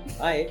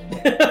 Bye.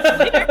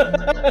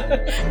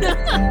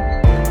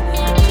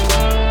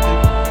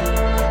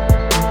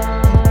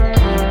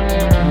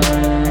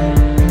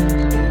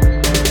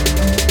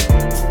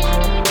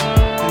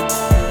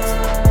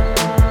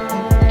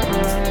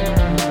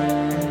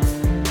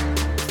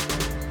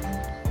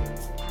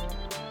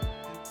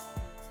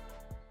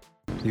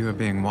 You are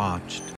being watched.